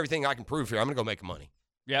proven everything I can prove here. I'm going to go make money.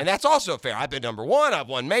 Yeah. And that's also fair. I've been number 1. I've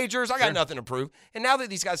won majors. I got nothing to prove. And now that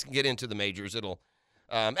these guys can get into the majors, it'll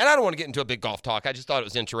and I don't want to get into a big golf talk. I just thought it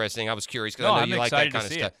was interesting. I was curious because I know you like that kind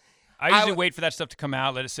of stuff. I usually wait for that stuff to come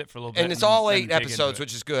out, let it sit for a little bit. And it's all 8 episodes,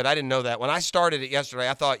 which is good. I didn't know that. When I started it yesterday,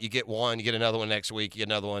 I thought you get one, you get another one next week, you get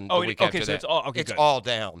another one the week after that. It's all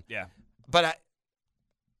down. Yeah. But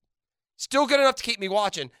still good enough to keep me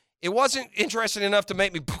watching. It wasn't interesting enough to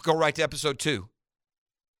make me go right to episode 2.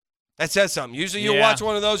 That says something. Usually you'll watch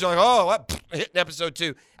one of those, you're like, oh, hitting episode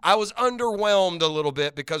 2. I was underwhelmed a little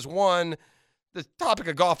bit because, one, the topic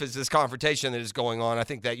of golf is this confrontation that is going on. I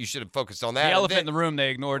think that you should have focused on that. The elephant in the room they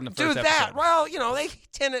ignored in the first episode. Do that. Well, they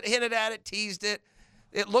hinted at it, teased it.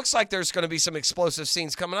 It looks like there's going to be some explosive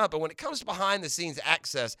scenes coming up, but when it comes to behind-the-scenes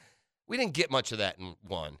access, we didn't get much of that in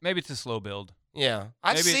 1. Maybe it's a slow build. Yeah.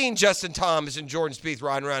 I've seen Justin Thomas and Jordan Spieth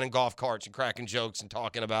riding around in golf carts and cracking jokes and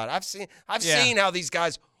talking about it. I've seen how these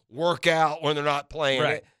guys work out when they're not playing.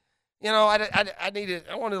 Right.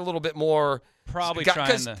 I wanted a little bit more. Probably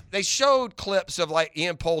because they showed clips of like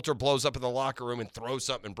Ian Poulter blows up in the locker room and throws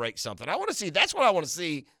something and breaks something. I want to see. That's what I want to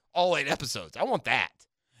see. All 8 episodes. I want that.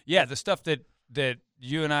 Yeah, the stuff that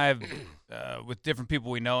you and I have with different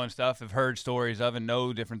people we know and stuff have heard stories of and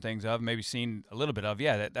know different things of, maybe seen a little bit of.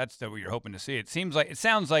 Yeah, that's what you're hoping to see. It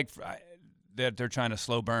sounds like that they're trying to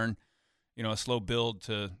slow burn, a slow build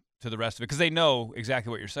to the rest of it because they know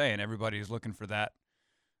exactly what you're saying. Everybody's looking for that.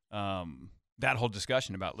 That whole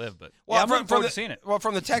discussion about Liv, but I'm looking forward to seeing it. Well,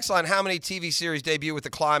 from the text line, how many TV series debut with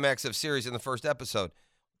the climax of series in the first episode?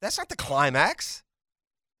 That's not the climax.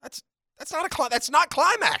 That's not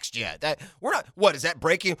climaxed yet. We're not. What is that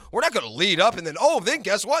breaking? We're not going to lead up and then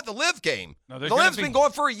guess what? The Liv game. No, the Liv's been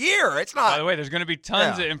going for a year. It's not. By the way, there's going to be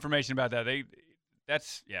tons of information about that.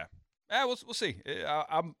 We'll see.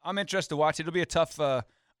 I'm interested to watch it. It'll be a tough. I'm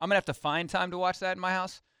gonna have to find time to watch that in my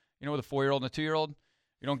house. With a 4-year-old and a 2-year-old.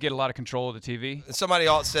 You don't get a lot of control of the TV. Somebody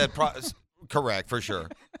else said, correct, for sure.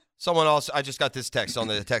 Someone else, I just got this text on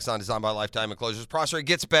the text line designed by Lifetime Enclosures. Prosser, it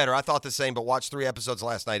gets better. I thought the same, but watched 3 episodes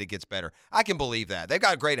last night. It gets better. I can believe that. They've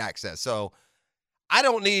got great access. So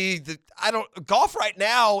golf right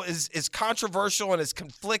now is controversial and as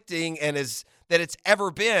conflicting and that it's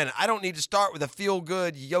ever been. I don't need to start with a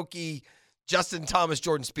feel-good, Yoki, Justin Thomas,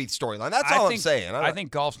 Jordan Spieth storyline. That's all I'm saying. I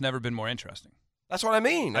think golf's never been more interesting. That's what I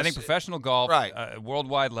mean. I think professional golf,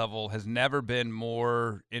 worldwide level, has never been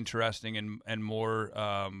more interesting and more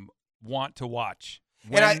want to watch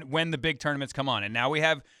when the big tournaments come on. And now we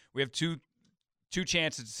have two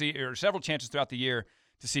chances to see, or several chances throughout the year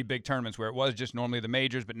to see big tournaments where it was just normally the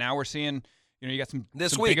majors, but now we're seeing. You got some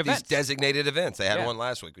week, big events. These designated events. They had one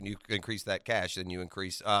last week. When you increase that cash, then you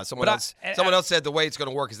increase. Someone else said the way it's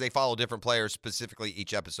going to work is they follow different players specifically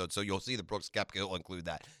each episode. So you'll see the Brooks Koepka will include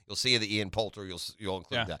that. You'll see the Ian Poulter. You'll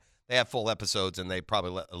include that. They have full episodes, and they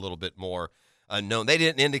probably let a little bit more unknown. They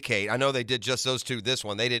didn't indicate. I know they did just those 2. This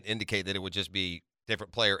one, they didn't indicate that it would just be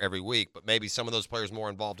different player every week, but maybe some of those players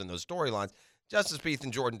more involved in those storylines. Justin Spieth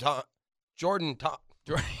and Jordan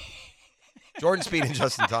Spieth and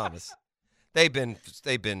Justin Thomas. They've been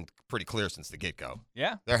pretty clear since the get-go.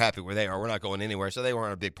 Yeah. They're happy where they are. We're not going anywhere, so they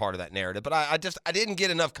weren't a big part of that narrative. But I didn't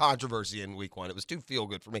get enough controversy in week 1. It was too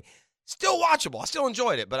feel-good for me. Still watchable. I still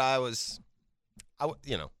enjoyed it, but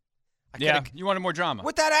you wanted more drama.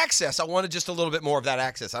 With that access, I wanted just a little bit more of that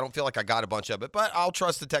access. I don't feel like I got a bunch of it, but I'll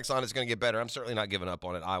trust the text line is going to get better. I'm certainly not giving up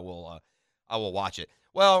on it. I will watch it.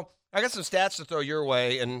 Well, I got some stats to throw your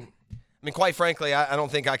way, and quite frankly, I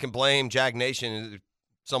don't think I can blame Jag Nation.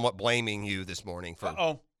 Somewhat blaming you this morning for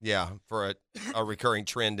a recurring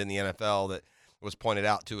trend in the NFL that was pointed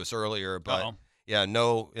out to us earlier. But in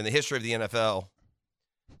the history of the NFL,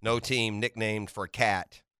 no team nicknamed for a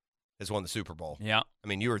cat has won the Super Bowl. Yeah,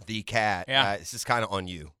 you were the cat. Yeah, it's just kind of on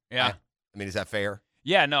you. Yeah, is that fair?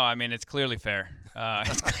 Yeah, no, it's clearly fair.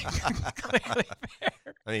 It's clearly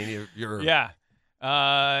fair. You're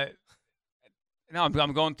No,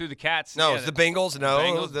 I'm going through the Cats. No, it's the Bengals.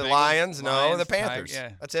 No, the Lions. No, the Panthers.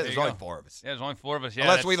 That's it. There's only 4 of us. Yeah, there's only 4 of us. Yeah,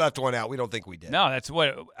 unless we left one out, we don't think we did. No, that's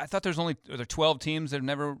what I thought. Are there 12 teams that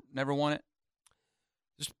have never won it?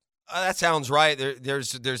 That sounds right.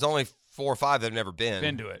 There's only 4 or 5 that have never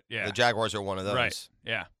been to it. Yeah, the Jaguars are one of those. Right.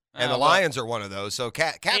 Yeah, and the Lions are one of those. So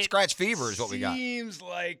cat scratch fever is what we got. Seems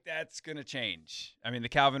like that's gonna change. The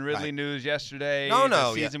Calvin Ridley news yesterday.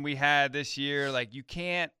 The season we had this year. You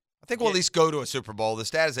can't. I think we'll at least go to a Super Bowl. The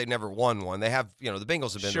stat is they've never won one. They have, the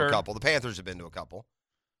Bengals have been to a couple. The Panthers have been to a couple.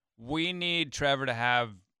 We need Trevor to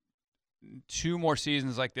have 2 more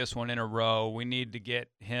seasons like this one in a row. We need to get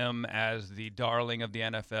him as the darling of the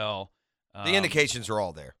NFL. The indications are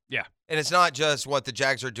all there. Yeah. And it's not just what the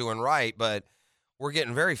Jags are doing right, but we're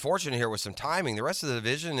getting very fortunate here with some timing. The rest of the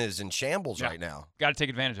division is in shambles right now. Got to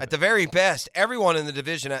take advantage of it. At the very best, everyone in the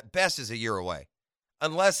division at best is a year away.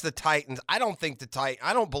 unless the Titans, I don't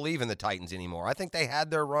believe in the Titans anymore. I think they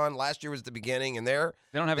had their run. Last year was the beginning, and they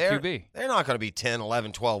don't have a QB. They're not going to be 10,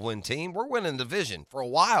 11, 12 win team. We're winning the division for a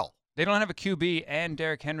while. They don't have a QB, and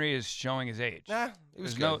Derrick Henry is showing his age. Nah, it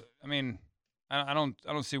was There's good. I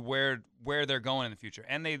don't see where they're going in the future.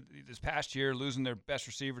 And they this past year losing their best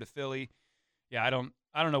receiver to Philly. Yeah, I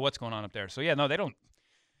don't know what's going on up there. So yeah, no, they don't.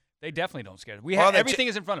 They definitely don't scare. Everything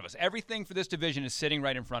is in front of us. Everything for this division is sitting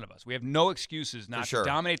right in front of us. We have no excuses not to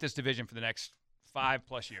dominate this division for the next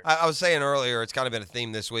 5+ years. I was saying earlier, it's kind of been a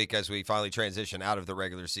theme this week as we finally transition out of the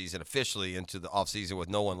regular season officially into the offseason with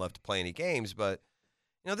no one left to play any games. But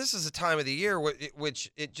this is a time of the year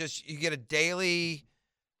which you get a daily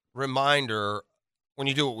reminder when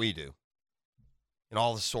you do what we do, and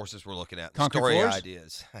all the sources we're looking at, the story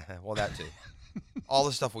ideas. Well, that too. All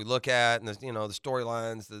the stuff we look at, and the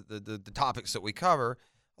storylines, the topics that we cover.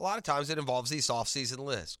 A lot of times it involves these off-season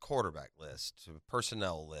lists, quarterback list,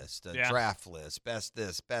 personnel list, draft list, best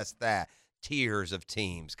this, best that, tiers of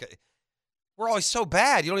teams. We're always so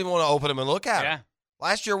bad, you don't even want to open them and look at them.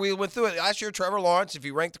 Last year we went through it. Last year Trevor Lawrence, if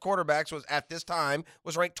you rank the quarterbacks,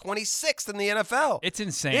 was ranked 26th in the NFL. It's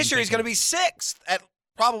insane. This year he's going to be 6th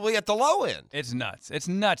probably at the low end. It's nuts. It's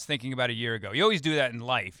nuts thinking about a year ago. You always do that in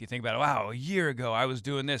life. You think about, wow, a year ago I was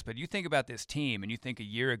doing this. But you think about this team and you think a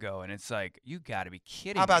year ago, and it's like, you got to be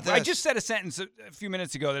kidding me. How about this? I just said a sentence a few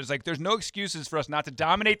minutes ago. There's no excuses for us not to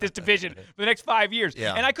dominate this division for the next 5 years.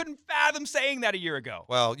 Yeah. And I couldn't fathom saying that a year ago.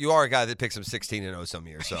 Well, you are a guy that picks them 16-0 some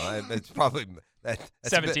years, so it's probably that's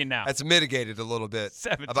 17 now. That's mitigated a little bit.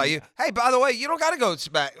 17 about you. Hey, by the way, you don't got to go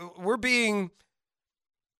back. We're being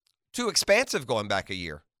too expansive going back a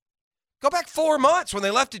year. Go back 4 months when they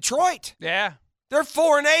left Detroit. Yeah. They're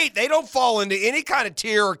 4-8. They don't fall into any kind of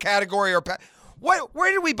tier or category or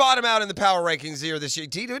where did we bottom out in the power rankings here this year?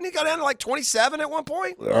 Didn't he go down to like 27 at one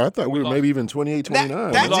point? I thought we were maybe even 28,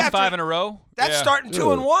 29. We lost 5 in a row. That's starting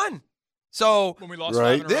 2-1. So when we lost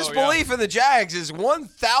 5 in a this row, belief in the Jags is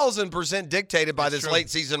 1,000% dictated by this late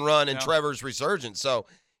season run and Trevor's resurgence. So,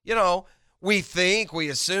 we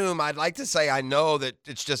assume, I'd like to say I know that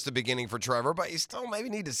it's just the beginning for Trevor, but you still maybe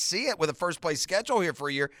need to see it with a first-place schedule here for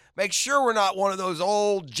a year. Make sure we're not one of those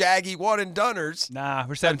old, jaggy one-and-doners. Nah,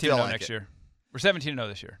 we're 17-0 next year. We're 17-0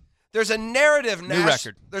 this year. There's a narrative. New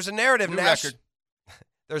record. There's a narrative. New record.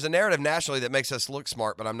 There's a narrative nationally that makes us look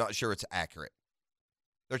smart, but I'm not sure it's accurate.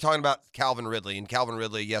 They're talking about Calvin Ridley, and Calvin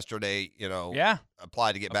Ridley yesterday,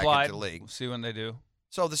 applied to get back into the league. We'll see when they do.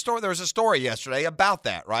 So there was a story yesterday about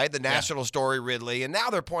that, right? The national story, Ridley, and now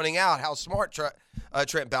they're pointing out how smart Trent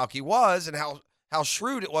Baalke was and how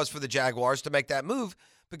shrewd it was for the Jaguars to make that move,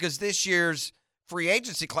 because this year's free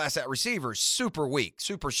agency class at receiver is super weak,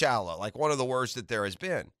 super shallow, like one of the worst that there has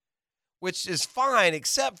been, which is fine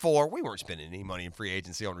except for we weren't spending any money in free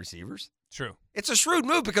agency on receivers. True. It's a shrewd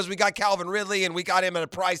move because we got Calvin Ridley and we got him at a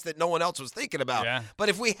price that no one else was thinking about. Yeah. But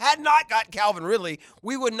if we had not got Calvin Ridley,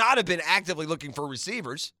 we would not have been actively looking for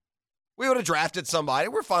receivers. We would have drafted somebody.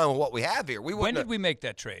 We're fine with what we have here. When did we make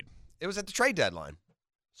that trade? It was at the trade deadline.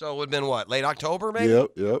 So it would have been what, late October maybe?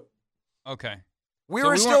 Yep. Okay. We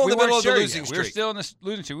were still in the middle of the losing streak. We were still in the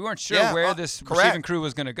losing streak. We weren't sure where this receiving crew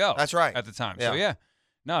was going to go. That's right. At the time. Yeah. So,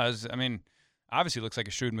 No, obviously looks like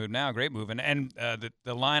a shrewd move now. Great move. And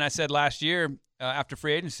the line I said last year after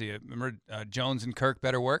free agency, remember Jones and Kirk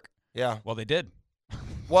better work? Yeah. Well, they did.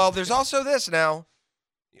 Well, there's also this now,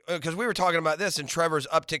 because we were talking about this and Trevor's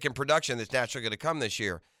uptick in production that's naturally going to come this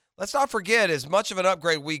year. Let's not forget, as much of an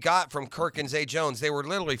upgrade we got from Kirk and Zay Jones, they were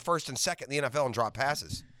literally first and second in the NFL in drop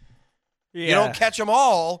passes. Yeah. You don't catch them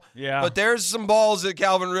all, but there's some balls that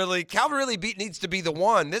Calvin Ridley needs to be the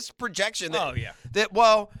one. This projection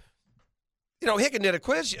Hicken did a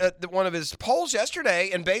quiz, one of his polls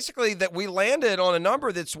yesterday, and basically that we landed on a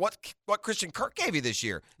number that's what Christian Kirk gave you this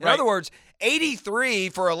year. In other words, 83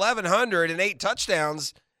 for 1,100 and 8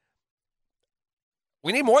 touchdowns.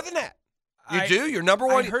 We need more than that. You do? You're number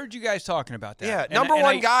one. I heard you guys talking about that. Yeah, number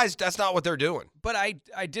one guys, that's not what they're doing. But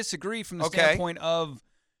I disagree from the standpoint of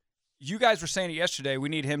you guys were saying it yesterday, we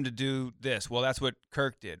need him to do this. Well, that's what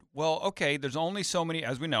Kirk did. Well, okay, there's only so many,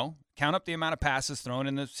 as we know, count up the amount of passes thrown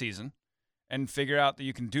in the season and figure out that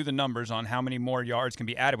you can do the numbers on how many more yards can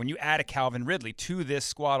be added. When you add a Calvin Ridley to this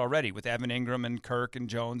squad already with Evan Ingram and Kirk and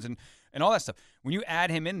Jones and all that stuff, when you add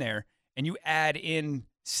him in there and you add in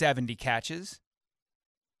 70 catches,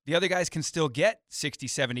 the other guys can still get 60,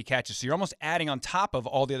 70 catches. So you're almost adding on top of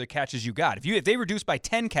all the other catches you got. If they reduce by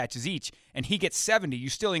 10 catches each and he gets 70, you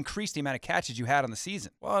still increase the amount of catches you had on the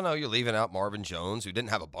season. Well, no, you're leaving out Marvin Jones, who didn't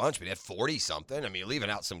have a bunch, but he had 40-something. I mean, you're leaving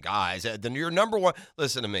out some guys. Then you're number one.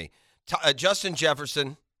 Listen to me. Justin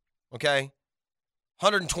Jefferson, okay,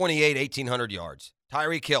 128, 1,800 yards.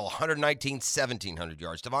 Tyreek Hill, 119, 1,700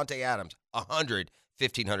 yards. Devontae Adams, 100,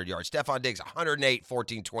 1,500 yards. Stephon Diggs, 108,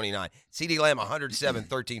 1429. CeeDee Lamb, 107,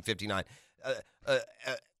 1359.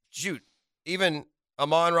 Even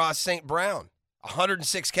Amon-Ra St. Brown,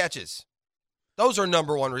 106 catches. Those are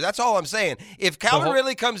number one. That's all I'm saying. If Calvin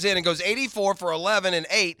Ridley comes in and goes 84 for 11 and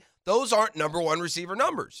 8, those aren't number one receiver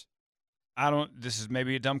numbers. This is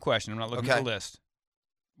maybe a dumb question. I'm not looking at the list.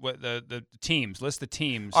 What the teams? List the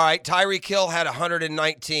teams. All right, Tyreek Hill had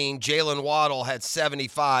 119. Jalen Waddle had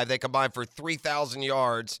 75. They combined for 3,000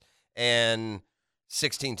 yards and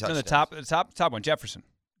 16 touchdowns. The top one, Jefferson.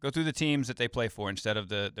 Go through the teams that they play for instead of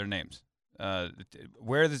their names.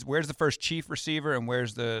 Where's the first chief receiver and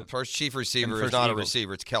where's the first chief receiver is not a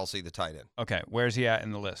receiver. It's Kelsey, the tight end. Okay, where's he at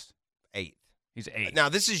in the list? 8th. He's 8th. Now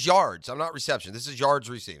this is yards. I'm not reception. This is yards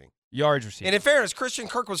receiving. Yards receiving. And in fairness, Christian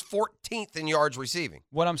Kirk was 14th in yards receiving.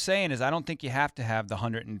 What I'm saying is I don't think you have to have the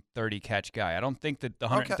 130 catch guy. I don't think that the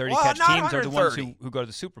 130 catch teams are the ones who go to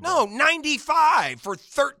the Super Bowl. No, 95 for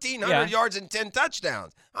 1,300 yards and 10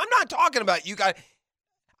 touchdowns. I'm not talking about you guys.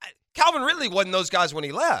 Calvin Ridley wasn't those guys when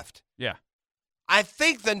he left. Yeah. I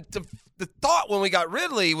think the thought when we got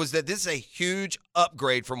Ridley was that this is a huge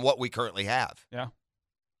upgrade from what we currently have. Yeah.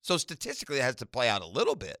 So statistically, it has to play out a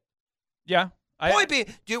little bit. Yeah. Point being,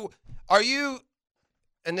 are you,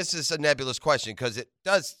 and this is a nebulous question because it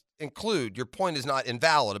does include, your point is not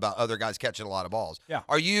invalid about other guys catching a lot of balls. Yeah.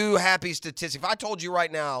 Are you happy statistic? If I told you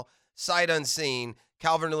right now, sight unseen,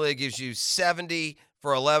 Calvin Ridley gives you 70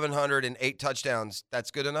 for 1,100 and 8 touchdowns, that's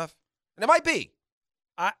good enough? And it might be.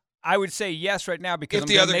 I would say yes right now because if I'm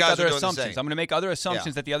the going other to make guys other are doing assumptions. the same. I'm going to make other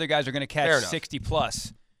assumptions that the other guys are going to catch 60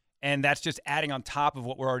 plus. And that's just adding on top of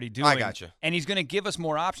what we're already doing. I got you. And he's going to give us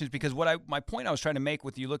more options because my point I was trying to make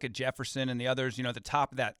with you look at Jefferson and the others, at the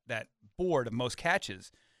top of that board of most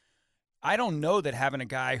catches. I don't know that having a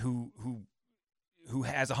guy who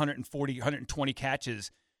has 140, 120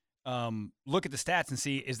 catches, look at the stats and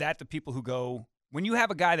see, is that the people who go, when you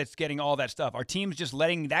have a guy that's getting all that stuff, are teams just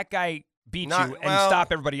letting that guy beat you and stop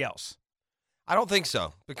everybody else? I don't think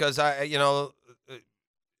so because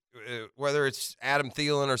whether it's Adam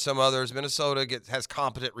Thielen or some others, Minnesota has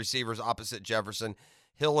competent receivers opposite Jefferson.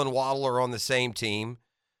 Hill and Waddle are on the same team.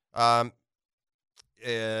 Godwin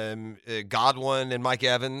and Mike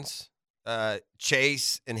Evans,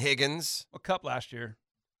 Chase and Higgins. A cup last year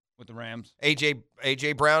with the Rams.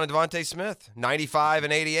 A.J. Brown and Devontae Smith, 95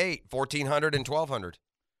 and 88, 1,400 and 1,200.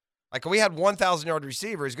 Like, we had 1,000-yard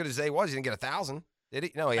receiver, as good as they was, he didn't get 1,000. Did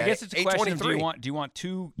he? No, he had 823. I guess it's a question of do you want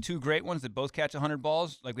two great ones that both catch 100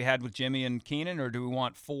 balls like we had with Jimmy and Keenan, or do we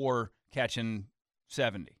want 4 catching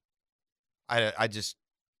 70? I'm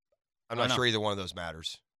not sure either one of those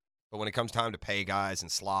matters. But when it comes time to pay guys and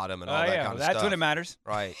slot them and all that kind of stuff. That's when it matters.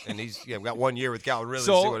 Right. And we've got 1 year with Calvin Ridley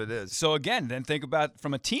to see what it is. So, again, then think about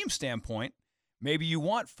from a team standpoint, maybe you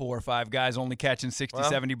want 4 or 5 guys only catching 60,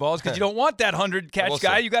 70 balls because you don't want that 100-catch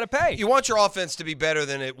guy you got to pay. You want your offense to be better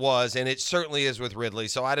than it was, and it certainly is with Ridley.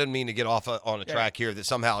 So I didn't mean to get off on a track here that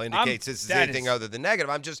somehow indicates this is anything other than negative.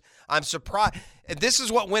 I'm surprised. And this is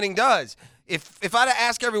what winning does. If I'd have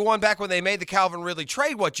asked everyone back when they made the Calvin Ridley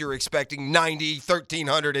trade what you're expecting, 90,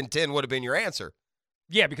 1,310 would have been your answer.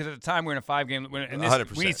 Yeah, because at the time we're in a 5-game, and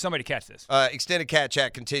 100%. We need somebody to catch this. Extended Cat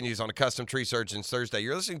Chat continues on a Custom Tree Surgeons Thursday.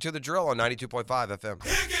 You're listening to The Drill on 92.5 FM.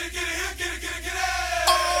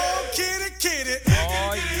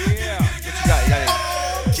 Oh, yeah. What you got? You got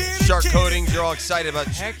any shark coatings? You're all excited about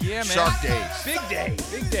Heck yeah, man. Shark Days.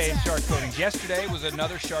 Big day in shark coatings. Yesterday was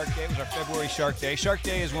another Shark Day. It was our February Shark Day. Shark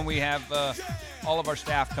Day is when we have all of our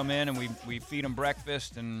staff come in and we feed them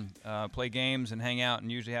breakfast and play games and hang out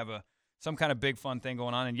and usually have some kind of big fun thing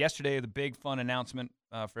going on. And yesterday, the big fun announcement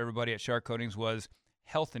for everybody at Shark Coatings was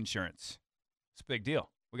health insurance. It's a big deal.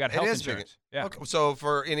 We got health insurance. Yeah. Okay. So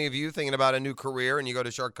for any of you thinking about a new career and you go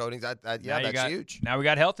to Shark Coatings, that's huge. Now we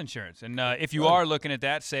got health insurance. And if you are looking at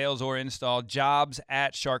that, sales or install, jobs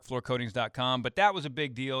at sharkfloorcoatings.com. But that was a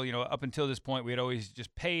big deal. Up until this point, we had always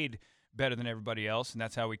just paid better than everybody else, and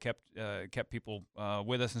that's how we kept people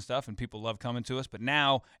with us and stuff, and people love coming to us. But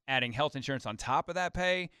now adding health insurance on top of that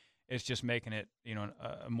pay, it's just making it,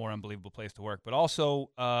 a more unbelievable place to work. But also,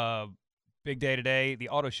 big day today, the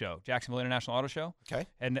auto show, Jacksonville International Auto Show. Okay.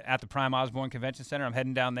 And at the Prime Osborne Convention Center. I'm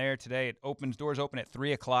heading down there today. Doors open at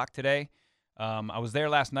 3 o'clock today. I was there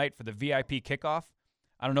last night for the VIP kickoff.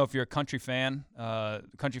 I don't know if you're a country fan.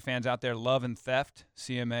 Country fans out there, Love and Theft,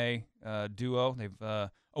 CMA duo. They've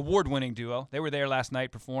award-winning duo. They were there last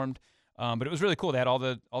night, performed. But it was really cool. They had all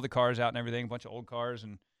the cars out and everything, a bunch of old cars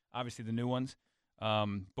and obviously the new ones.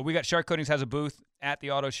 But we got Shark Coatings has a booth at the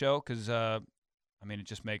auto show because, it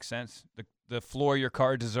just makes sense. The floor your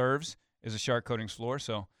car deserves, is a Shark Coatings floor.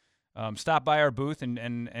 So stop by our booth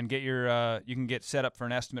and get your you can get set up for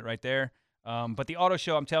an estimate right there. But the auto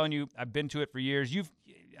show, I'm telling you, I've been to it for years.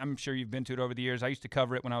 I'm sure you've been to it over the years. I used to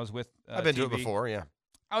cover it when I was with I've been TV. to it before, yeah.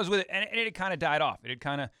 I was with it, and it had kind of died off. It had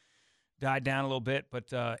kind of died down a little bit. But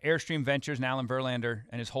Airstream Ventures and Alan Verlander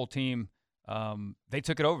and his whole team, they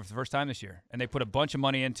took it over for the first time this year, and they put a bunch of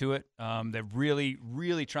money into it. They're really,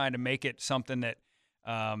 really trying to make it something that,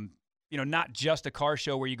 not just a car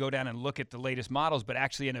show where you go down and look at the latest models, but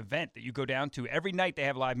actually an event that you go down to. Every night they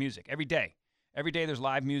have live music. Every day there's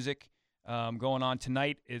live music going on.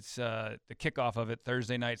 Tonight it's the kickoff of it.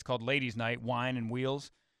 Thursday night it's called Ladies Night, Wine and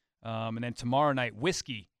Wheels. And then tomorrow night,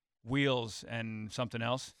 Whiskey, Wheels, and something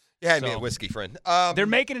else. Yeah, I'd be a whiskey friend. They're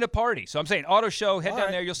making it a party. So I'm saying auto show, head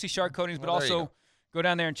down there. You'll see Shark Coatings, but Well, there you also go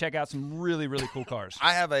down there and check out some really, really cool cars.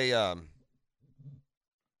 I have a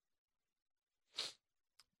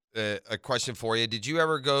question for you. Did you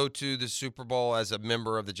ever go to the Super Bowl as a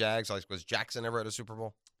member of the Jags? Like, was Jackson ever at a Super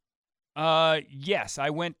Bowl? Yes,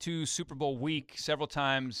 I went to Super Bowl week several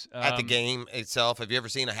times. At the game itself, have you ever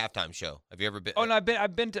seen a halftime show? Have you ever been? Oh no,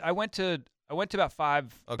 I went to about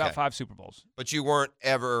five Super Bowls. But you weren't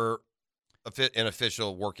ever in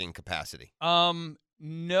official working capacity.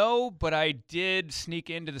 No, but I did sneak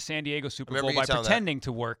into the San Diego Super Bowl by pretending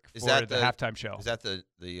to work for the halftime show. Is that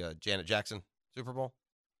the Janet Jackson Super Bowl?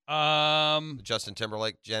 The Justin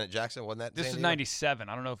Timberlake, Janet Jackson, wasn't that? This is 97.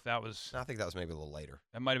 I don't know if that was. No, I think that was maybe a little later.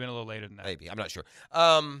 That might have been a little later than that. Maybe, I'm not sure.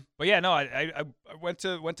 But yeah, no, I went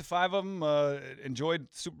to five of them. Enjoyed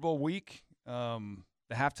Super Bowl week. The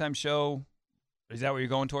halftime show. Is that what you're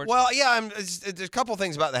going towards? Well, yeah. There's a couple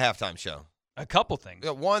things about the halftime show. A couple things.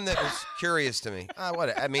 One that was curious to me.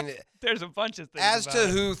 There's a bunch of things. As to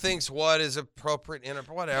who thinks what is appropriate,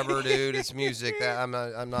 whatever, dude. It's music. I'm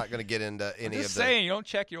not going to get into any of that. Just saying, you don't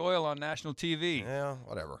check your oil on national TV. Yeah,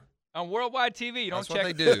 whatever. On worldwide TV, you don't check. What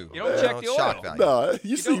they do. You don't check the oil. Shock value. No,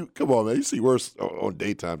 you see, come on, man. You see worse on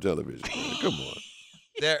daytime television. Man. Come on.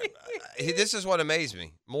 This is what amazed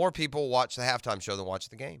me. More people watch the halftime show than watch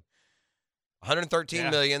the game.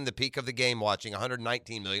 113 million, the peak of the game watching.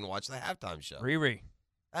 119 million watch the halftime show. Riri.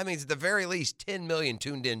 That means at the very least 10 million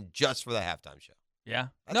tuned in just for the halftime show. Yeah.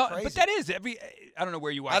 That's crazy. But that is I don't know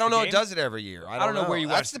where you watch. I don't the know. game. It does it every year. I don't know where you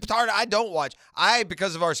watch. That's the part I don't watch.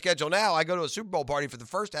 Because of our schedule now, I go to a Super Bowl party for the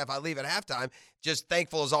first half. I leave at halftime, just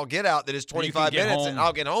thankful as I'll get out that it's 25 minutes and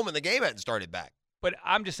I'll get home and the game hadn't started back. But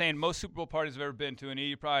I'm just saying, most Super Bowl parties I've ever been to, and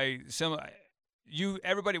you probably similar.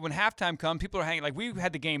 Everybody, when halftime comes, people are hanging. Like, we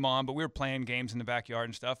had the game on, but we were playing games in the backyard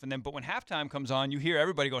and stuff. And then, but when halftime comes on, you hear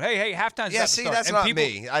everybody go, "Hey, halftime's about to start." That's not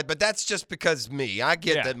me. But that's just because me. I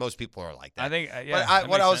get that most people are like that. I think. But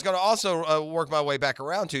what I was going to also work my way back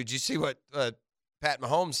around to. Did you see what Pat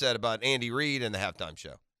Mahomes said about Andy Reid in the halftime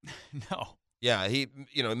show? No. Yeah, he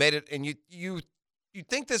made it, and you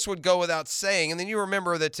think this would go without saying, and then you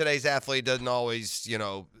remember that today's athlete doesn't always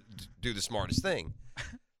do the smartest thing.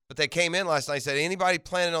 But they came in last night and said, anybody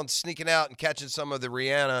planning on sneaking out and catching some of the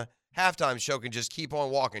Rihanna halftime show can just keep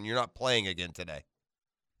on walking. You're not playing again today.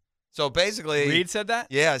 So basically. Reed said that?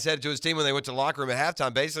 Yeah, said it to his team when they went to the locker room at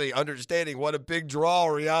halftime, basically understanding what a big draw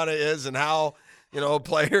Rihanna is and how,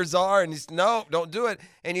 players are. And he's, no, don't do it.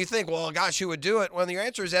 And you think, well, gosh, who would do it? Well, your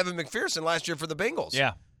answer is Evan McPherson last year for the Bengals.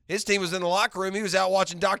 Yeah. His team was in the locker room. He was out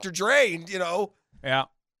watching Dr. Dre, Yeah.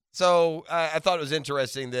 So I thought it was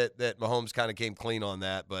interesting that Mahomes kind of came clean on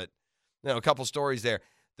that. But, a couple stories there.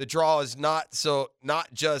 The draw is not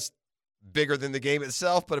just bigger than the game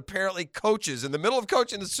itself, but apparently coaches in the middle of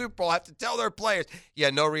coaching the Super Bowl have to tell their players,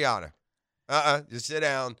 no Rihanna. Just sit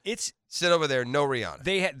down. Sit over there, no Rihanna.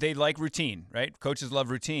 They like routine, right? Coaches love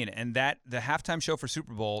routine, and that the halftime show for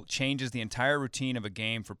Super Bowl changes the entire routine of a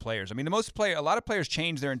game for players. I mean, a lot of players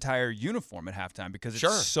change their entire uniform at halftime because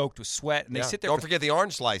it's soaked with sweat, and they sit there. Don't forget the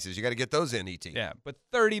orange slices. You got to get those in, ET. Yeah, but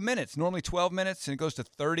 30 minutes, normally 12 minutes, and it goes to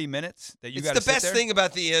 30 minutes that you got to sit there. It's the best thing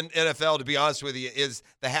about the NFL, to be honest with you, is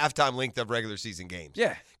the halftime length of regular season games.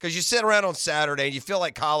 Yeah. Because you sit around on Saturday and you feel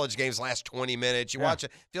like college games last 20 minutes. You watch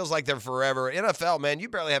it, feels like they're forever. NFL, man, you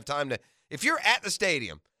barely have time to. If you're at the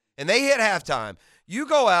stadium and they hit halftime, you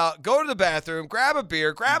go out, go to the bathroom, grab a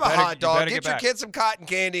beer, grab a hot dog, get your kids some cotton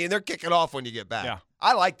candy, and they're kicking off when you get back. Yeah.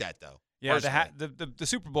 I like that, though. Yeah, the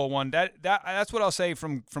Super Bowl one, that's what I'll say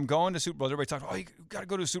from going to Super Bowls. Everybody talks, you got to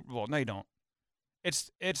go to a Super Bowl. No, you don't.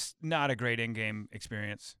 It's not a great in-game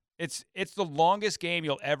experience. It's the longest game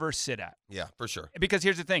you'll ever sit at. Yeah, for sure. Because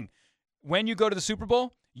here's the thing. When you go to the Super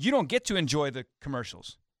Bowl, you don't get to enjoy the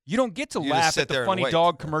commercials. You don't get to laugh at the funny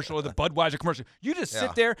dog commercial or the Budweiser commercial. You just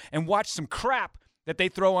sit there and watch some crap that they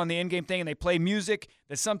throw on the in-game thing, and they play music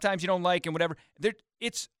that sometimes you don't like and whatever.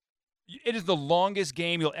 It is the longest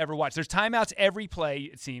game you'll ever watch. There's timeouts every play,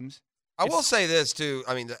 it seems. I will say this, too.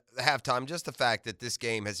 I mean, the halftime, just the fact that this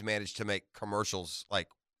game has managed to make commercials like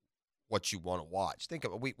what you want to watch. Think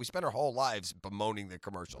of it. We spend our whole lives bemoaning the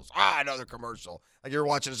commercials. Another commercial. Like you're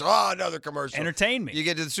watching this, another commercial. Entertain me. You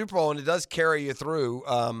get to the Super Bowl, and it does carry you through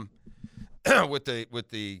with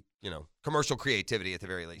the commercial creativity at the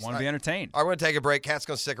very least. Want to be entertained. All right, we're going to take a break. Kat's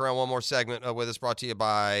going to stick around one more segment with us, brought to you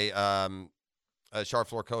by Sharp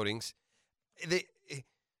Floor Coatings.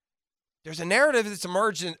 There's a narrative that's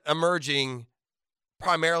emerging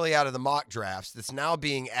primarily out of the mock drafts that's now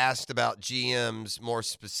being asked about GMs more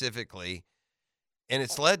specifically, and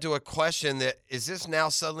it's led to a question that, is this now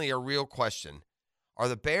suddenly a real question? Are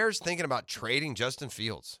the Bears thinking about trading Justin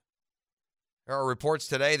Fields? There are reports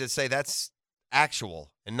today that say that's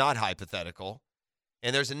actual and not hypothetical,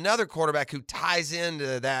 and there's another quarterback who ties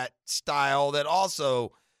into that style that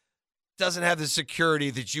also doesn't have the security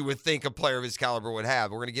that you would think a player of his caliber would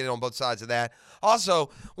have. We're going to get in on both sides of that.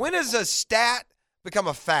 Also, when does a stat become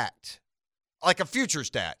a fact? Like a future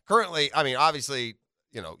stat. Currently, I mean, obviously,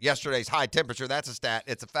 yesterday's high temperature, that's a stat.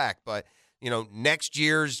 It's a fact. But, next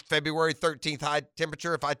year's February 13th high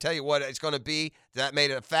temperature, if I tell you what it's going to be, does that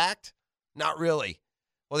make it a fact? Not really.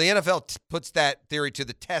 Well, the NFL puts that theory to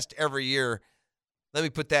the test every year. Let me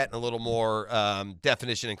put that in a little more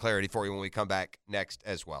definition and clarity for you when we come back next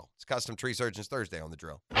as well. It's Custom Tree Surgeons Thursday on The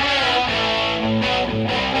Drill. The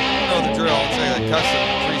Drill. It's Custom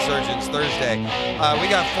Tree Surgeons Thursday. We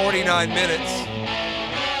got 49 minutes.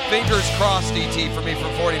 Fingers crossed, DT, for me for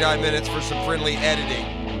 49 minutes for some friendly editing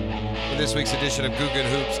for this week's edition of Guggen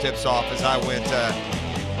Hoops Tips Off as I went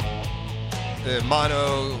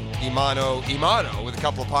mano with a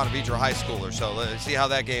couple of Ponte Vedra high schoolers. So let's see how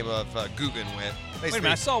that game of Guggen went. Wait a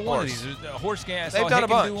minute, I saw one of these. A horse game. They've done a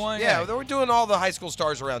bunch. Yeah, we're doing all the high school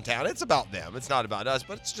stars around town. It's about them. It's not about us,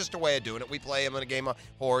 but it's just a way of doing it. We play them in a game of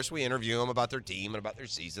horse. We interview them about their team and about their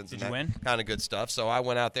seasons. Did you win? Kind of good stuff. So I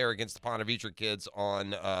went out there against the Ponte Vedra kids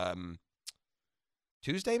on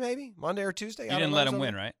Tuesday, maybe? Monday or Tuesday? You didn't let them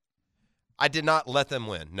win, right? I did not let them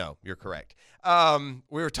win. No, you're correct.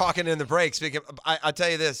 We were talking in the break. Speaking of, I'll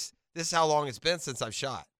tell you this. This is how long it's been since I've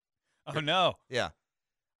shot. Oh, no. Yeah.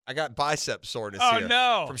 I got bicep soreness here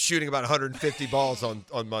no. from shooting about 150 balls on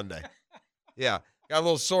Monday. Yeah. Got a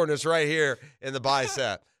little soreness right here in the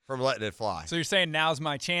bicep from letting it fly. So you're saying now's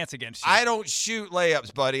my chance against you? I don't shoot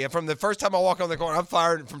layups, buddy. And from the first time I walk on the court, I'm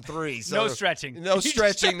firing from three. So no stretching. No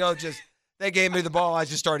stretching. No, just they gave me the ball. I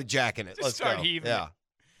just started jacking it. Let's start go. heaving Yeah.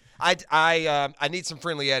 I need some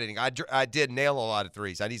friendly editing. I did nail a lot of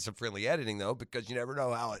threes. I need some friendly editing, though, because you never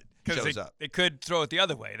know how it shows up. They could throw it the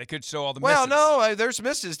other way. They could show all the misses. Well, no, there's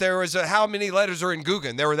misses. There was how many letters are in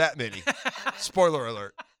Guggen? There were that many. Spoiler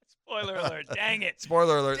alert. Spoiler alert. Dang it.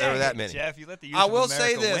 Spoiler alert. Dang there were that it, many. Jeff, you let the youth I will of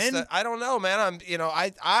America say this. win? I don't know, man.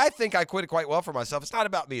 I think I quit it quite well for myself. It's not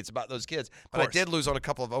about me. It's about those kids. But I did lose on a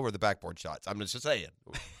couple of over the backboard shots. I'm just saying.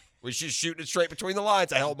 We should shoot it straight between the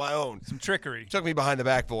lines. I held my own. Some trickery. Took me behind the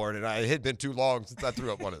backboard, and it had been too long since I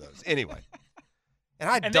threw up one of those. Anyway.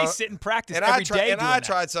 And they sit and practice every day. And I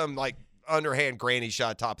tried some, underhand granny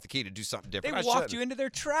shot top of the key to do something different. They walked you into their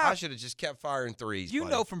trap. I should have just kept firing threes. You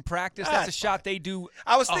buddy. know from practice that's a shot they do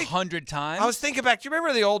 100 times. I was thinking back. Do you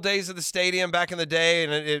remember the old days of the stadium back in the day?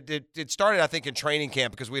 And it started, I think, in training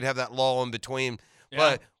camp because we'd have that lull in between. Yeah.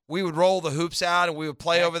 But we would roll the hoops out and we would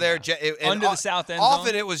play over there. Under the south end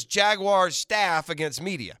Often zone. it was Jaguars staff against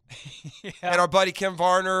media. Yeah. And our buddy Kim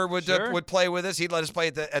Varner would Sure. play with us. He'd let us play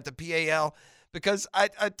at the PAL. Because I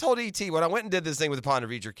told ET when I went and did this thing with the Ponte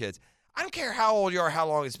Vedra kids, I don't care how old you are, how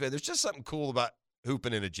long it's been. There's just something cool about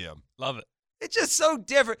hooping in a gym. Love it. It's just so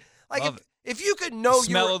different. Like Love if you could know the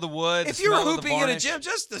smell of the wood. if the you were smell of the hooping in a varnish. gym,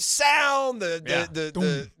 just the sound, the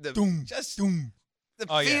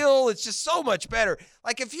feel, it's just so much better.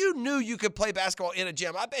 Like if you knew you could play basketball in a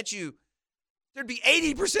gym, I bet you there'd be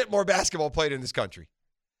 80% more basketball played in this country.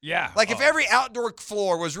 Yeah. Like if every outdoor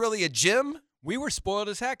floor was really a gym. We were spoiled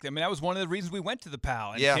as heck. I mean, that was one of the reasons we went to the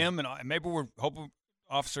PAL. And Yeah. Kim and maybe we're hoping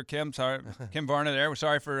Officer Kim, sorry, Kim Varner there. We're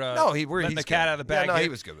sorry for He's letting the cat good. out of the bag. Yeah, no, here. he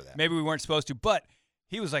was good with that. Maybe we weren't supposed to, but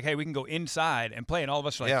he was like, hey, we can go inside and play. And all of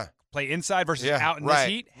us were like, play inside versus out in this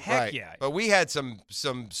heat? Heck yeah. But we had some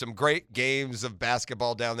great games of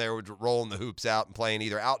basketball down there, rolling the hoops out and playing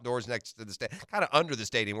either outdoors next to the stadium, kind of under the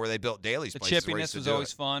stadium where they built Daly's The places. where he chippiness used to was do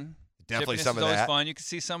always it. fun. Definitely Chippiness some of was always that. fun. You could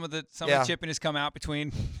see some of the Yeah. chippiness come out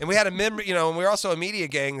between. And we had a member, and we were also a media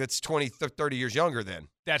gang that's 20, 30 years younger then.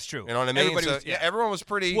 That's true. You know what I mean? Everybody So, was, everyone was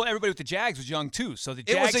pretty. Well, everybody with the Jags was young too. So the it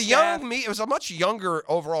Jags was a staff, it was a much younger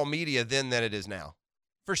overall media then than it is now.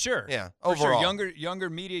 For sure. Yeah, For overall. sure. Younger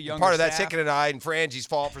media, younger Part of that's staff. Hicken and I and Frangie's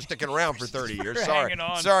fault for sticking around for 30 years. Sorry. hanging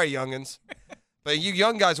on. Sorry, youngins. But you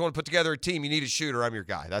young guys want to put together a team. You need a shooter. I'm your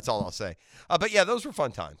guy. That's all I'll say. But, yeah, those were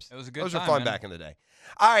fun times. It was a good Those time, were fun man. back in the day.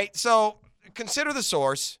 All right, so consider the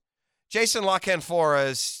source. Jason La Canfora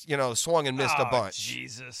has, swung and missed a bunch.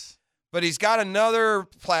 Jesus. But he's got another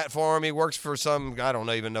platform. He works for some, I don't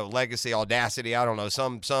even know, Legacy, Audacity, I don't know,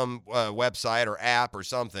 some website or app or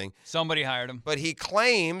something. Somebody hired him. But he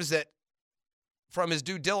claims that from his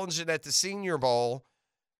due diligence at the Senior Bowl,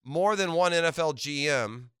 more than one NFL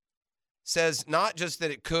GM says not just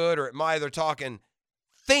that it could or it might, they're talking,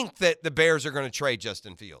 think that the Bears are going to trade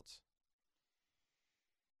Justin Fields.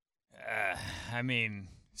 I mean,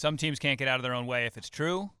 some teams can't get out of their own way if it's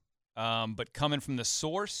true. But coming from the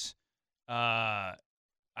source, I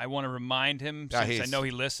want to remind him, since I know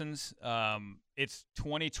he listens, it's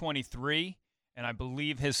 2023, and I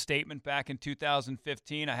believe his statement back in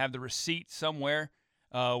 2015, I have the receipt somewhere,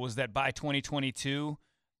 was that by 2022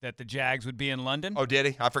 that the Jags would be in London. Oh, did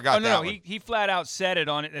he? I forgot that one. He flat out said it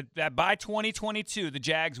on it that by 2022 the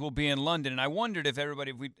Jags will be in London, and I wondered if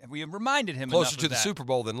everybody have we reminded him Closer enough to of the that. Super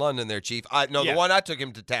Bowl than London there, Chief. The one I took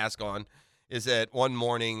him to task on is that one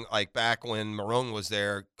morning, like back when Marone was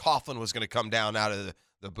there, Coughlin was going to come down out of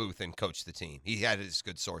the booth and coach the team. He had his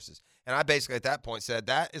good sources. And I basically at that point said,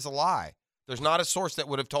 that is a lie. There's not a source that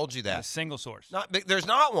would have told you that. A single source. There's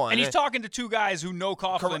not one. And he's talking to two guys who know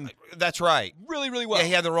Coughlin That's right. really, really well. Yeah,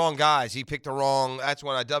 he had the wrong guys. He picked the wrong. That's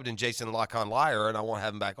when I dubbed him Jason Lock-on Liar, and I won't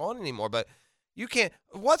have him back on anymore. But you can't.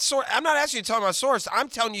 What source? I'm not asking you to tell me my source. I'm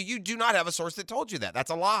telling you, you do not have a source that told you that.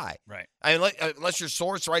 That's a lie. Right. I mean, unless your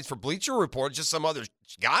source writes for Bleacher Report, just some other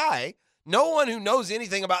guy. No one who knows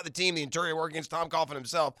anything about the team, the interior workings, Tom Coughlin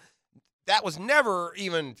himself, that was never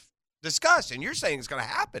even discussed. And you're saying it's going to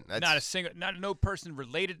happen. No person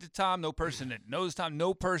related to Tom, no person that knows Tom,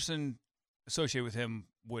 no person associated with him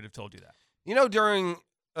would have told you that. During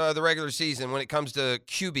the regular season, when it comes to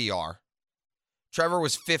QBR, Trevor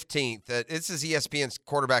was 15th. This is ESPN's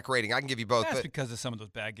quarterback rating. I can give you both. That's because of some of those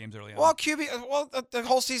bad games early on. Well, the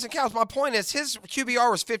whole season counts. My point is his QBR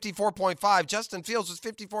was 54.5. Justin Fields was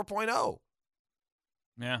 54.0.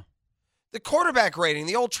 Yeah. The quarterback rating,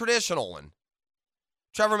 the old traditional one.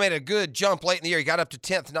 Trevor made a good jump late in the year. He got up to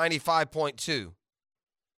 10th, 95.2.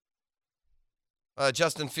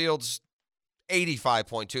 Justin Fields,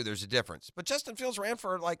 85.2. There's a difference. But Justin Fields ran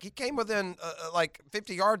for, he came within,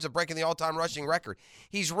 50 yards of breaking the all-time rushing record.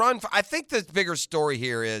 He's run for, I think the bigger story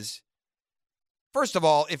here is, first of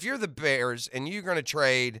all, if you're the Bears and you're going to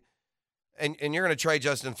trade, and you're going to trade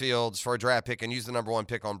Justin Fields for a draft pick and use the number one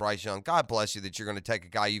pick on Bryce Young, God bless you that you're going to take a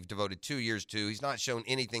guy you've devoted 2 years to. He's not shown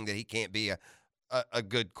anything that he can't be a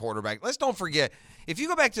good quarterback. Let's don't forget, if you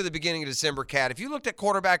go back to the beginning of December, Cat, if you looked at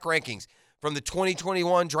quarterback rankings from the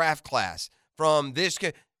 2021 draft class, from this,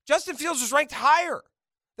 Justin Fields was ranked higher.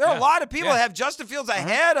 There are a lot of people that have Justin Fields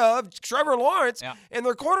ahead of Trevor Lawrence in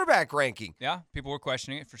their quarterback ranking. Yeah, people were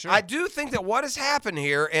questioning it for sure. I do think that what has happened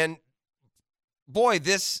here, and boy,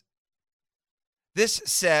 this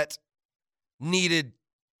set needed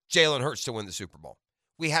Jalen Hurts to win the Super Bowl.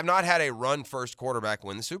 We have not had a run-first quarterback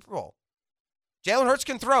win the Super Bowl. Jalen Hurts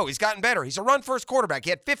can throw. He's gotten better. He's a run-first quarterback. He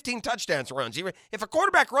had 15 touchdowns runs. If a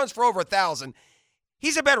quarterback runs for over 1,000,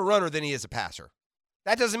 he's a better runner than he is a passer.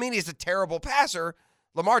 That doesn't mean he's a terrible passer.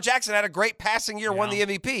 Lamar Jackson had a great passing year, won the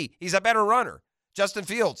MVP. He's a better runner. Justin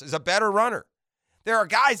Fields is a better runner. There are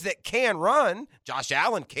guys that can run. Josh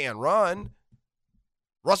Allen can run.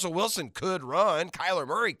 Russell Wilson could run. Kyler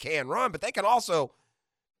Murray can run, but they can also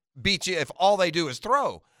beat you if all they do is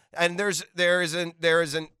throw. And there isn't,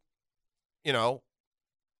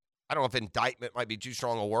 I don't know if indictment might be too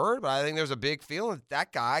strong a word, but I think there's a big feeling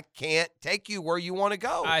that guy can't take you where you want to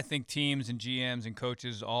go. I think teams and GMs and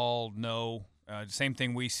coaches all know the same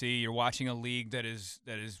thing we see. You're watching a league that is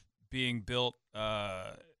being built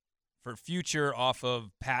for future off of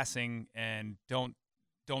passing, and don't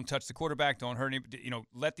touch the quarterback, don't hurt him.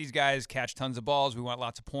 Let these guys catch tons of balls. We want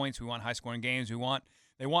lots of points. We want high-scoring games. They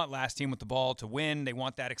want last team with the ball to win. They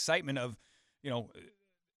want that excitement of,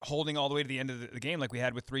 holding all the way to the end of the game like we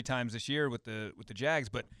had with 3 times this year with the Jags.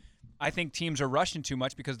 But I think teams are rushing too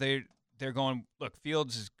much because they're going, look,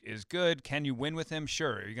 Fields is good. Can you win with him?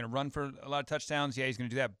 Sure. Are you going to run for a lot of touchdowns? Yeah, he's going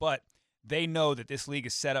to do that. But they know that this league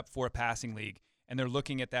is set up for a passing league, and they're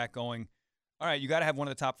looking at that going, all right, you got to have one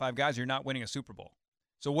of the top 5 guys or you're not winning a Super Bowl.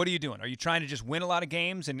 So what are you doing? Are you trying to just win a lot of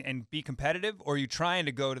games and be competitive, or are you trying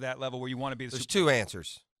to go to that level where you want to be the There's Super Bowl? 2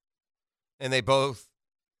 answers, and they're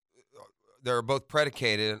both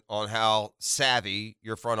predicated on how savvy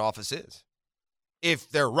your front office is. if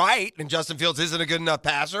they're right and Justin Fields isn't a good enough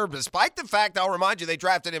passer, despite the fact, I'll remind you, they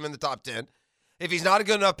drafted him in the top 10. If he's not a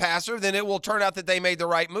good enough passer, then it will turn out that they made the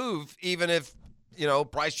right move, even if,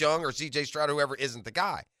 Bryce Young or C.J. Stroud or whoever isn't the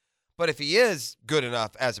guy. But if he is good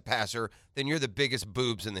enough as a passer, then you're the biggest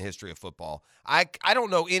boobs in the history of football. I don't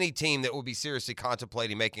know any team that would be seriously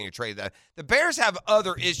contemplating making a trade. That the Bears have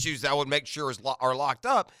other issues that I would make sure are locked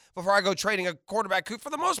up before I go trading a quarterback who, for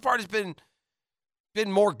the most part, has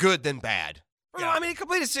been more good than bad. Yeah. I mean, he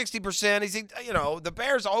completed 60%. The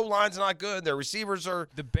Bears' O-line's not good. Their receivers are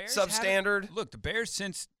substandard. Look, the Bears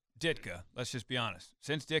since Ditka, let's just be honest,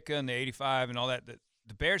 since Ditka and the 85 and all that,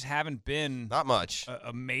 the Bears haven't been not much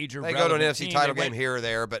a major. They go to an NFC title game here or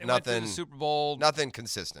there, but nothing. Went to the Super Bowl, nothing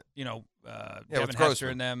consistent. Devin Hester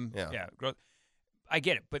and them. Yeah. I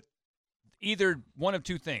get it, but either one of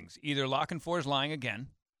two things: either La Canfora is lying again,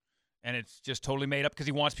 and it's just totally made up because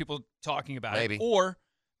he wants people talking about it, or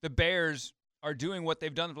the Bears are doing what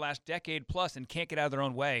they've done the last decade plus and can't get out of their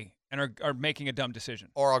own way and are making a dumb decision.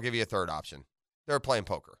 Or I'll give you a third option: they're playing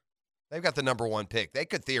poker. They've got the number 1 pick. They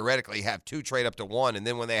could theoretically have 2 trade up to 1, and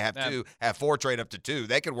then when they have 2, have 4 trade up to 2.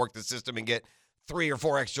 They could work the system and get 3 or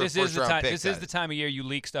 4 extra first-round picks. This is the time of year you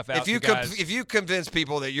leak stuff out. If you convince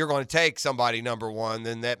people that you're going to take somebody number 1,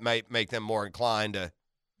 then that might make them more inclined to.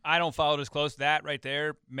 I don't follow it as close. That right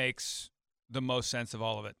there makes the most sense of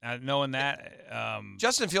all of it. Knowing that,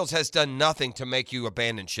 Justin Fields has done nothing to make you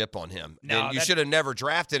abandon ship on him. No, and you should have never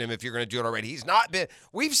drafted him if you're going to do it already. He's not been.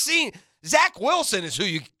 We've seen Zach Wilson is who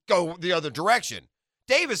you go the other direction.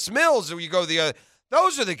 Davis Mills, who you go the other.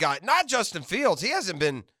 Those are the guys. Not Justin Fields. He hasn't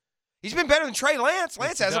been. He's been better than Trey Lance.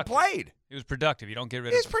 Lance hasn't played. He was productive. You don't get rid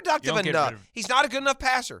of him. He's productive enough. He's not a good enough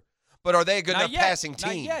passer. But are they a good enough passing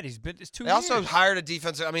team? Not yet. It's 2 years. They also hired a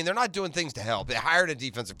defensive. I mean, they're not doing things to help. They hired a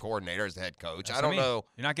defensive coordinator as the head coach. I don't know.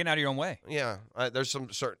 You're not getting out of your own way. Yeah. There's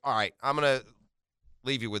some certain. All right. I'm going to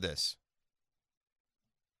leave you with this.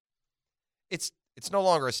 It's no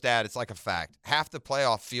longer a stat. It's like a fact. Half the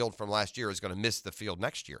playoff field from last year is going to miss the field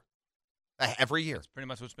next year. Every year. That's pretty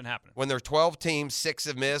much what's been happening. When there's 12 teams, 6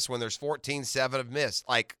 have missed. When there's 14, 7 have missed.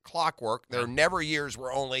 Like clockwork. There are never years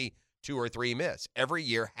where only 2 or 3 miss. Every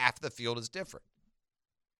year, half the field is different.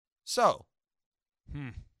 So.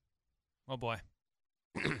 Oh, boy.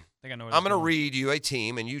 I think I know what I'm going to read you a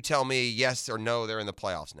team, and you tell me yes or no they're in the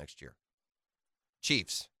playoffs next year.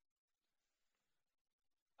 Chiefs.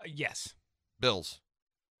 Yes. Bills.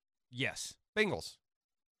 Yes. Bengals.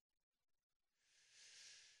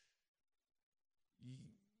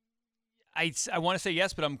 I want to say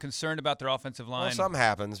yes, but I'm concerned about their offensive line. Well, something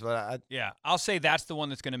happens, but I'll say that's the one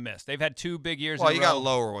that's going to miss. They've had 2 big years. Well, you got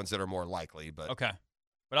lower ones that are more likely, but okay.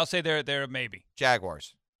 But I'll say they're maybe.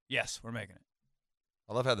 Jaguars. Yes, we're making it.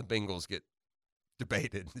 I love how the Bengals get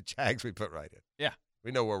debated. The Jags we put right in. Yeah,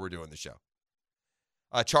 we know where we're doing the show.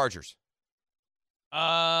 Chargers.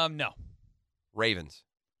 No. Ravens.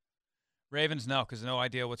 Ravens, no, because no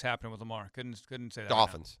idea what's happening with Lamar. Couldn't say that.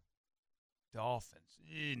 Dolphins. Right. Dolphins.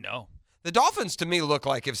 No. The Dolphins, to me, look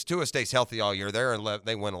like if Tua stays healthy all year,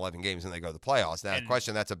 they win 11 games and they go to the playoffs. Now, the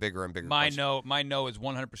question, that's a bigger and bigger question. My no is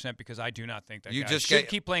 100% because I do not think that guy should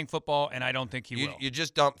keep playing football, and I don't think he will. You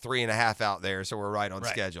just dumped 3.5 out there, so we're right on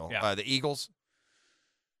schedule. Yeah. The Eagles?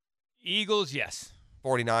 Eagles, yes.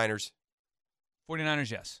 49ers?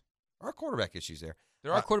 49ers, yes. There are quarterback issues there.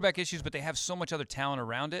 There are quarterback issues, but they have so much other talent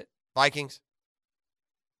around it. Vikings?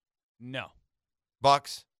 No.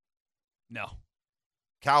 Bucks? No.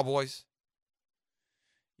 Cowboys?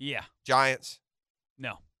 Yeah. Giants?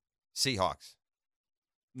 No. Seahawks?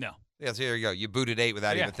 No. Yeah, so there you go. You booted 8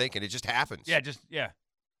 without even thinking. It just happens. Yeah.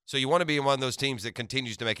 So you want to be in one of those teams that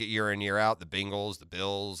continues to make it year in, year out. The Bengals, the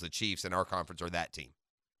Bills, the Chiefs in our conference are that team.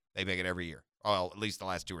 They make it every year. Well, at least the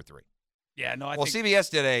last 2 or 3. Yeah, no, Well, CBS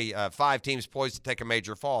did a 5 teams poised to take a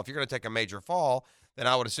major fall. If you're going to take a major fall, then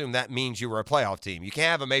I would assume that means you were a playoff team. You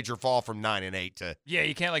can't have a major fall from 9-8 to. Yeah,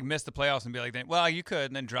 you can't miss the playoffs and be like, well, you could,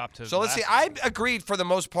 and then drop to. So let's see. I agreed for the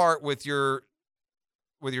most part with your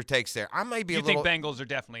takes there. I may be You think Bengals are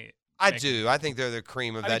definitely. I do. I think they're the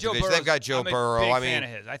cream of that division. Burrow's, They've got Joe Burrow. I'm a big fan of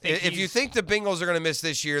his. I think if you think the Bengals are going to miss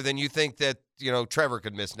this year, then you think that Trevor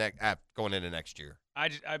could miss going into next year.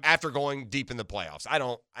 After going deep in the playoffs, I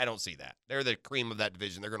don't see that. They're the cream of that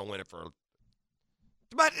division. They're going to win it for.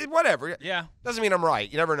 But whatever. Yeah. Doesn't mean I'm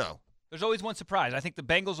right. You never know. There's always one surprise. I think the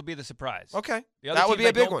Bengals will be the surprise. Okay. That would be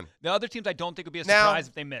a big one. The other teams I don't think would be a surprise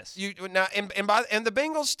if they miss. And the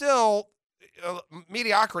Bengals still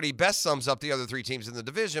mediocrity best sums up the other 3 teams in the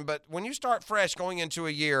division, but when you start fresh going into a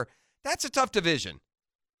year, that's a tough division.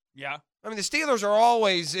 Yeah. I mean, the Steelers are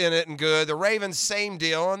always in it and good. The Ravens, same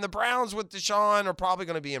deal. And the Browns with Deshaun are probably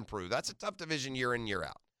going to be improved. That's a tough division year in, year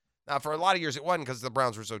out. Now, for a lot of years, it wasn't because the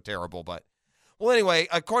Browns were so terrible. But, well, anyway,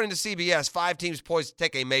 according to CBS, 5 teams poised to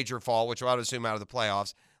take a major fall, which I would assume out of the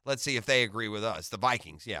playoffs. Let's see if they agree with us. The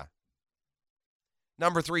Vikings, yeah.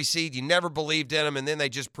 Number 3 seed, you never believed in them, and then they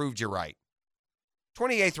just proved you right.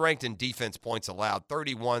 28th ranked in defense points allowed,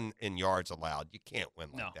 31 in yards allowed. You can't win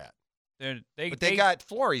like that. But they got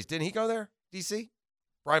Flores. Didn't he go there, DC?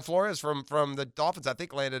 Brian Flores from the Dolphins, I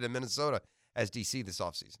think, landed in Minnesota as DC this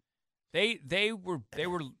offseason. They were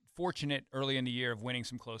fortunate early in the year of winning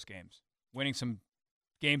some close games, winning some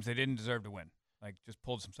games they didn't deserve to win. Like, just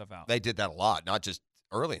pulled some stuff out. They did that a lot, not just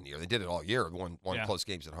early in the year. They did it all year, won close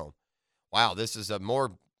games at home. Wow, this is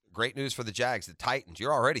more great news for the Jags. The Titans,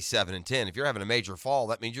 you're already 7-10. If you're having a major fall,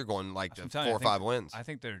 that means you're going like to 4 or 5 wins. I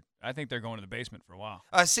think they're going to the basement for a while.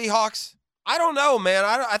 Seahawks, I don't know, man.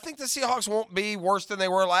 I think the Seahawks won't be worse than they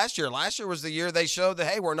were last year. Last year was the year they showed that,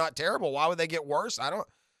 hey, we're not terrible. Why would they get worse?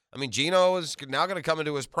 I mean, Geno is now going to come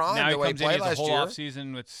into his prime now the way he played last year.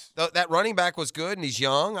 Offseason with that running back was good, and he's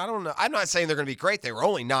young. I don't know. I'm not saying they're going to be great. They were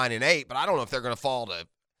only 9-8, but I don't know if they're going to fall to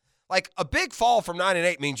like a big fall from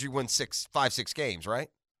 9-8 means you win 5-6 games, right?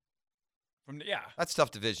 That's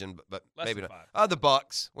tough division, but maybe not. 5. The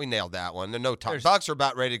Bucks, we nailed that one. They're no top. Bucks are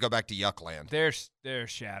about ready to go back to Yuckland. They're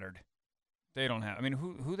shattered. They don't have. I mean,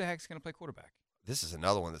 who the heck's going to play quarterback? This is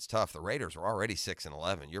another one that's tough. The Raiders were already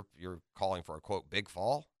 6-11. You're calling for a quote big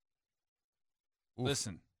fall. Oof.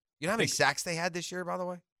 Listen, you know how many sacks they had this year, by the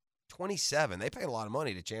way? 27. They paid a lot of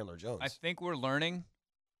money to Chandler Jones. I think we're learning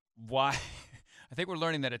why. I think we're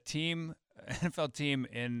learning that an NFL team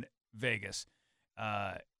in Vegas,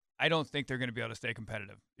 I don't think they're going to be able to stay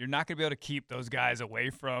competitive. You're not going to be able to keep those guys away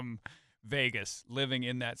from Vegas, living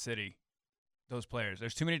in that city. Those players.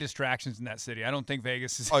 There's too many distractions in that city. I don't think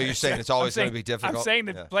Vegas is. Oh, you're saying it's always going to be difficult? I'm saying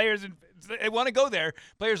that players, they want to go there.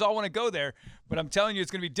 Players all want to go there. But I'm telling you,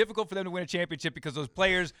 it's going to be difficult for them to win a championship because those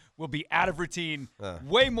players will be out of routine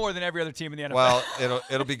way more than every other team in the NFL. Well,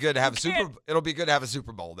 it'll be good to have it'll be good to have a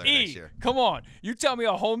Super Bowl there next year. Come on. You tell me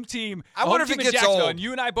a home team. I wonder if it gets old. And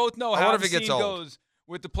you and I both know how the scene goes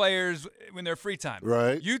with the players when they're free time.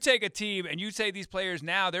 Right. You take a team and you say these players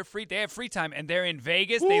now they have free time and they're in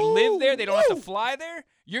Vegas. They live there. They don't have to fly there.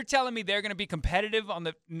 You're telling me they're going to be competitive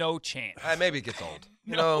on no chance. Maybe it gets old.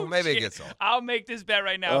 Maybe it gets old. I'll make this bet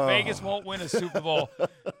right now. Vegas won't win a Super Bowl.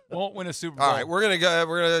 Won't win a Super Bowl. All right, we're gonna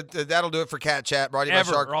go. That'll do it for Cat Chat. Brought to you by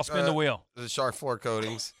Shark. Or I'll spin the wheel. The Shark Floor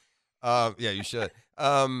Coatings. Yeah, you should.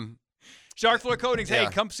 Shark Floor Coatings. Hey,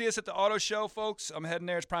 come see us at the auto show, folks. I'm heading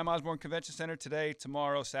there. It's Prime Osborne Convention Center today,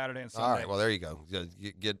 tomorrow, Saturday, and Sunday. All right. Well, there you go.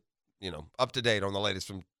 Get up to date on the latest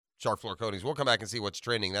from Shark Floor Coatings. We'll come back and see what's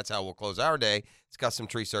trending. That's how we'll close our day. It's Custom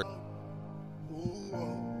Tree Search.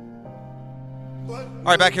 All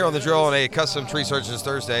right, back here on the drill on a Custom Tree Surgeons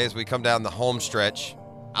Thursday as we come down the home stretch.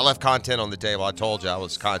 I left content on the table. I told you I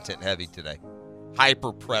was content heavy today.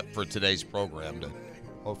 Hyper prep for today's program to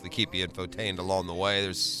hopefully keep you infotained along the way.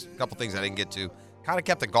 There's a couple things I didn't get to. Kind of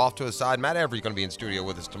kept the golf to the side. Matt Every's going to be in studio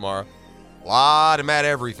with us tomorrow. A lot of Matt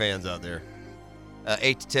Every fans out there.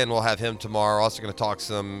 8 to 10, we'll have him tomorrow. Also going to talk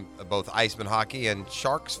some both Iceman hockey and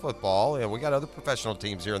Sharks football. And we got other professional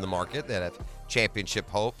teams here in the market that have championship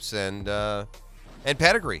hopes and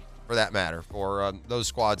pedigree, for that matter, for those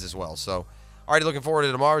squads as well. So, already looking forward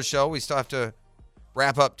to tomorrow's show. We still have to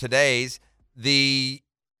wrap up today's. The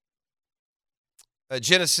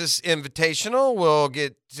Genesis Invitational will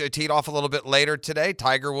get teed off a little bit later today.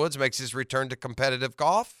 Tiger Woods makes his return to competitive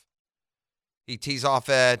golf. He tees off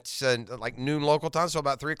at like noon local time, so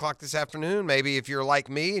about 3 o'clock this afternoon. Maybe if you're like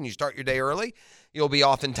me and you start your day early, you'll be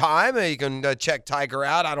off in time. You can check Tiger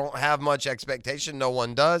out. I don't have much expectation. No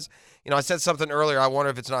one does. I said something earlier. I wonder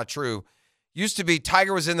if it's not true. Used to be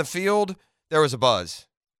Tiger was in the field, there was a buzz.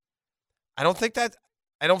 I don't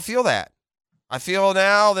feel that. I feel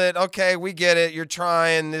now that, okay, we get it. You're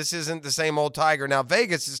trying. This isn't the same old Tiger. Now,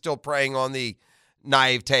 Vegas is still preying on the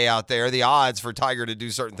naivete out there. The odds for Tiger to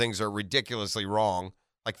do certain things are ridiculously wrong.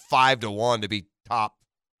 Like 5-1 to be top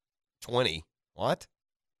 20. What?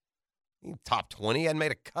 Top 20? He hadn't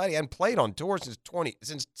made a cut. He hadn't played on tour since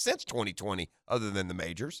 2020, other than the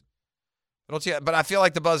majors. But I feel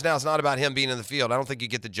like the buzz now is not about him being in the field. I don't think you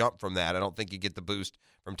get the jump from that. I don't think you get the boost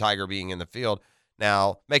from Tiger being in the field.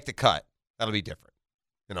 Now, make the cut. That'll be different.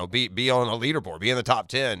 Be on a leaderboard, be in the top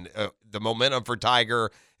 10. The momentum for Tiger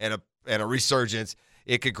and a resurgence,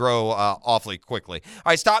 it could grow awfully quickly. All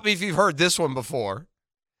right, stop me if you've heard this one before.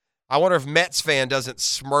 I wonder if Mets fan doesn't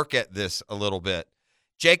smirk at this a little bit.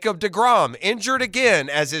 Jacob deGrom injured again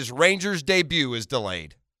as his Rangers debut is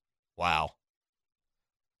delayed. Wow,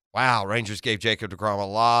 Rangers gave Jacob deGrom a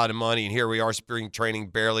lot of money, and here we are, spring training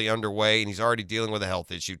barely underway, and he's already dealing with a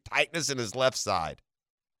health issue. Tightness in his left side.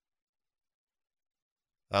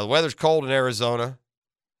 The weather's cold in Arizona.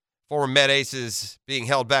 Former Met ace is being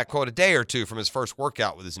held back, quote, a day or two from his first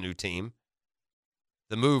workout with his new team.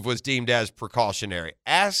 The move was deemed as precautionary.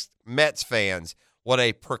 Ask Mets fans what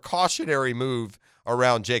a precautionary move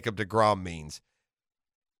around Jacob deGrom means.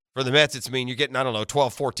 For the Mets, it's you're getting,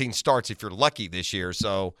 12, 14 starts if you're lucky this year.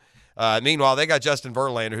 So, meanwhile, they got Justin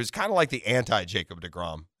Verlander, who's kind of like the anti-Jacob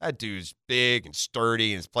deGrom. That dude's big and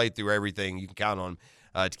sturdy and has played through everything. You can count on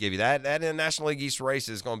him to give you that. That in National League East race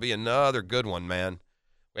is going to be another good one, man.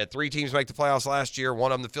 We had 3 teams make the playoffs last year.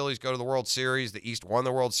 One of them, the Phillies, go to the World Series. The East won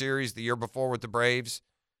the World Series the year before with the Braves.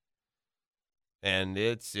 And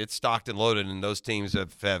it's stocked and loaded, and those teams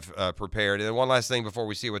have prepared. And then one last thing before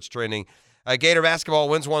we see what's trending. Gator basketball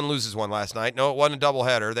wins one, loses one last night. No, it wasn't a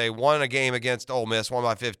doubleheader. They won a game against Ole Miss, won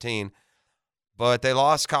by 15. But they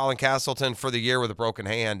lost Colin Castleton for the year with a broken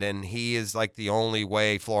hand, and he is like the only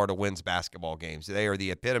way Florida wins basketball games. They are the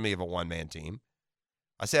epitome of a one-man team.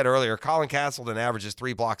 I said earlier, Colin Castleton averages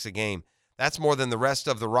 3 blocks a game. That's more than the rest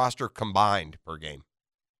of the roster combined per game.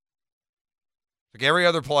 Like every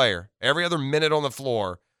other player, every other minute on the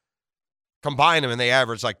floor, combine them, and they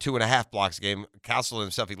average like 2.5 blocks a game. Castleton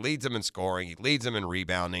himself, he leads them in scoring. He leads them in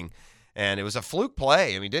rebounding. And it was a fluke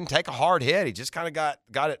play. I mean, he didn't take a hard hit. He just kind of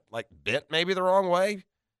got it like bent maybe the wrong way,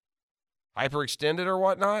 hyperextended or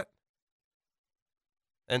whatnot.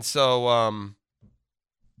 And so,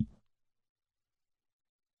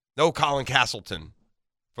 no Colin Castleton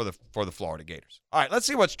for the Florida Gators. All right, let's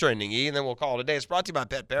see what's trending, E, and then we'll call it a day. It's brought to you by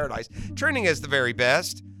Pet Paradise. Trending is the very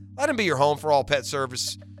best. Let them be your home for all pet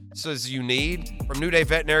services you need, from New Day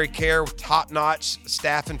Veterinary Care with top-notch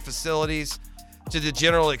staff and facilities to the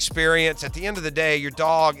general experience. At the end of the day, your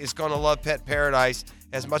dog is going to love Pet Paradise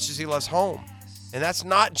as much as he loves home. And that's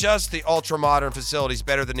not just the ultra-modern facilities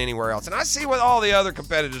better than anywhere else. And I see what all the other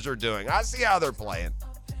competitors are doing. I see how they're playing.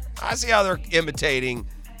 I see how they're imitating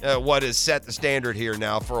what has set the standard here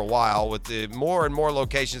now for a while with the more and more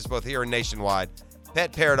locations both here and nationwide.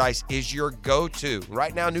 Pet Paradise is your go-to.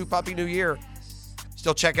 Right now, new puppy, new year.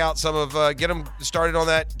 Still check out some of, get them started on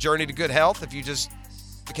that journey to good health if you just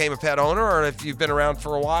became a pet owner, or if you've been around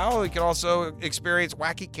for a while. You can also experience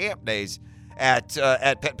wacky camp days at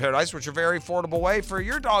Pet Paradise, which are a very affordable way for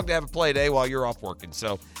your dog to have a play day while you're off working.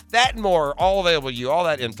 So that and more, all available to you, all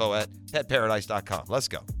that info at petparadise.com. Let's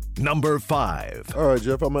go. Number 5. All right,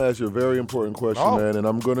 Jeff, I'm going to ask you a very important question, man, and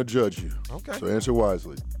I'm going to judge you. Okay. So answer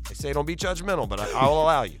wisely. They say don't be judgmental, but I'll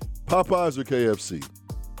allow you. Popeyes or KFC?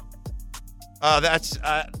 That's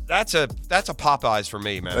a Popeyes for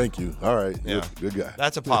me, man. Thank you. All right. Yeah. Good guy.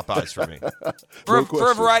 That's a Popeyes for me. No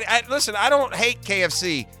for a variety. Listen, I don't hate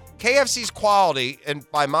KFC. KFC's quality, and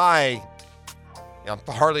I'm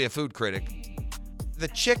hardly a food critic, the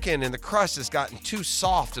chicken and the crust has gotten too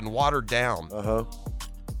soft and watered down. Uh-huh.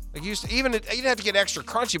 Like you'd have to get extra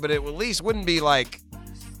crunchy, but it at least wouldn't be like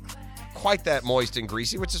quite that moist and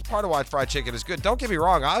greasy, which is part of why fried chicken is good. Don't get me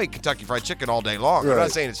wrong, I'll eat Kentucky Fried Chicken all day long. Right. I'm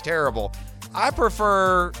not saying it's terrible. I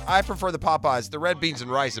prefer the Popeyes. The red beans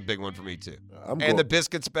and rice, a big one for me too. The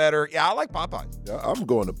biscuits better. Yeah, I like Popeyes. Yeah, I'm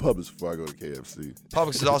going to Publix before I go to KFC.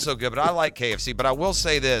 Publix is also good, but I like KFC. But I will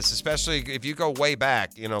say this, especially if you go way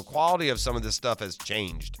back, quality of some of this stuff has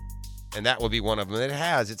changed. And that would be one of them. It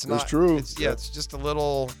has. It's not. It's true. It's just a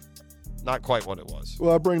little, not quite what it was.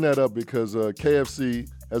 Well, I bring that up because KFC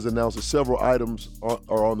has announced that several items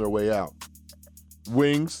are on their way out.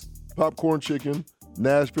 Wings, popcorn chicken,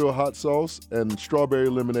 Nashville hot sauce, and strawberry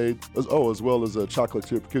lemonade, as well as chocolate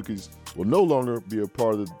chip cookies, will no longer be a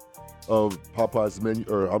part of Popeye's menu,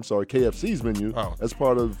 KFC's menu, as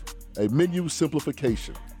part of a menu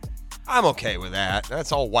simplification. I'm okay with that.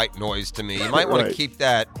 That's all white noise to me. You might want to keep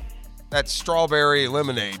that strawberry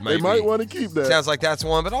lemonade, maybe. They might want to keep that. Sounds like that's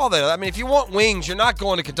one, but all that. I mean, if you want wings, you're not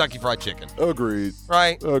going to Kentucky Fried Chicken. Agreed.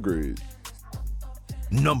 Right? Agreed.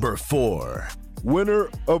 Number 4. Winner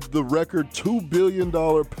of the record $2 billion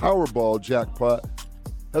Powerball jackpot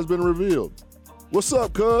has been revealed. What's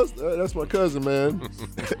up, cuz? That's my cousin, man.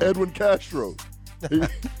 Edwin Castro.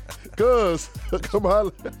 Cuz, come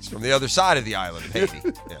on. It's from the other side of the island, Haiti.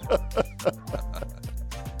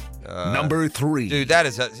 Yeah. Number 3. Dude, that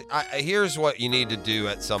is here's what you need to do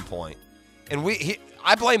at some point. And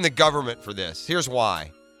I blame the government for this. Here's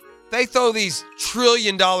why. They throw these $1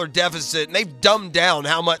 trillion deficit, and they've dumbed down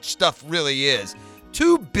how much stuff really is.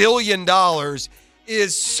 $2 billion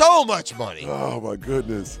is so much money. Oh, my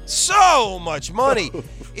goodness. So much money.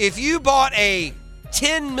 If you bought a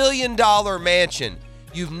 $10 million mansion,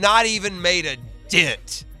 you've not even made a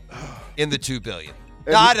dent in the $2 billion.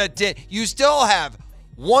 Not a dent. You still have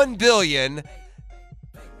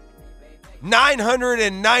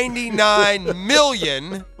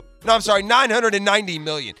 $1,999,000,000 No, I'm sorry, $990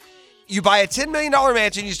 million. You buy a $10 million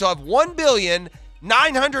mansion, you still have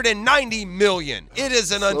 $1,990 million. It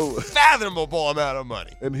is an unfathomable amount of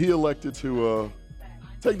money. And he elected to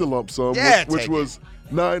take the lump sum, which was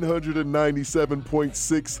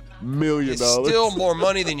 $997.6 million. It's still more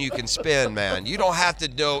money than you can spend, man. You don't have to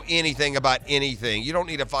know anything about anything. You don't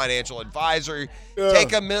need a financial advisor. Yeah.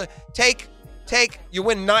 You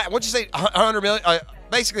win what'd you say, 100 million?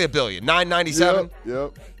 Basically $1 billion, 997.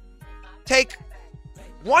 Yep. Take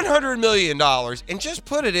 $100 million and just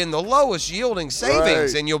put it in the lowest yielding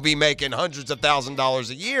savings, Right. and you'll be making hundreds of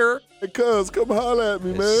 $1,000s a year. Hey, cuz, come holler at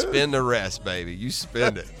me, man. Spend the rest, baby. You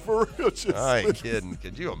spend it. For real, just I ain't spend it. kidding.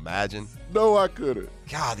 Could you imagine? No, I couldn't.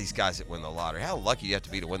 God, these guys that win the lottery. How lucky you have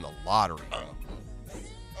to be to win the lottery.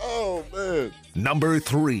 Oh, man. Number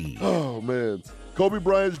 3. Oh, man. Kobe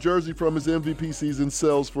Bryant's jersey from his MVP season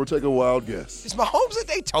sells for, take a wild guess. Is Mahomes at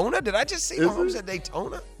Daytona? Did I just see Is Mahomes he? at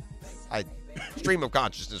Daytona? Stream of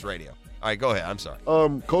consciousness radio. All right, go ahead. I'm sorry.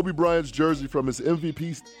 Kobe Bryant's jersey from his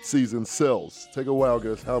MVP season sells. Take a wild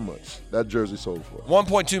guess how much that jersey sold for.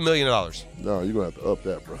 $1.2 million. No, you're going to have to up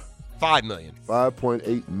that, bro. $5 million.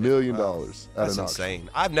 $5.8 million at That's an auction. insane.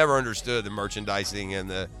 I've never understood the merchandising and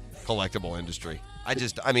the collectible industry.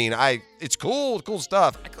 It's cool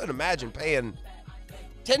stuff. I couldn't imagine paying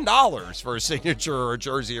 $10 for a signature or a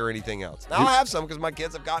jersey or anything else. Now I have some because my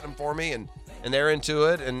kids have gotten them for me and they're into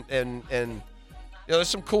it and there's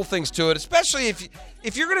some cool things to it, especially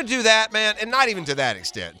if you're going to do that, man, and not even to that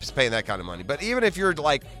extent, just paying that kind of money. But even if you're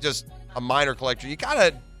like just a minor collector, you got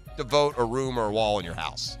to devote a room or a wall in your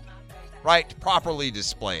house, right, to properly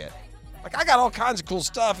display it. Like, I got all kinds of cool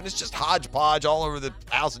stuff, and it's just hodgepodge all over the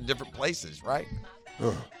house in different places, right?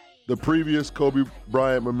 The previous Kobe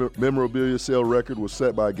Bryant memorabilia sale record was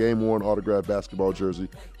set by a game-worn autographed basketball jersey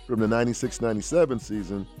from the 96-97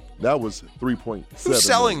 season. That was $3.7 Who's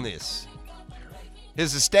selling million. this?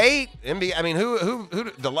 His estate? NBA? I mean, who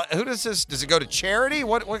does this? Does it go to charity?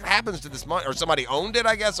 What happens to this money? Or somebody owned it,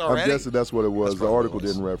 I guess, already? I'm guessing that's what it was. That's The probably article what it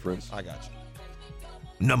was. didn't reference. I got you.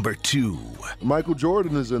 Number 2. Michael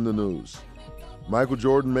Jordan is in the news. Michael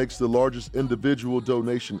Jordan makes the largest individual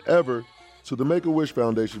donation ever to the Make-A-Wish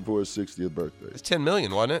Foundation for his 60th birthday. It's $10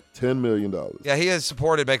 million, wasn't it? $10 million. Yeah, he has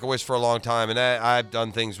supported Make-A-Wish for a long time, and I've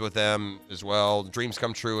done things with them as well. Dreams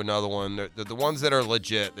Come True, another one. The ones that are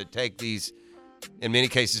legit, that take these, in many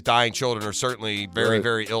cases, dying children, or certainly very, Right.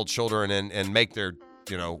 very ill children, and make their,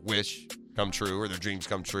 wish come true or their dreams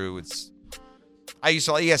come true.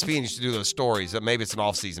 ESPN used to do those stories. Maybe it's an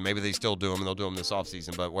off-season. Maybe they still do them, and they'll do them this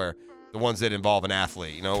off-season, but where the ones that involve an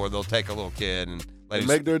athlete, where they'll take a little kid and let him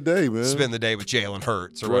Make their day, man. spend the day with Jalen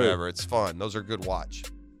Hurts or Right. whatever. It's fun. Those are good watch.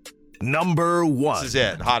 Number 1. This is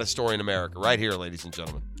it. Hottest story in America right here, ladies and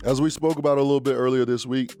gentlemen. As we spoke about a little bit earlier this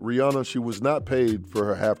week, Rihanna, she was not paid for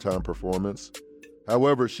her halftime performance.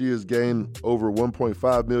 However, she has gained over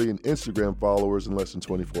 1.5 million Instagram followers in less than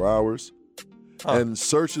 24 hours. Huh. And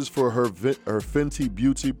searches for her Fenty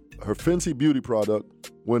Beauty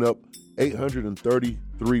product went up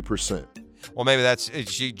 833%. Well, maybe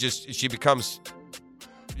she becomes,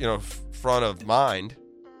 front of mind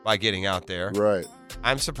by getting out there. Right.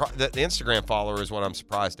 I'm surprised that the Instagram follower is what I'm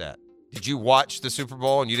surprised at. Did you watch the Super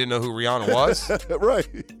Bowl and you didn't know who Rihanna was? Right.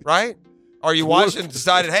 Right? Or you watched and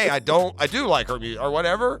decided, hey, I do like her music or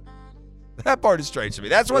whatever? That part is strange to me.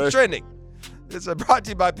 That's what's Right. trending. It's brought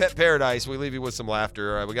to you by Pet Paradise. We leave you with some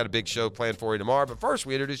laughter. We got a big show planned for you tomorrow. But first,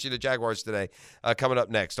 we introduce you to Jaguars today, coming up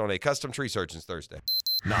next on a Custom Tree Surgeons Thursday.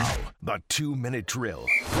 Now, the 2-minute drill,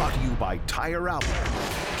 brought to you by Tire Outlet.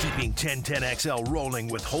 Keeping 1010XL rolling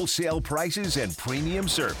with wholesale prices and premium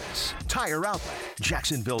service. Tire Outlet,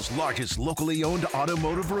 Jacksonville's largest locally owned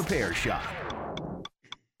automotive repair shop.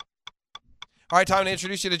 All right, time to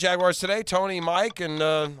introduce you to Jaguars today. Tony, Mike, and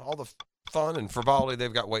all the fun and frivolity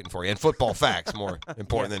they've got waiting for you. And football facts, more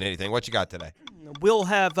important than anything. What you got today? We'll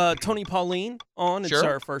have Tony Pauline on. Sure. It's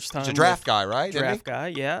our first time. He's a draft guy, right? Isn't he? Draft guy,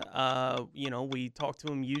 yeah. We talk to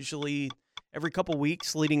him usually every couple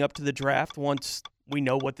weeks leading up to the draft once we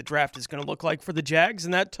know what the draft is going to look like for the Jags,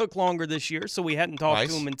 and that took longer this year, so we hadn't talked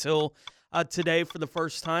to him until today for the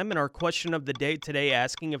first time. And our question of the day today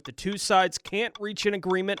asking if the two sides can't reach an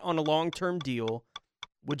agreement on a long-term deal,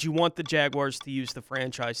 would you want the Jaguars to use the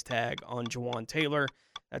franchise tag on Jawan Taylor?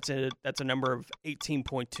 That's a number of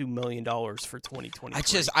 $18.2 million for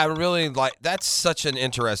 2023. I really like, that's such an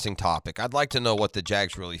interesting topic. I'd like to know what the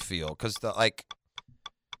Jags really feel, because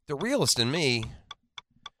the realist in me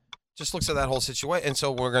just looks at that whole situation. And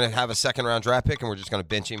so we're going to have a second-round draft pick, and we're just going to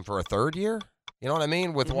bench him for a third year? You know what I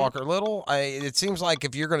mean? With Walker Little? It seems like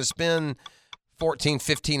if you're going to spend 14,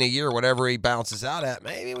 15 a year, whatever he bounces out at,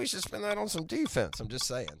 maybe we should spend that on some defense. I'm just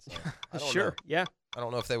saying. So, I don't know. Yeah. I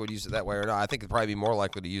don't know if they would use it that way or not. I think they'd probably be more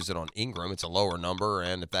likely to use it on Ingram. It's a lower number,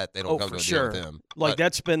 and if that they don't come to a deal with him. Like,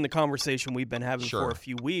 that's been the conversation we've been having for a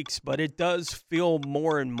few weeks, but it does feel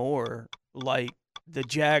more and more like the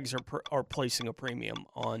Jags are placing a premium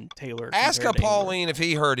on Taylor. Ask Pauline if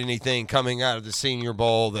he heard anything coming out of the Senior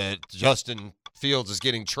Bowl that Justin Fields is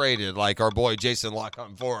getting traded, like our boy Jason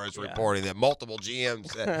LaConfort is reporting that multiple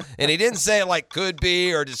GMs said. And he didn't say it like could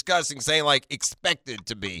be or discussing, saying like expected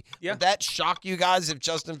to be. Yeah. Would that shock you guys if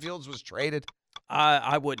Justin Fields was traded?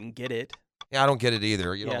 I wouldn't get it. Yeah, I don't get it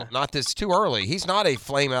either. You know, not this too early. He's not a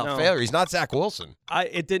flame-out failure. He's not Zach Wilson.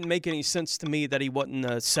 It didn't make any sense to me that he wasn't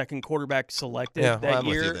the second quarterback selected that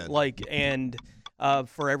year.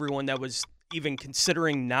 For everyone that was even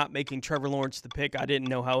considering not making Trevor Lawrence the pick, I didn't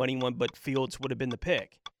know how anyone but Fields would have been the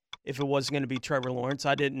pick. If it wasn't going to be Trevor Lawrence,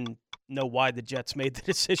 I didn't know why the Jets made the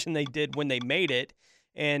decision they did when they made it.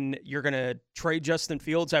 And you're going to trade Justin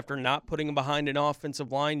Fields after not putting him behind an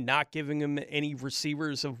offensive line, not giving him any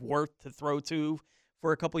receivers of worth to throw to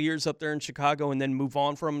for a couple years up there in Chicago, and then move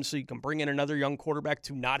on from him so you can bring in another young quarterback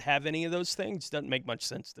to not have any of those things doesn't make much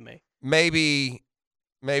sense to me.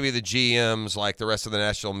 Maybe the GMs, like the rest of the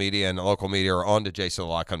national media and the local media, are on to Jason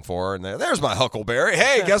LaConfort, and there's my Huckleberry.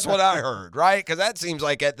 Hey, guess what I heard, right? Because that seems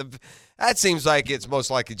like it's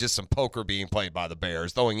most likely just some poker being played by the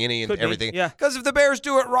Bears, throwing any and everything. Yeah. Because if the Bears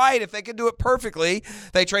do it right, if they can do it perfectly,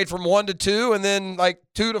 they trade from 1 to 2 and then like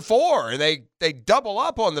 2 to 4, and they double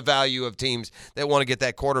up on the value of teams that want to get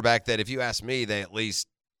that quarterback that, if you ask me, they at least,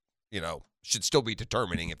 should still be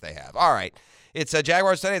determining if they have. All right. It's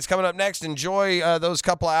Jaguars Today. It's coming up next. Enjoy those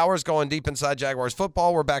couple of hours going deep inside Jaguars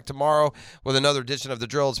football. We're back tomorrow with another edition of The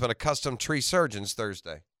Drill. It's been a Custom Tree Surgeons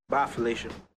Thursday. Bye, Felicia.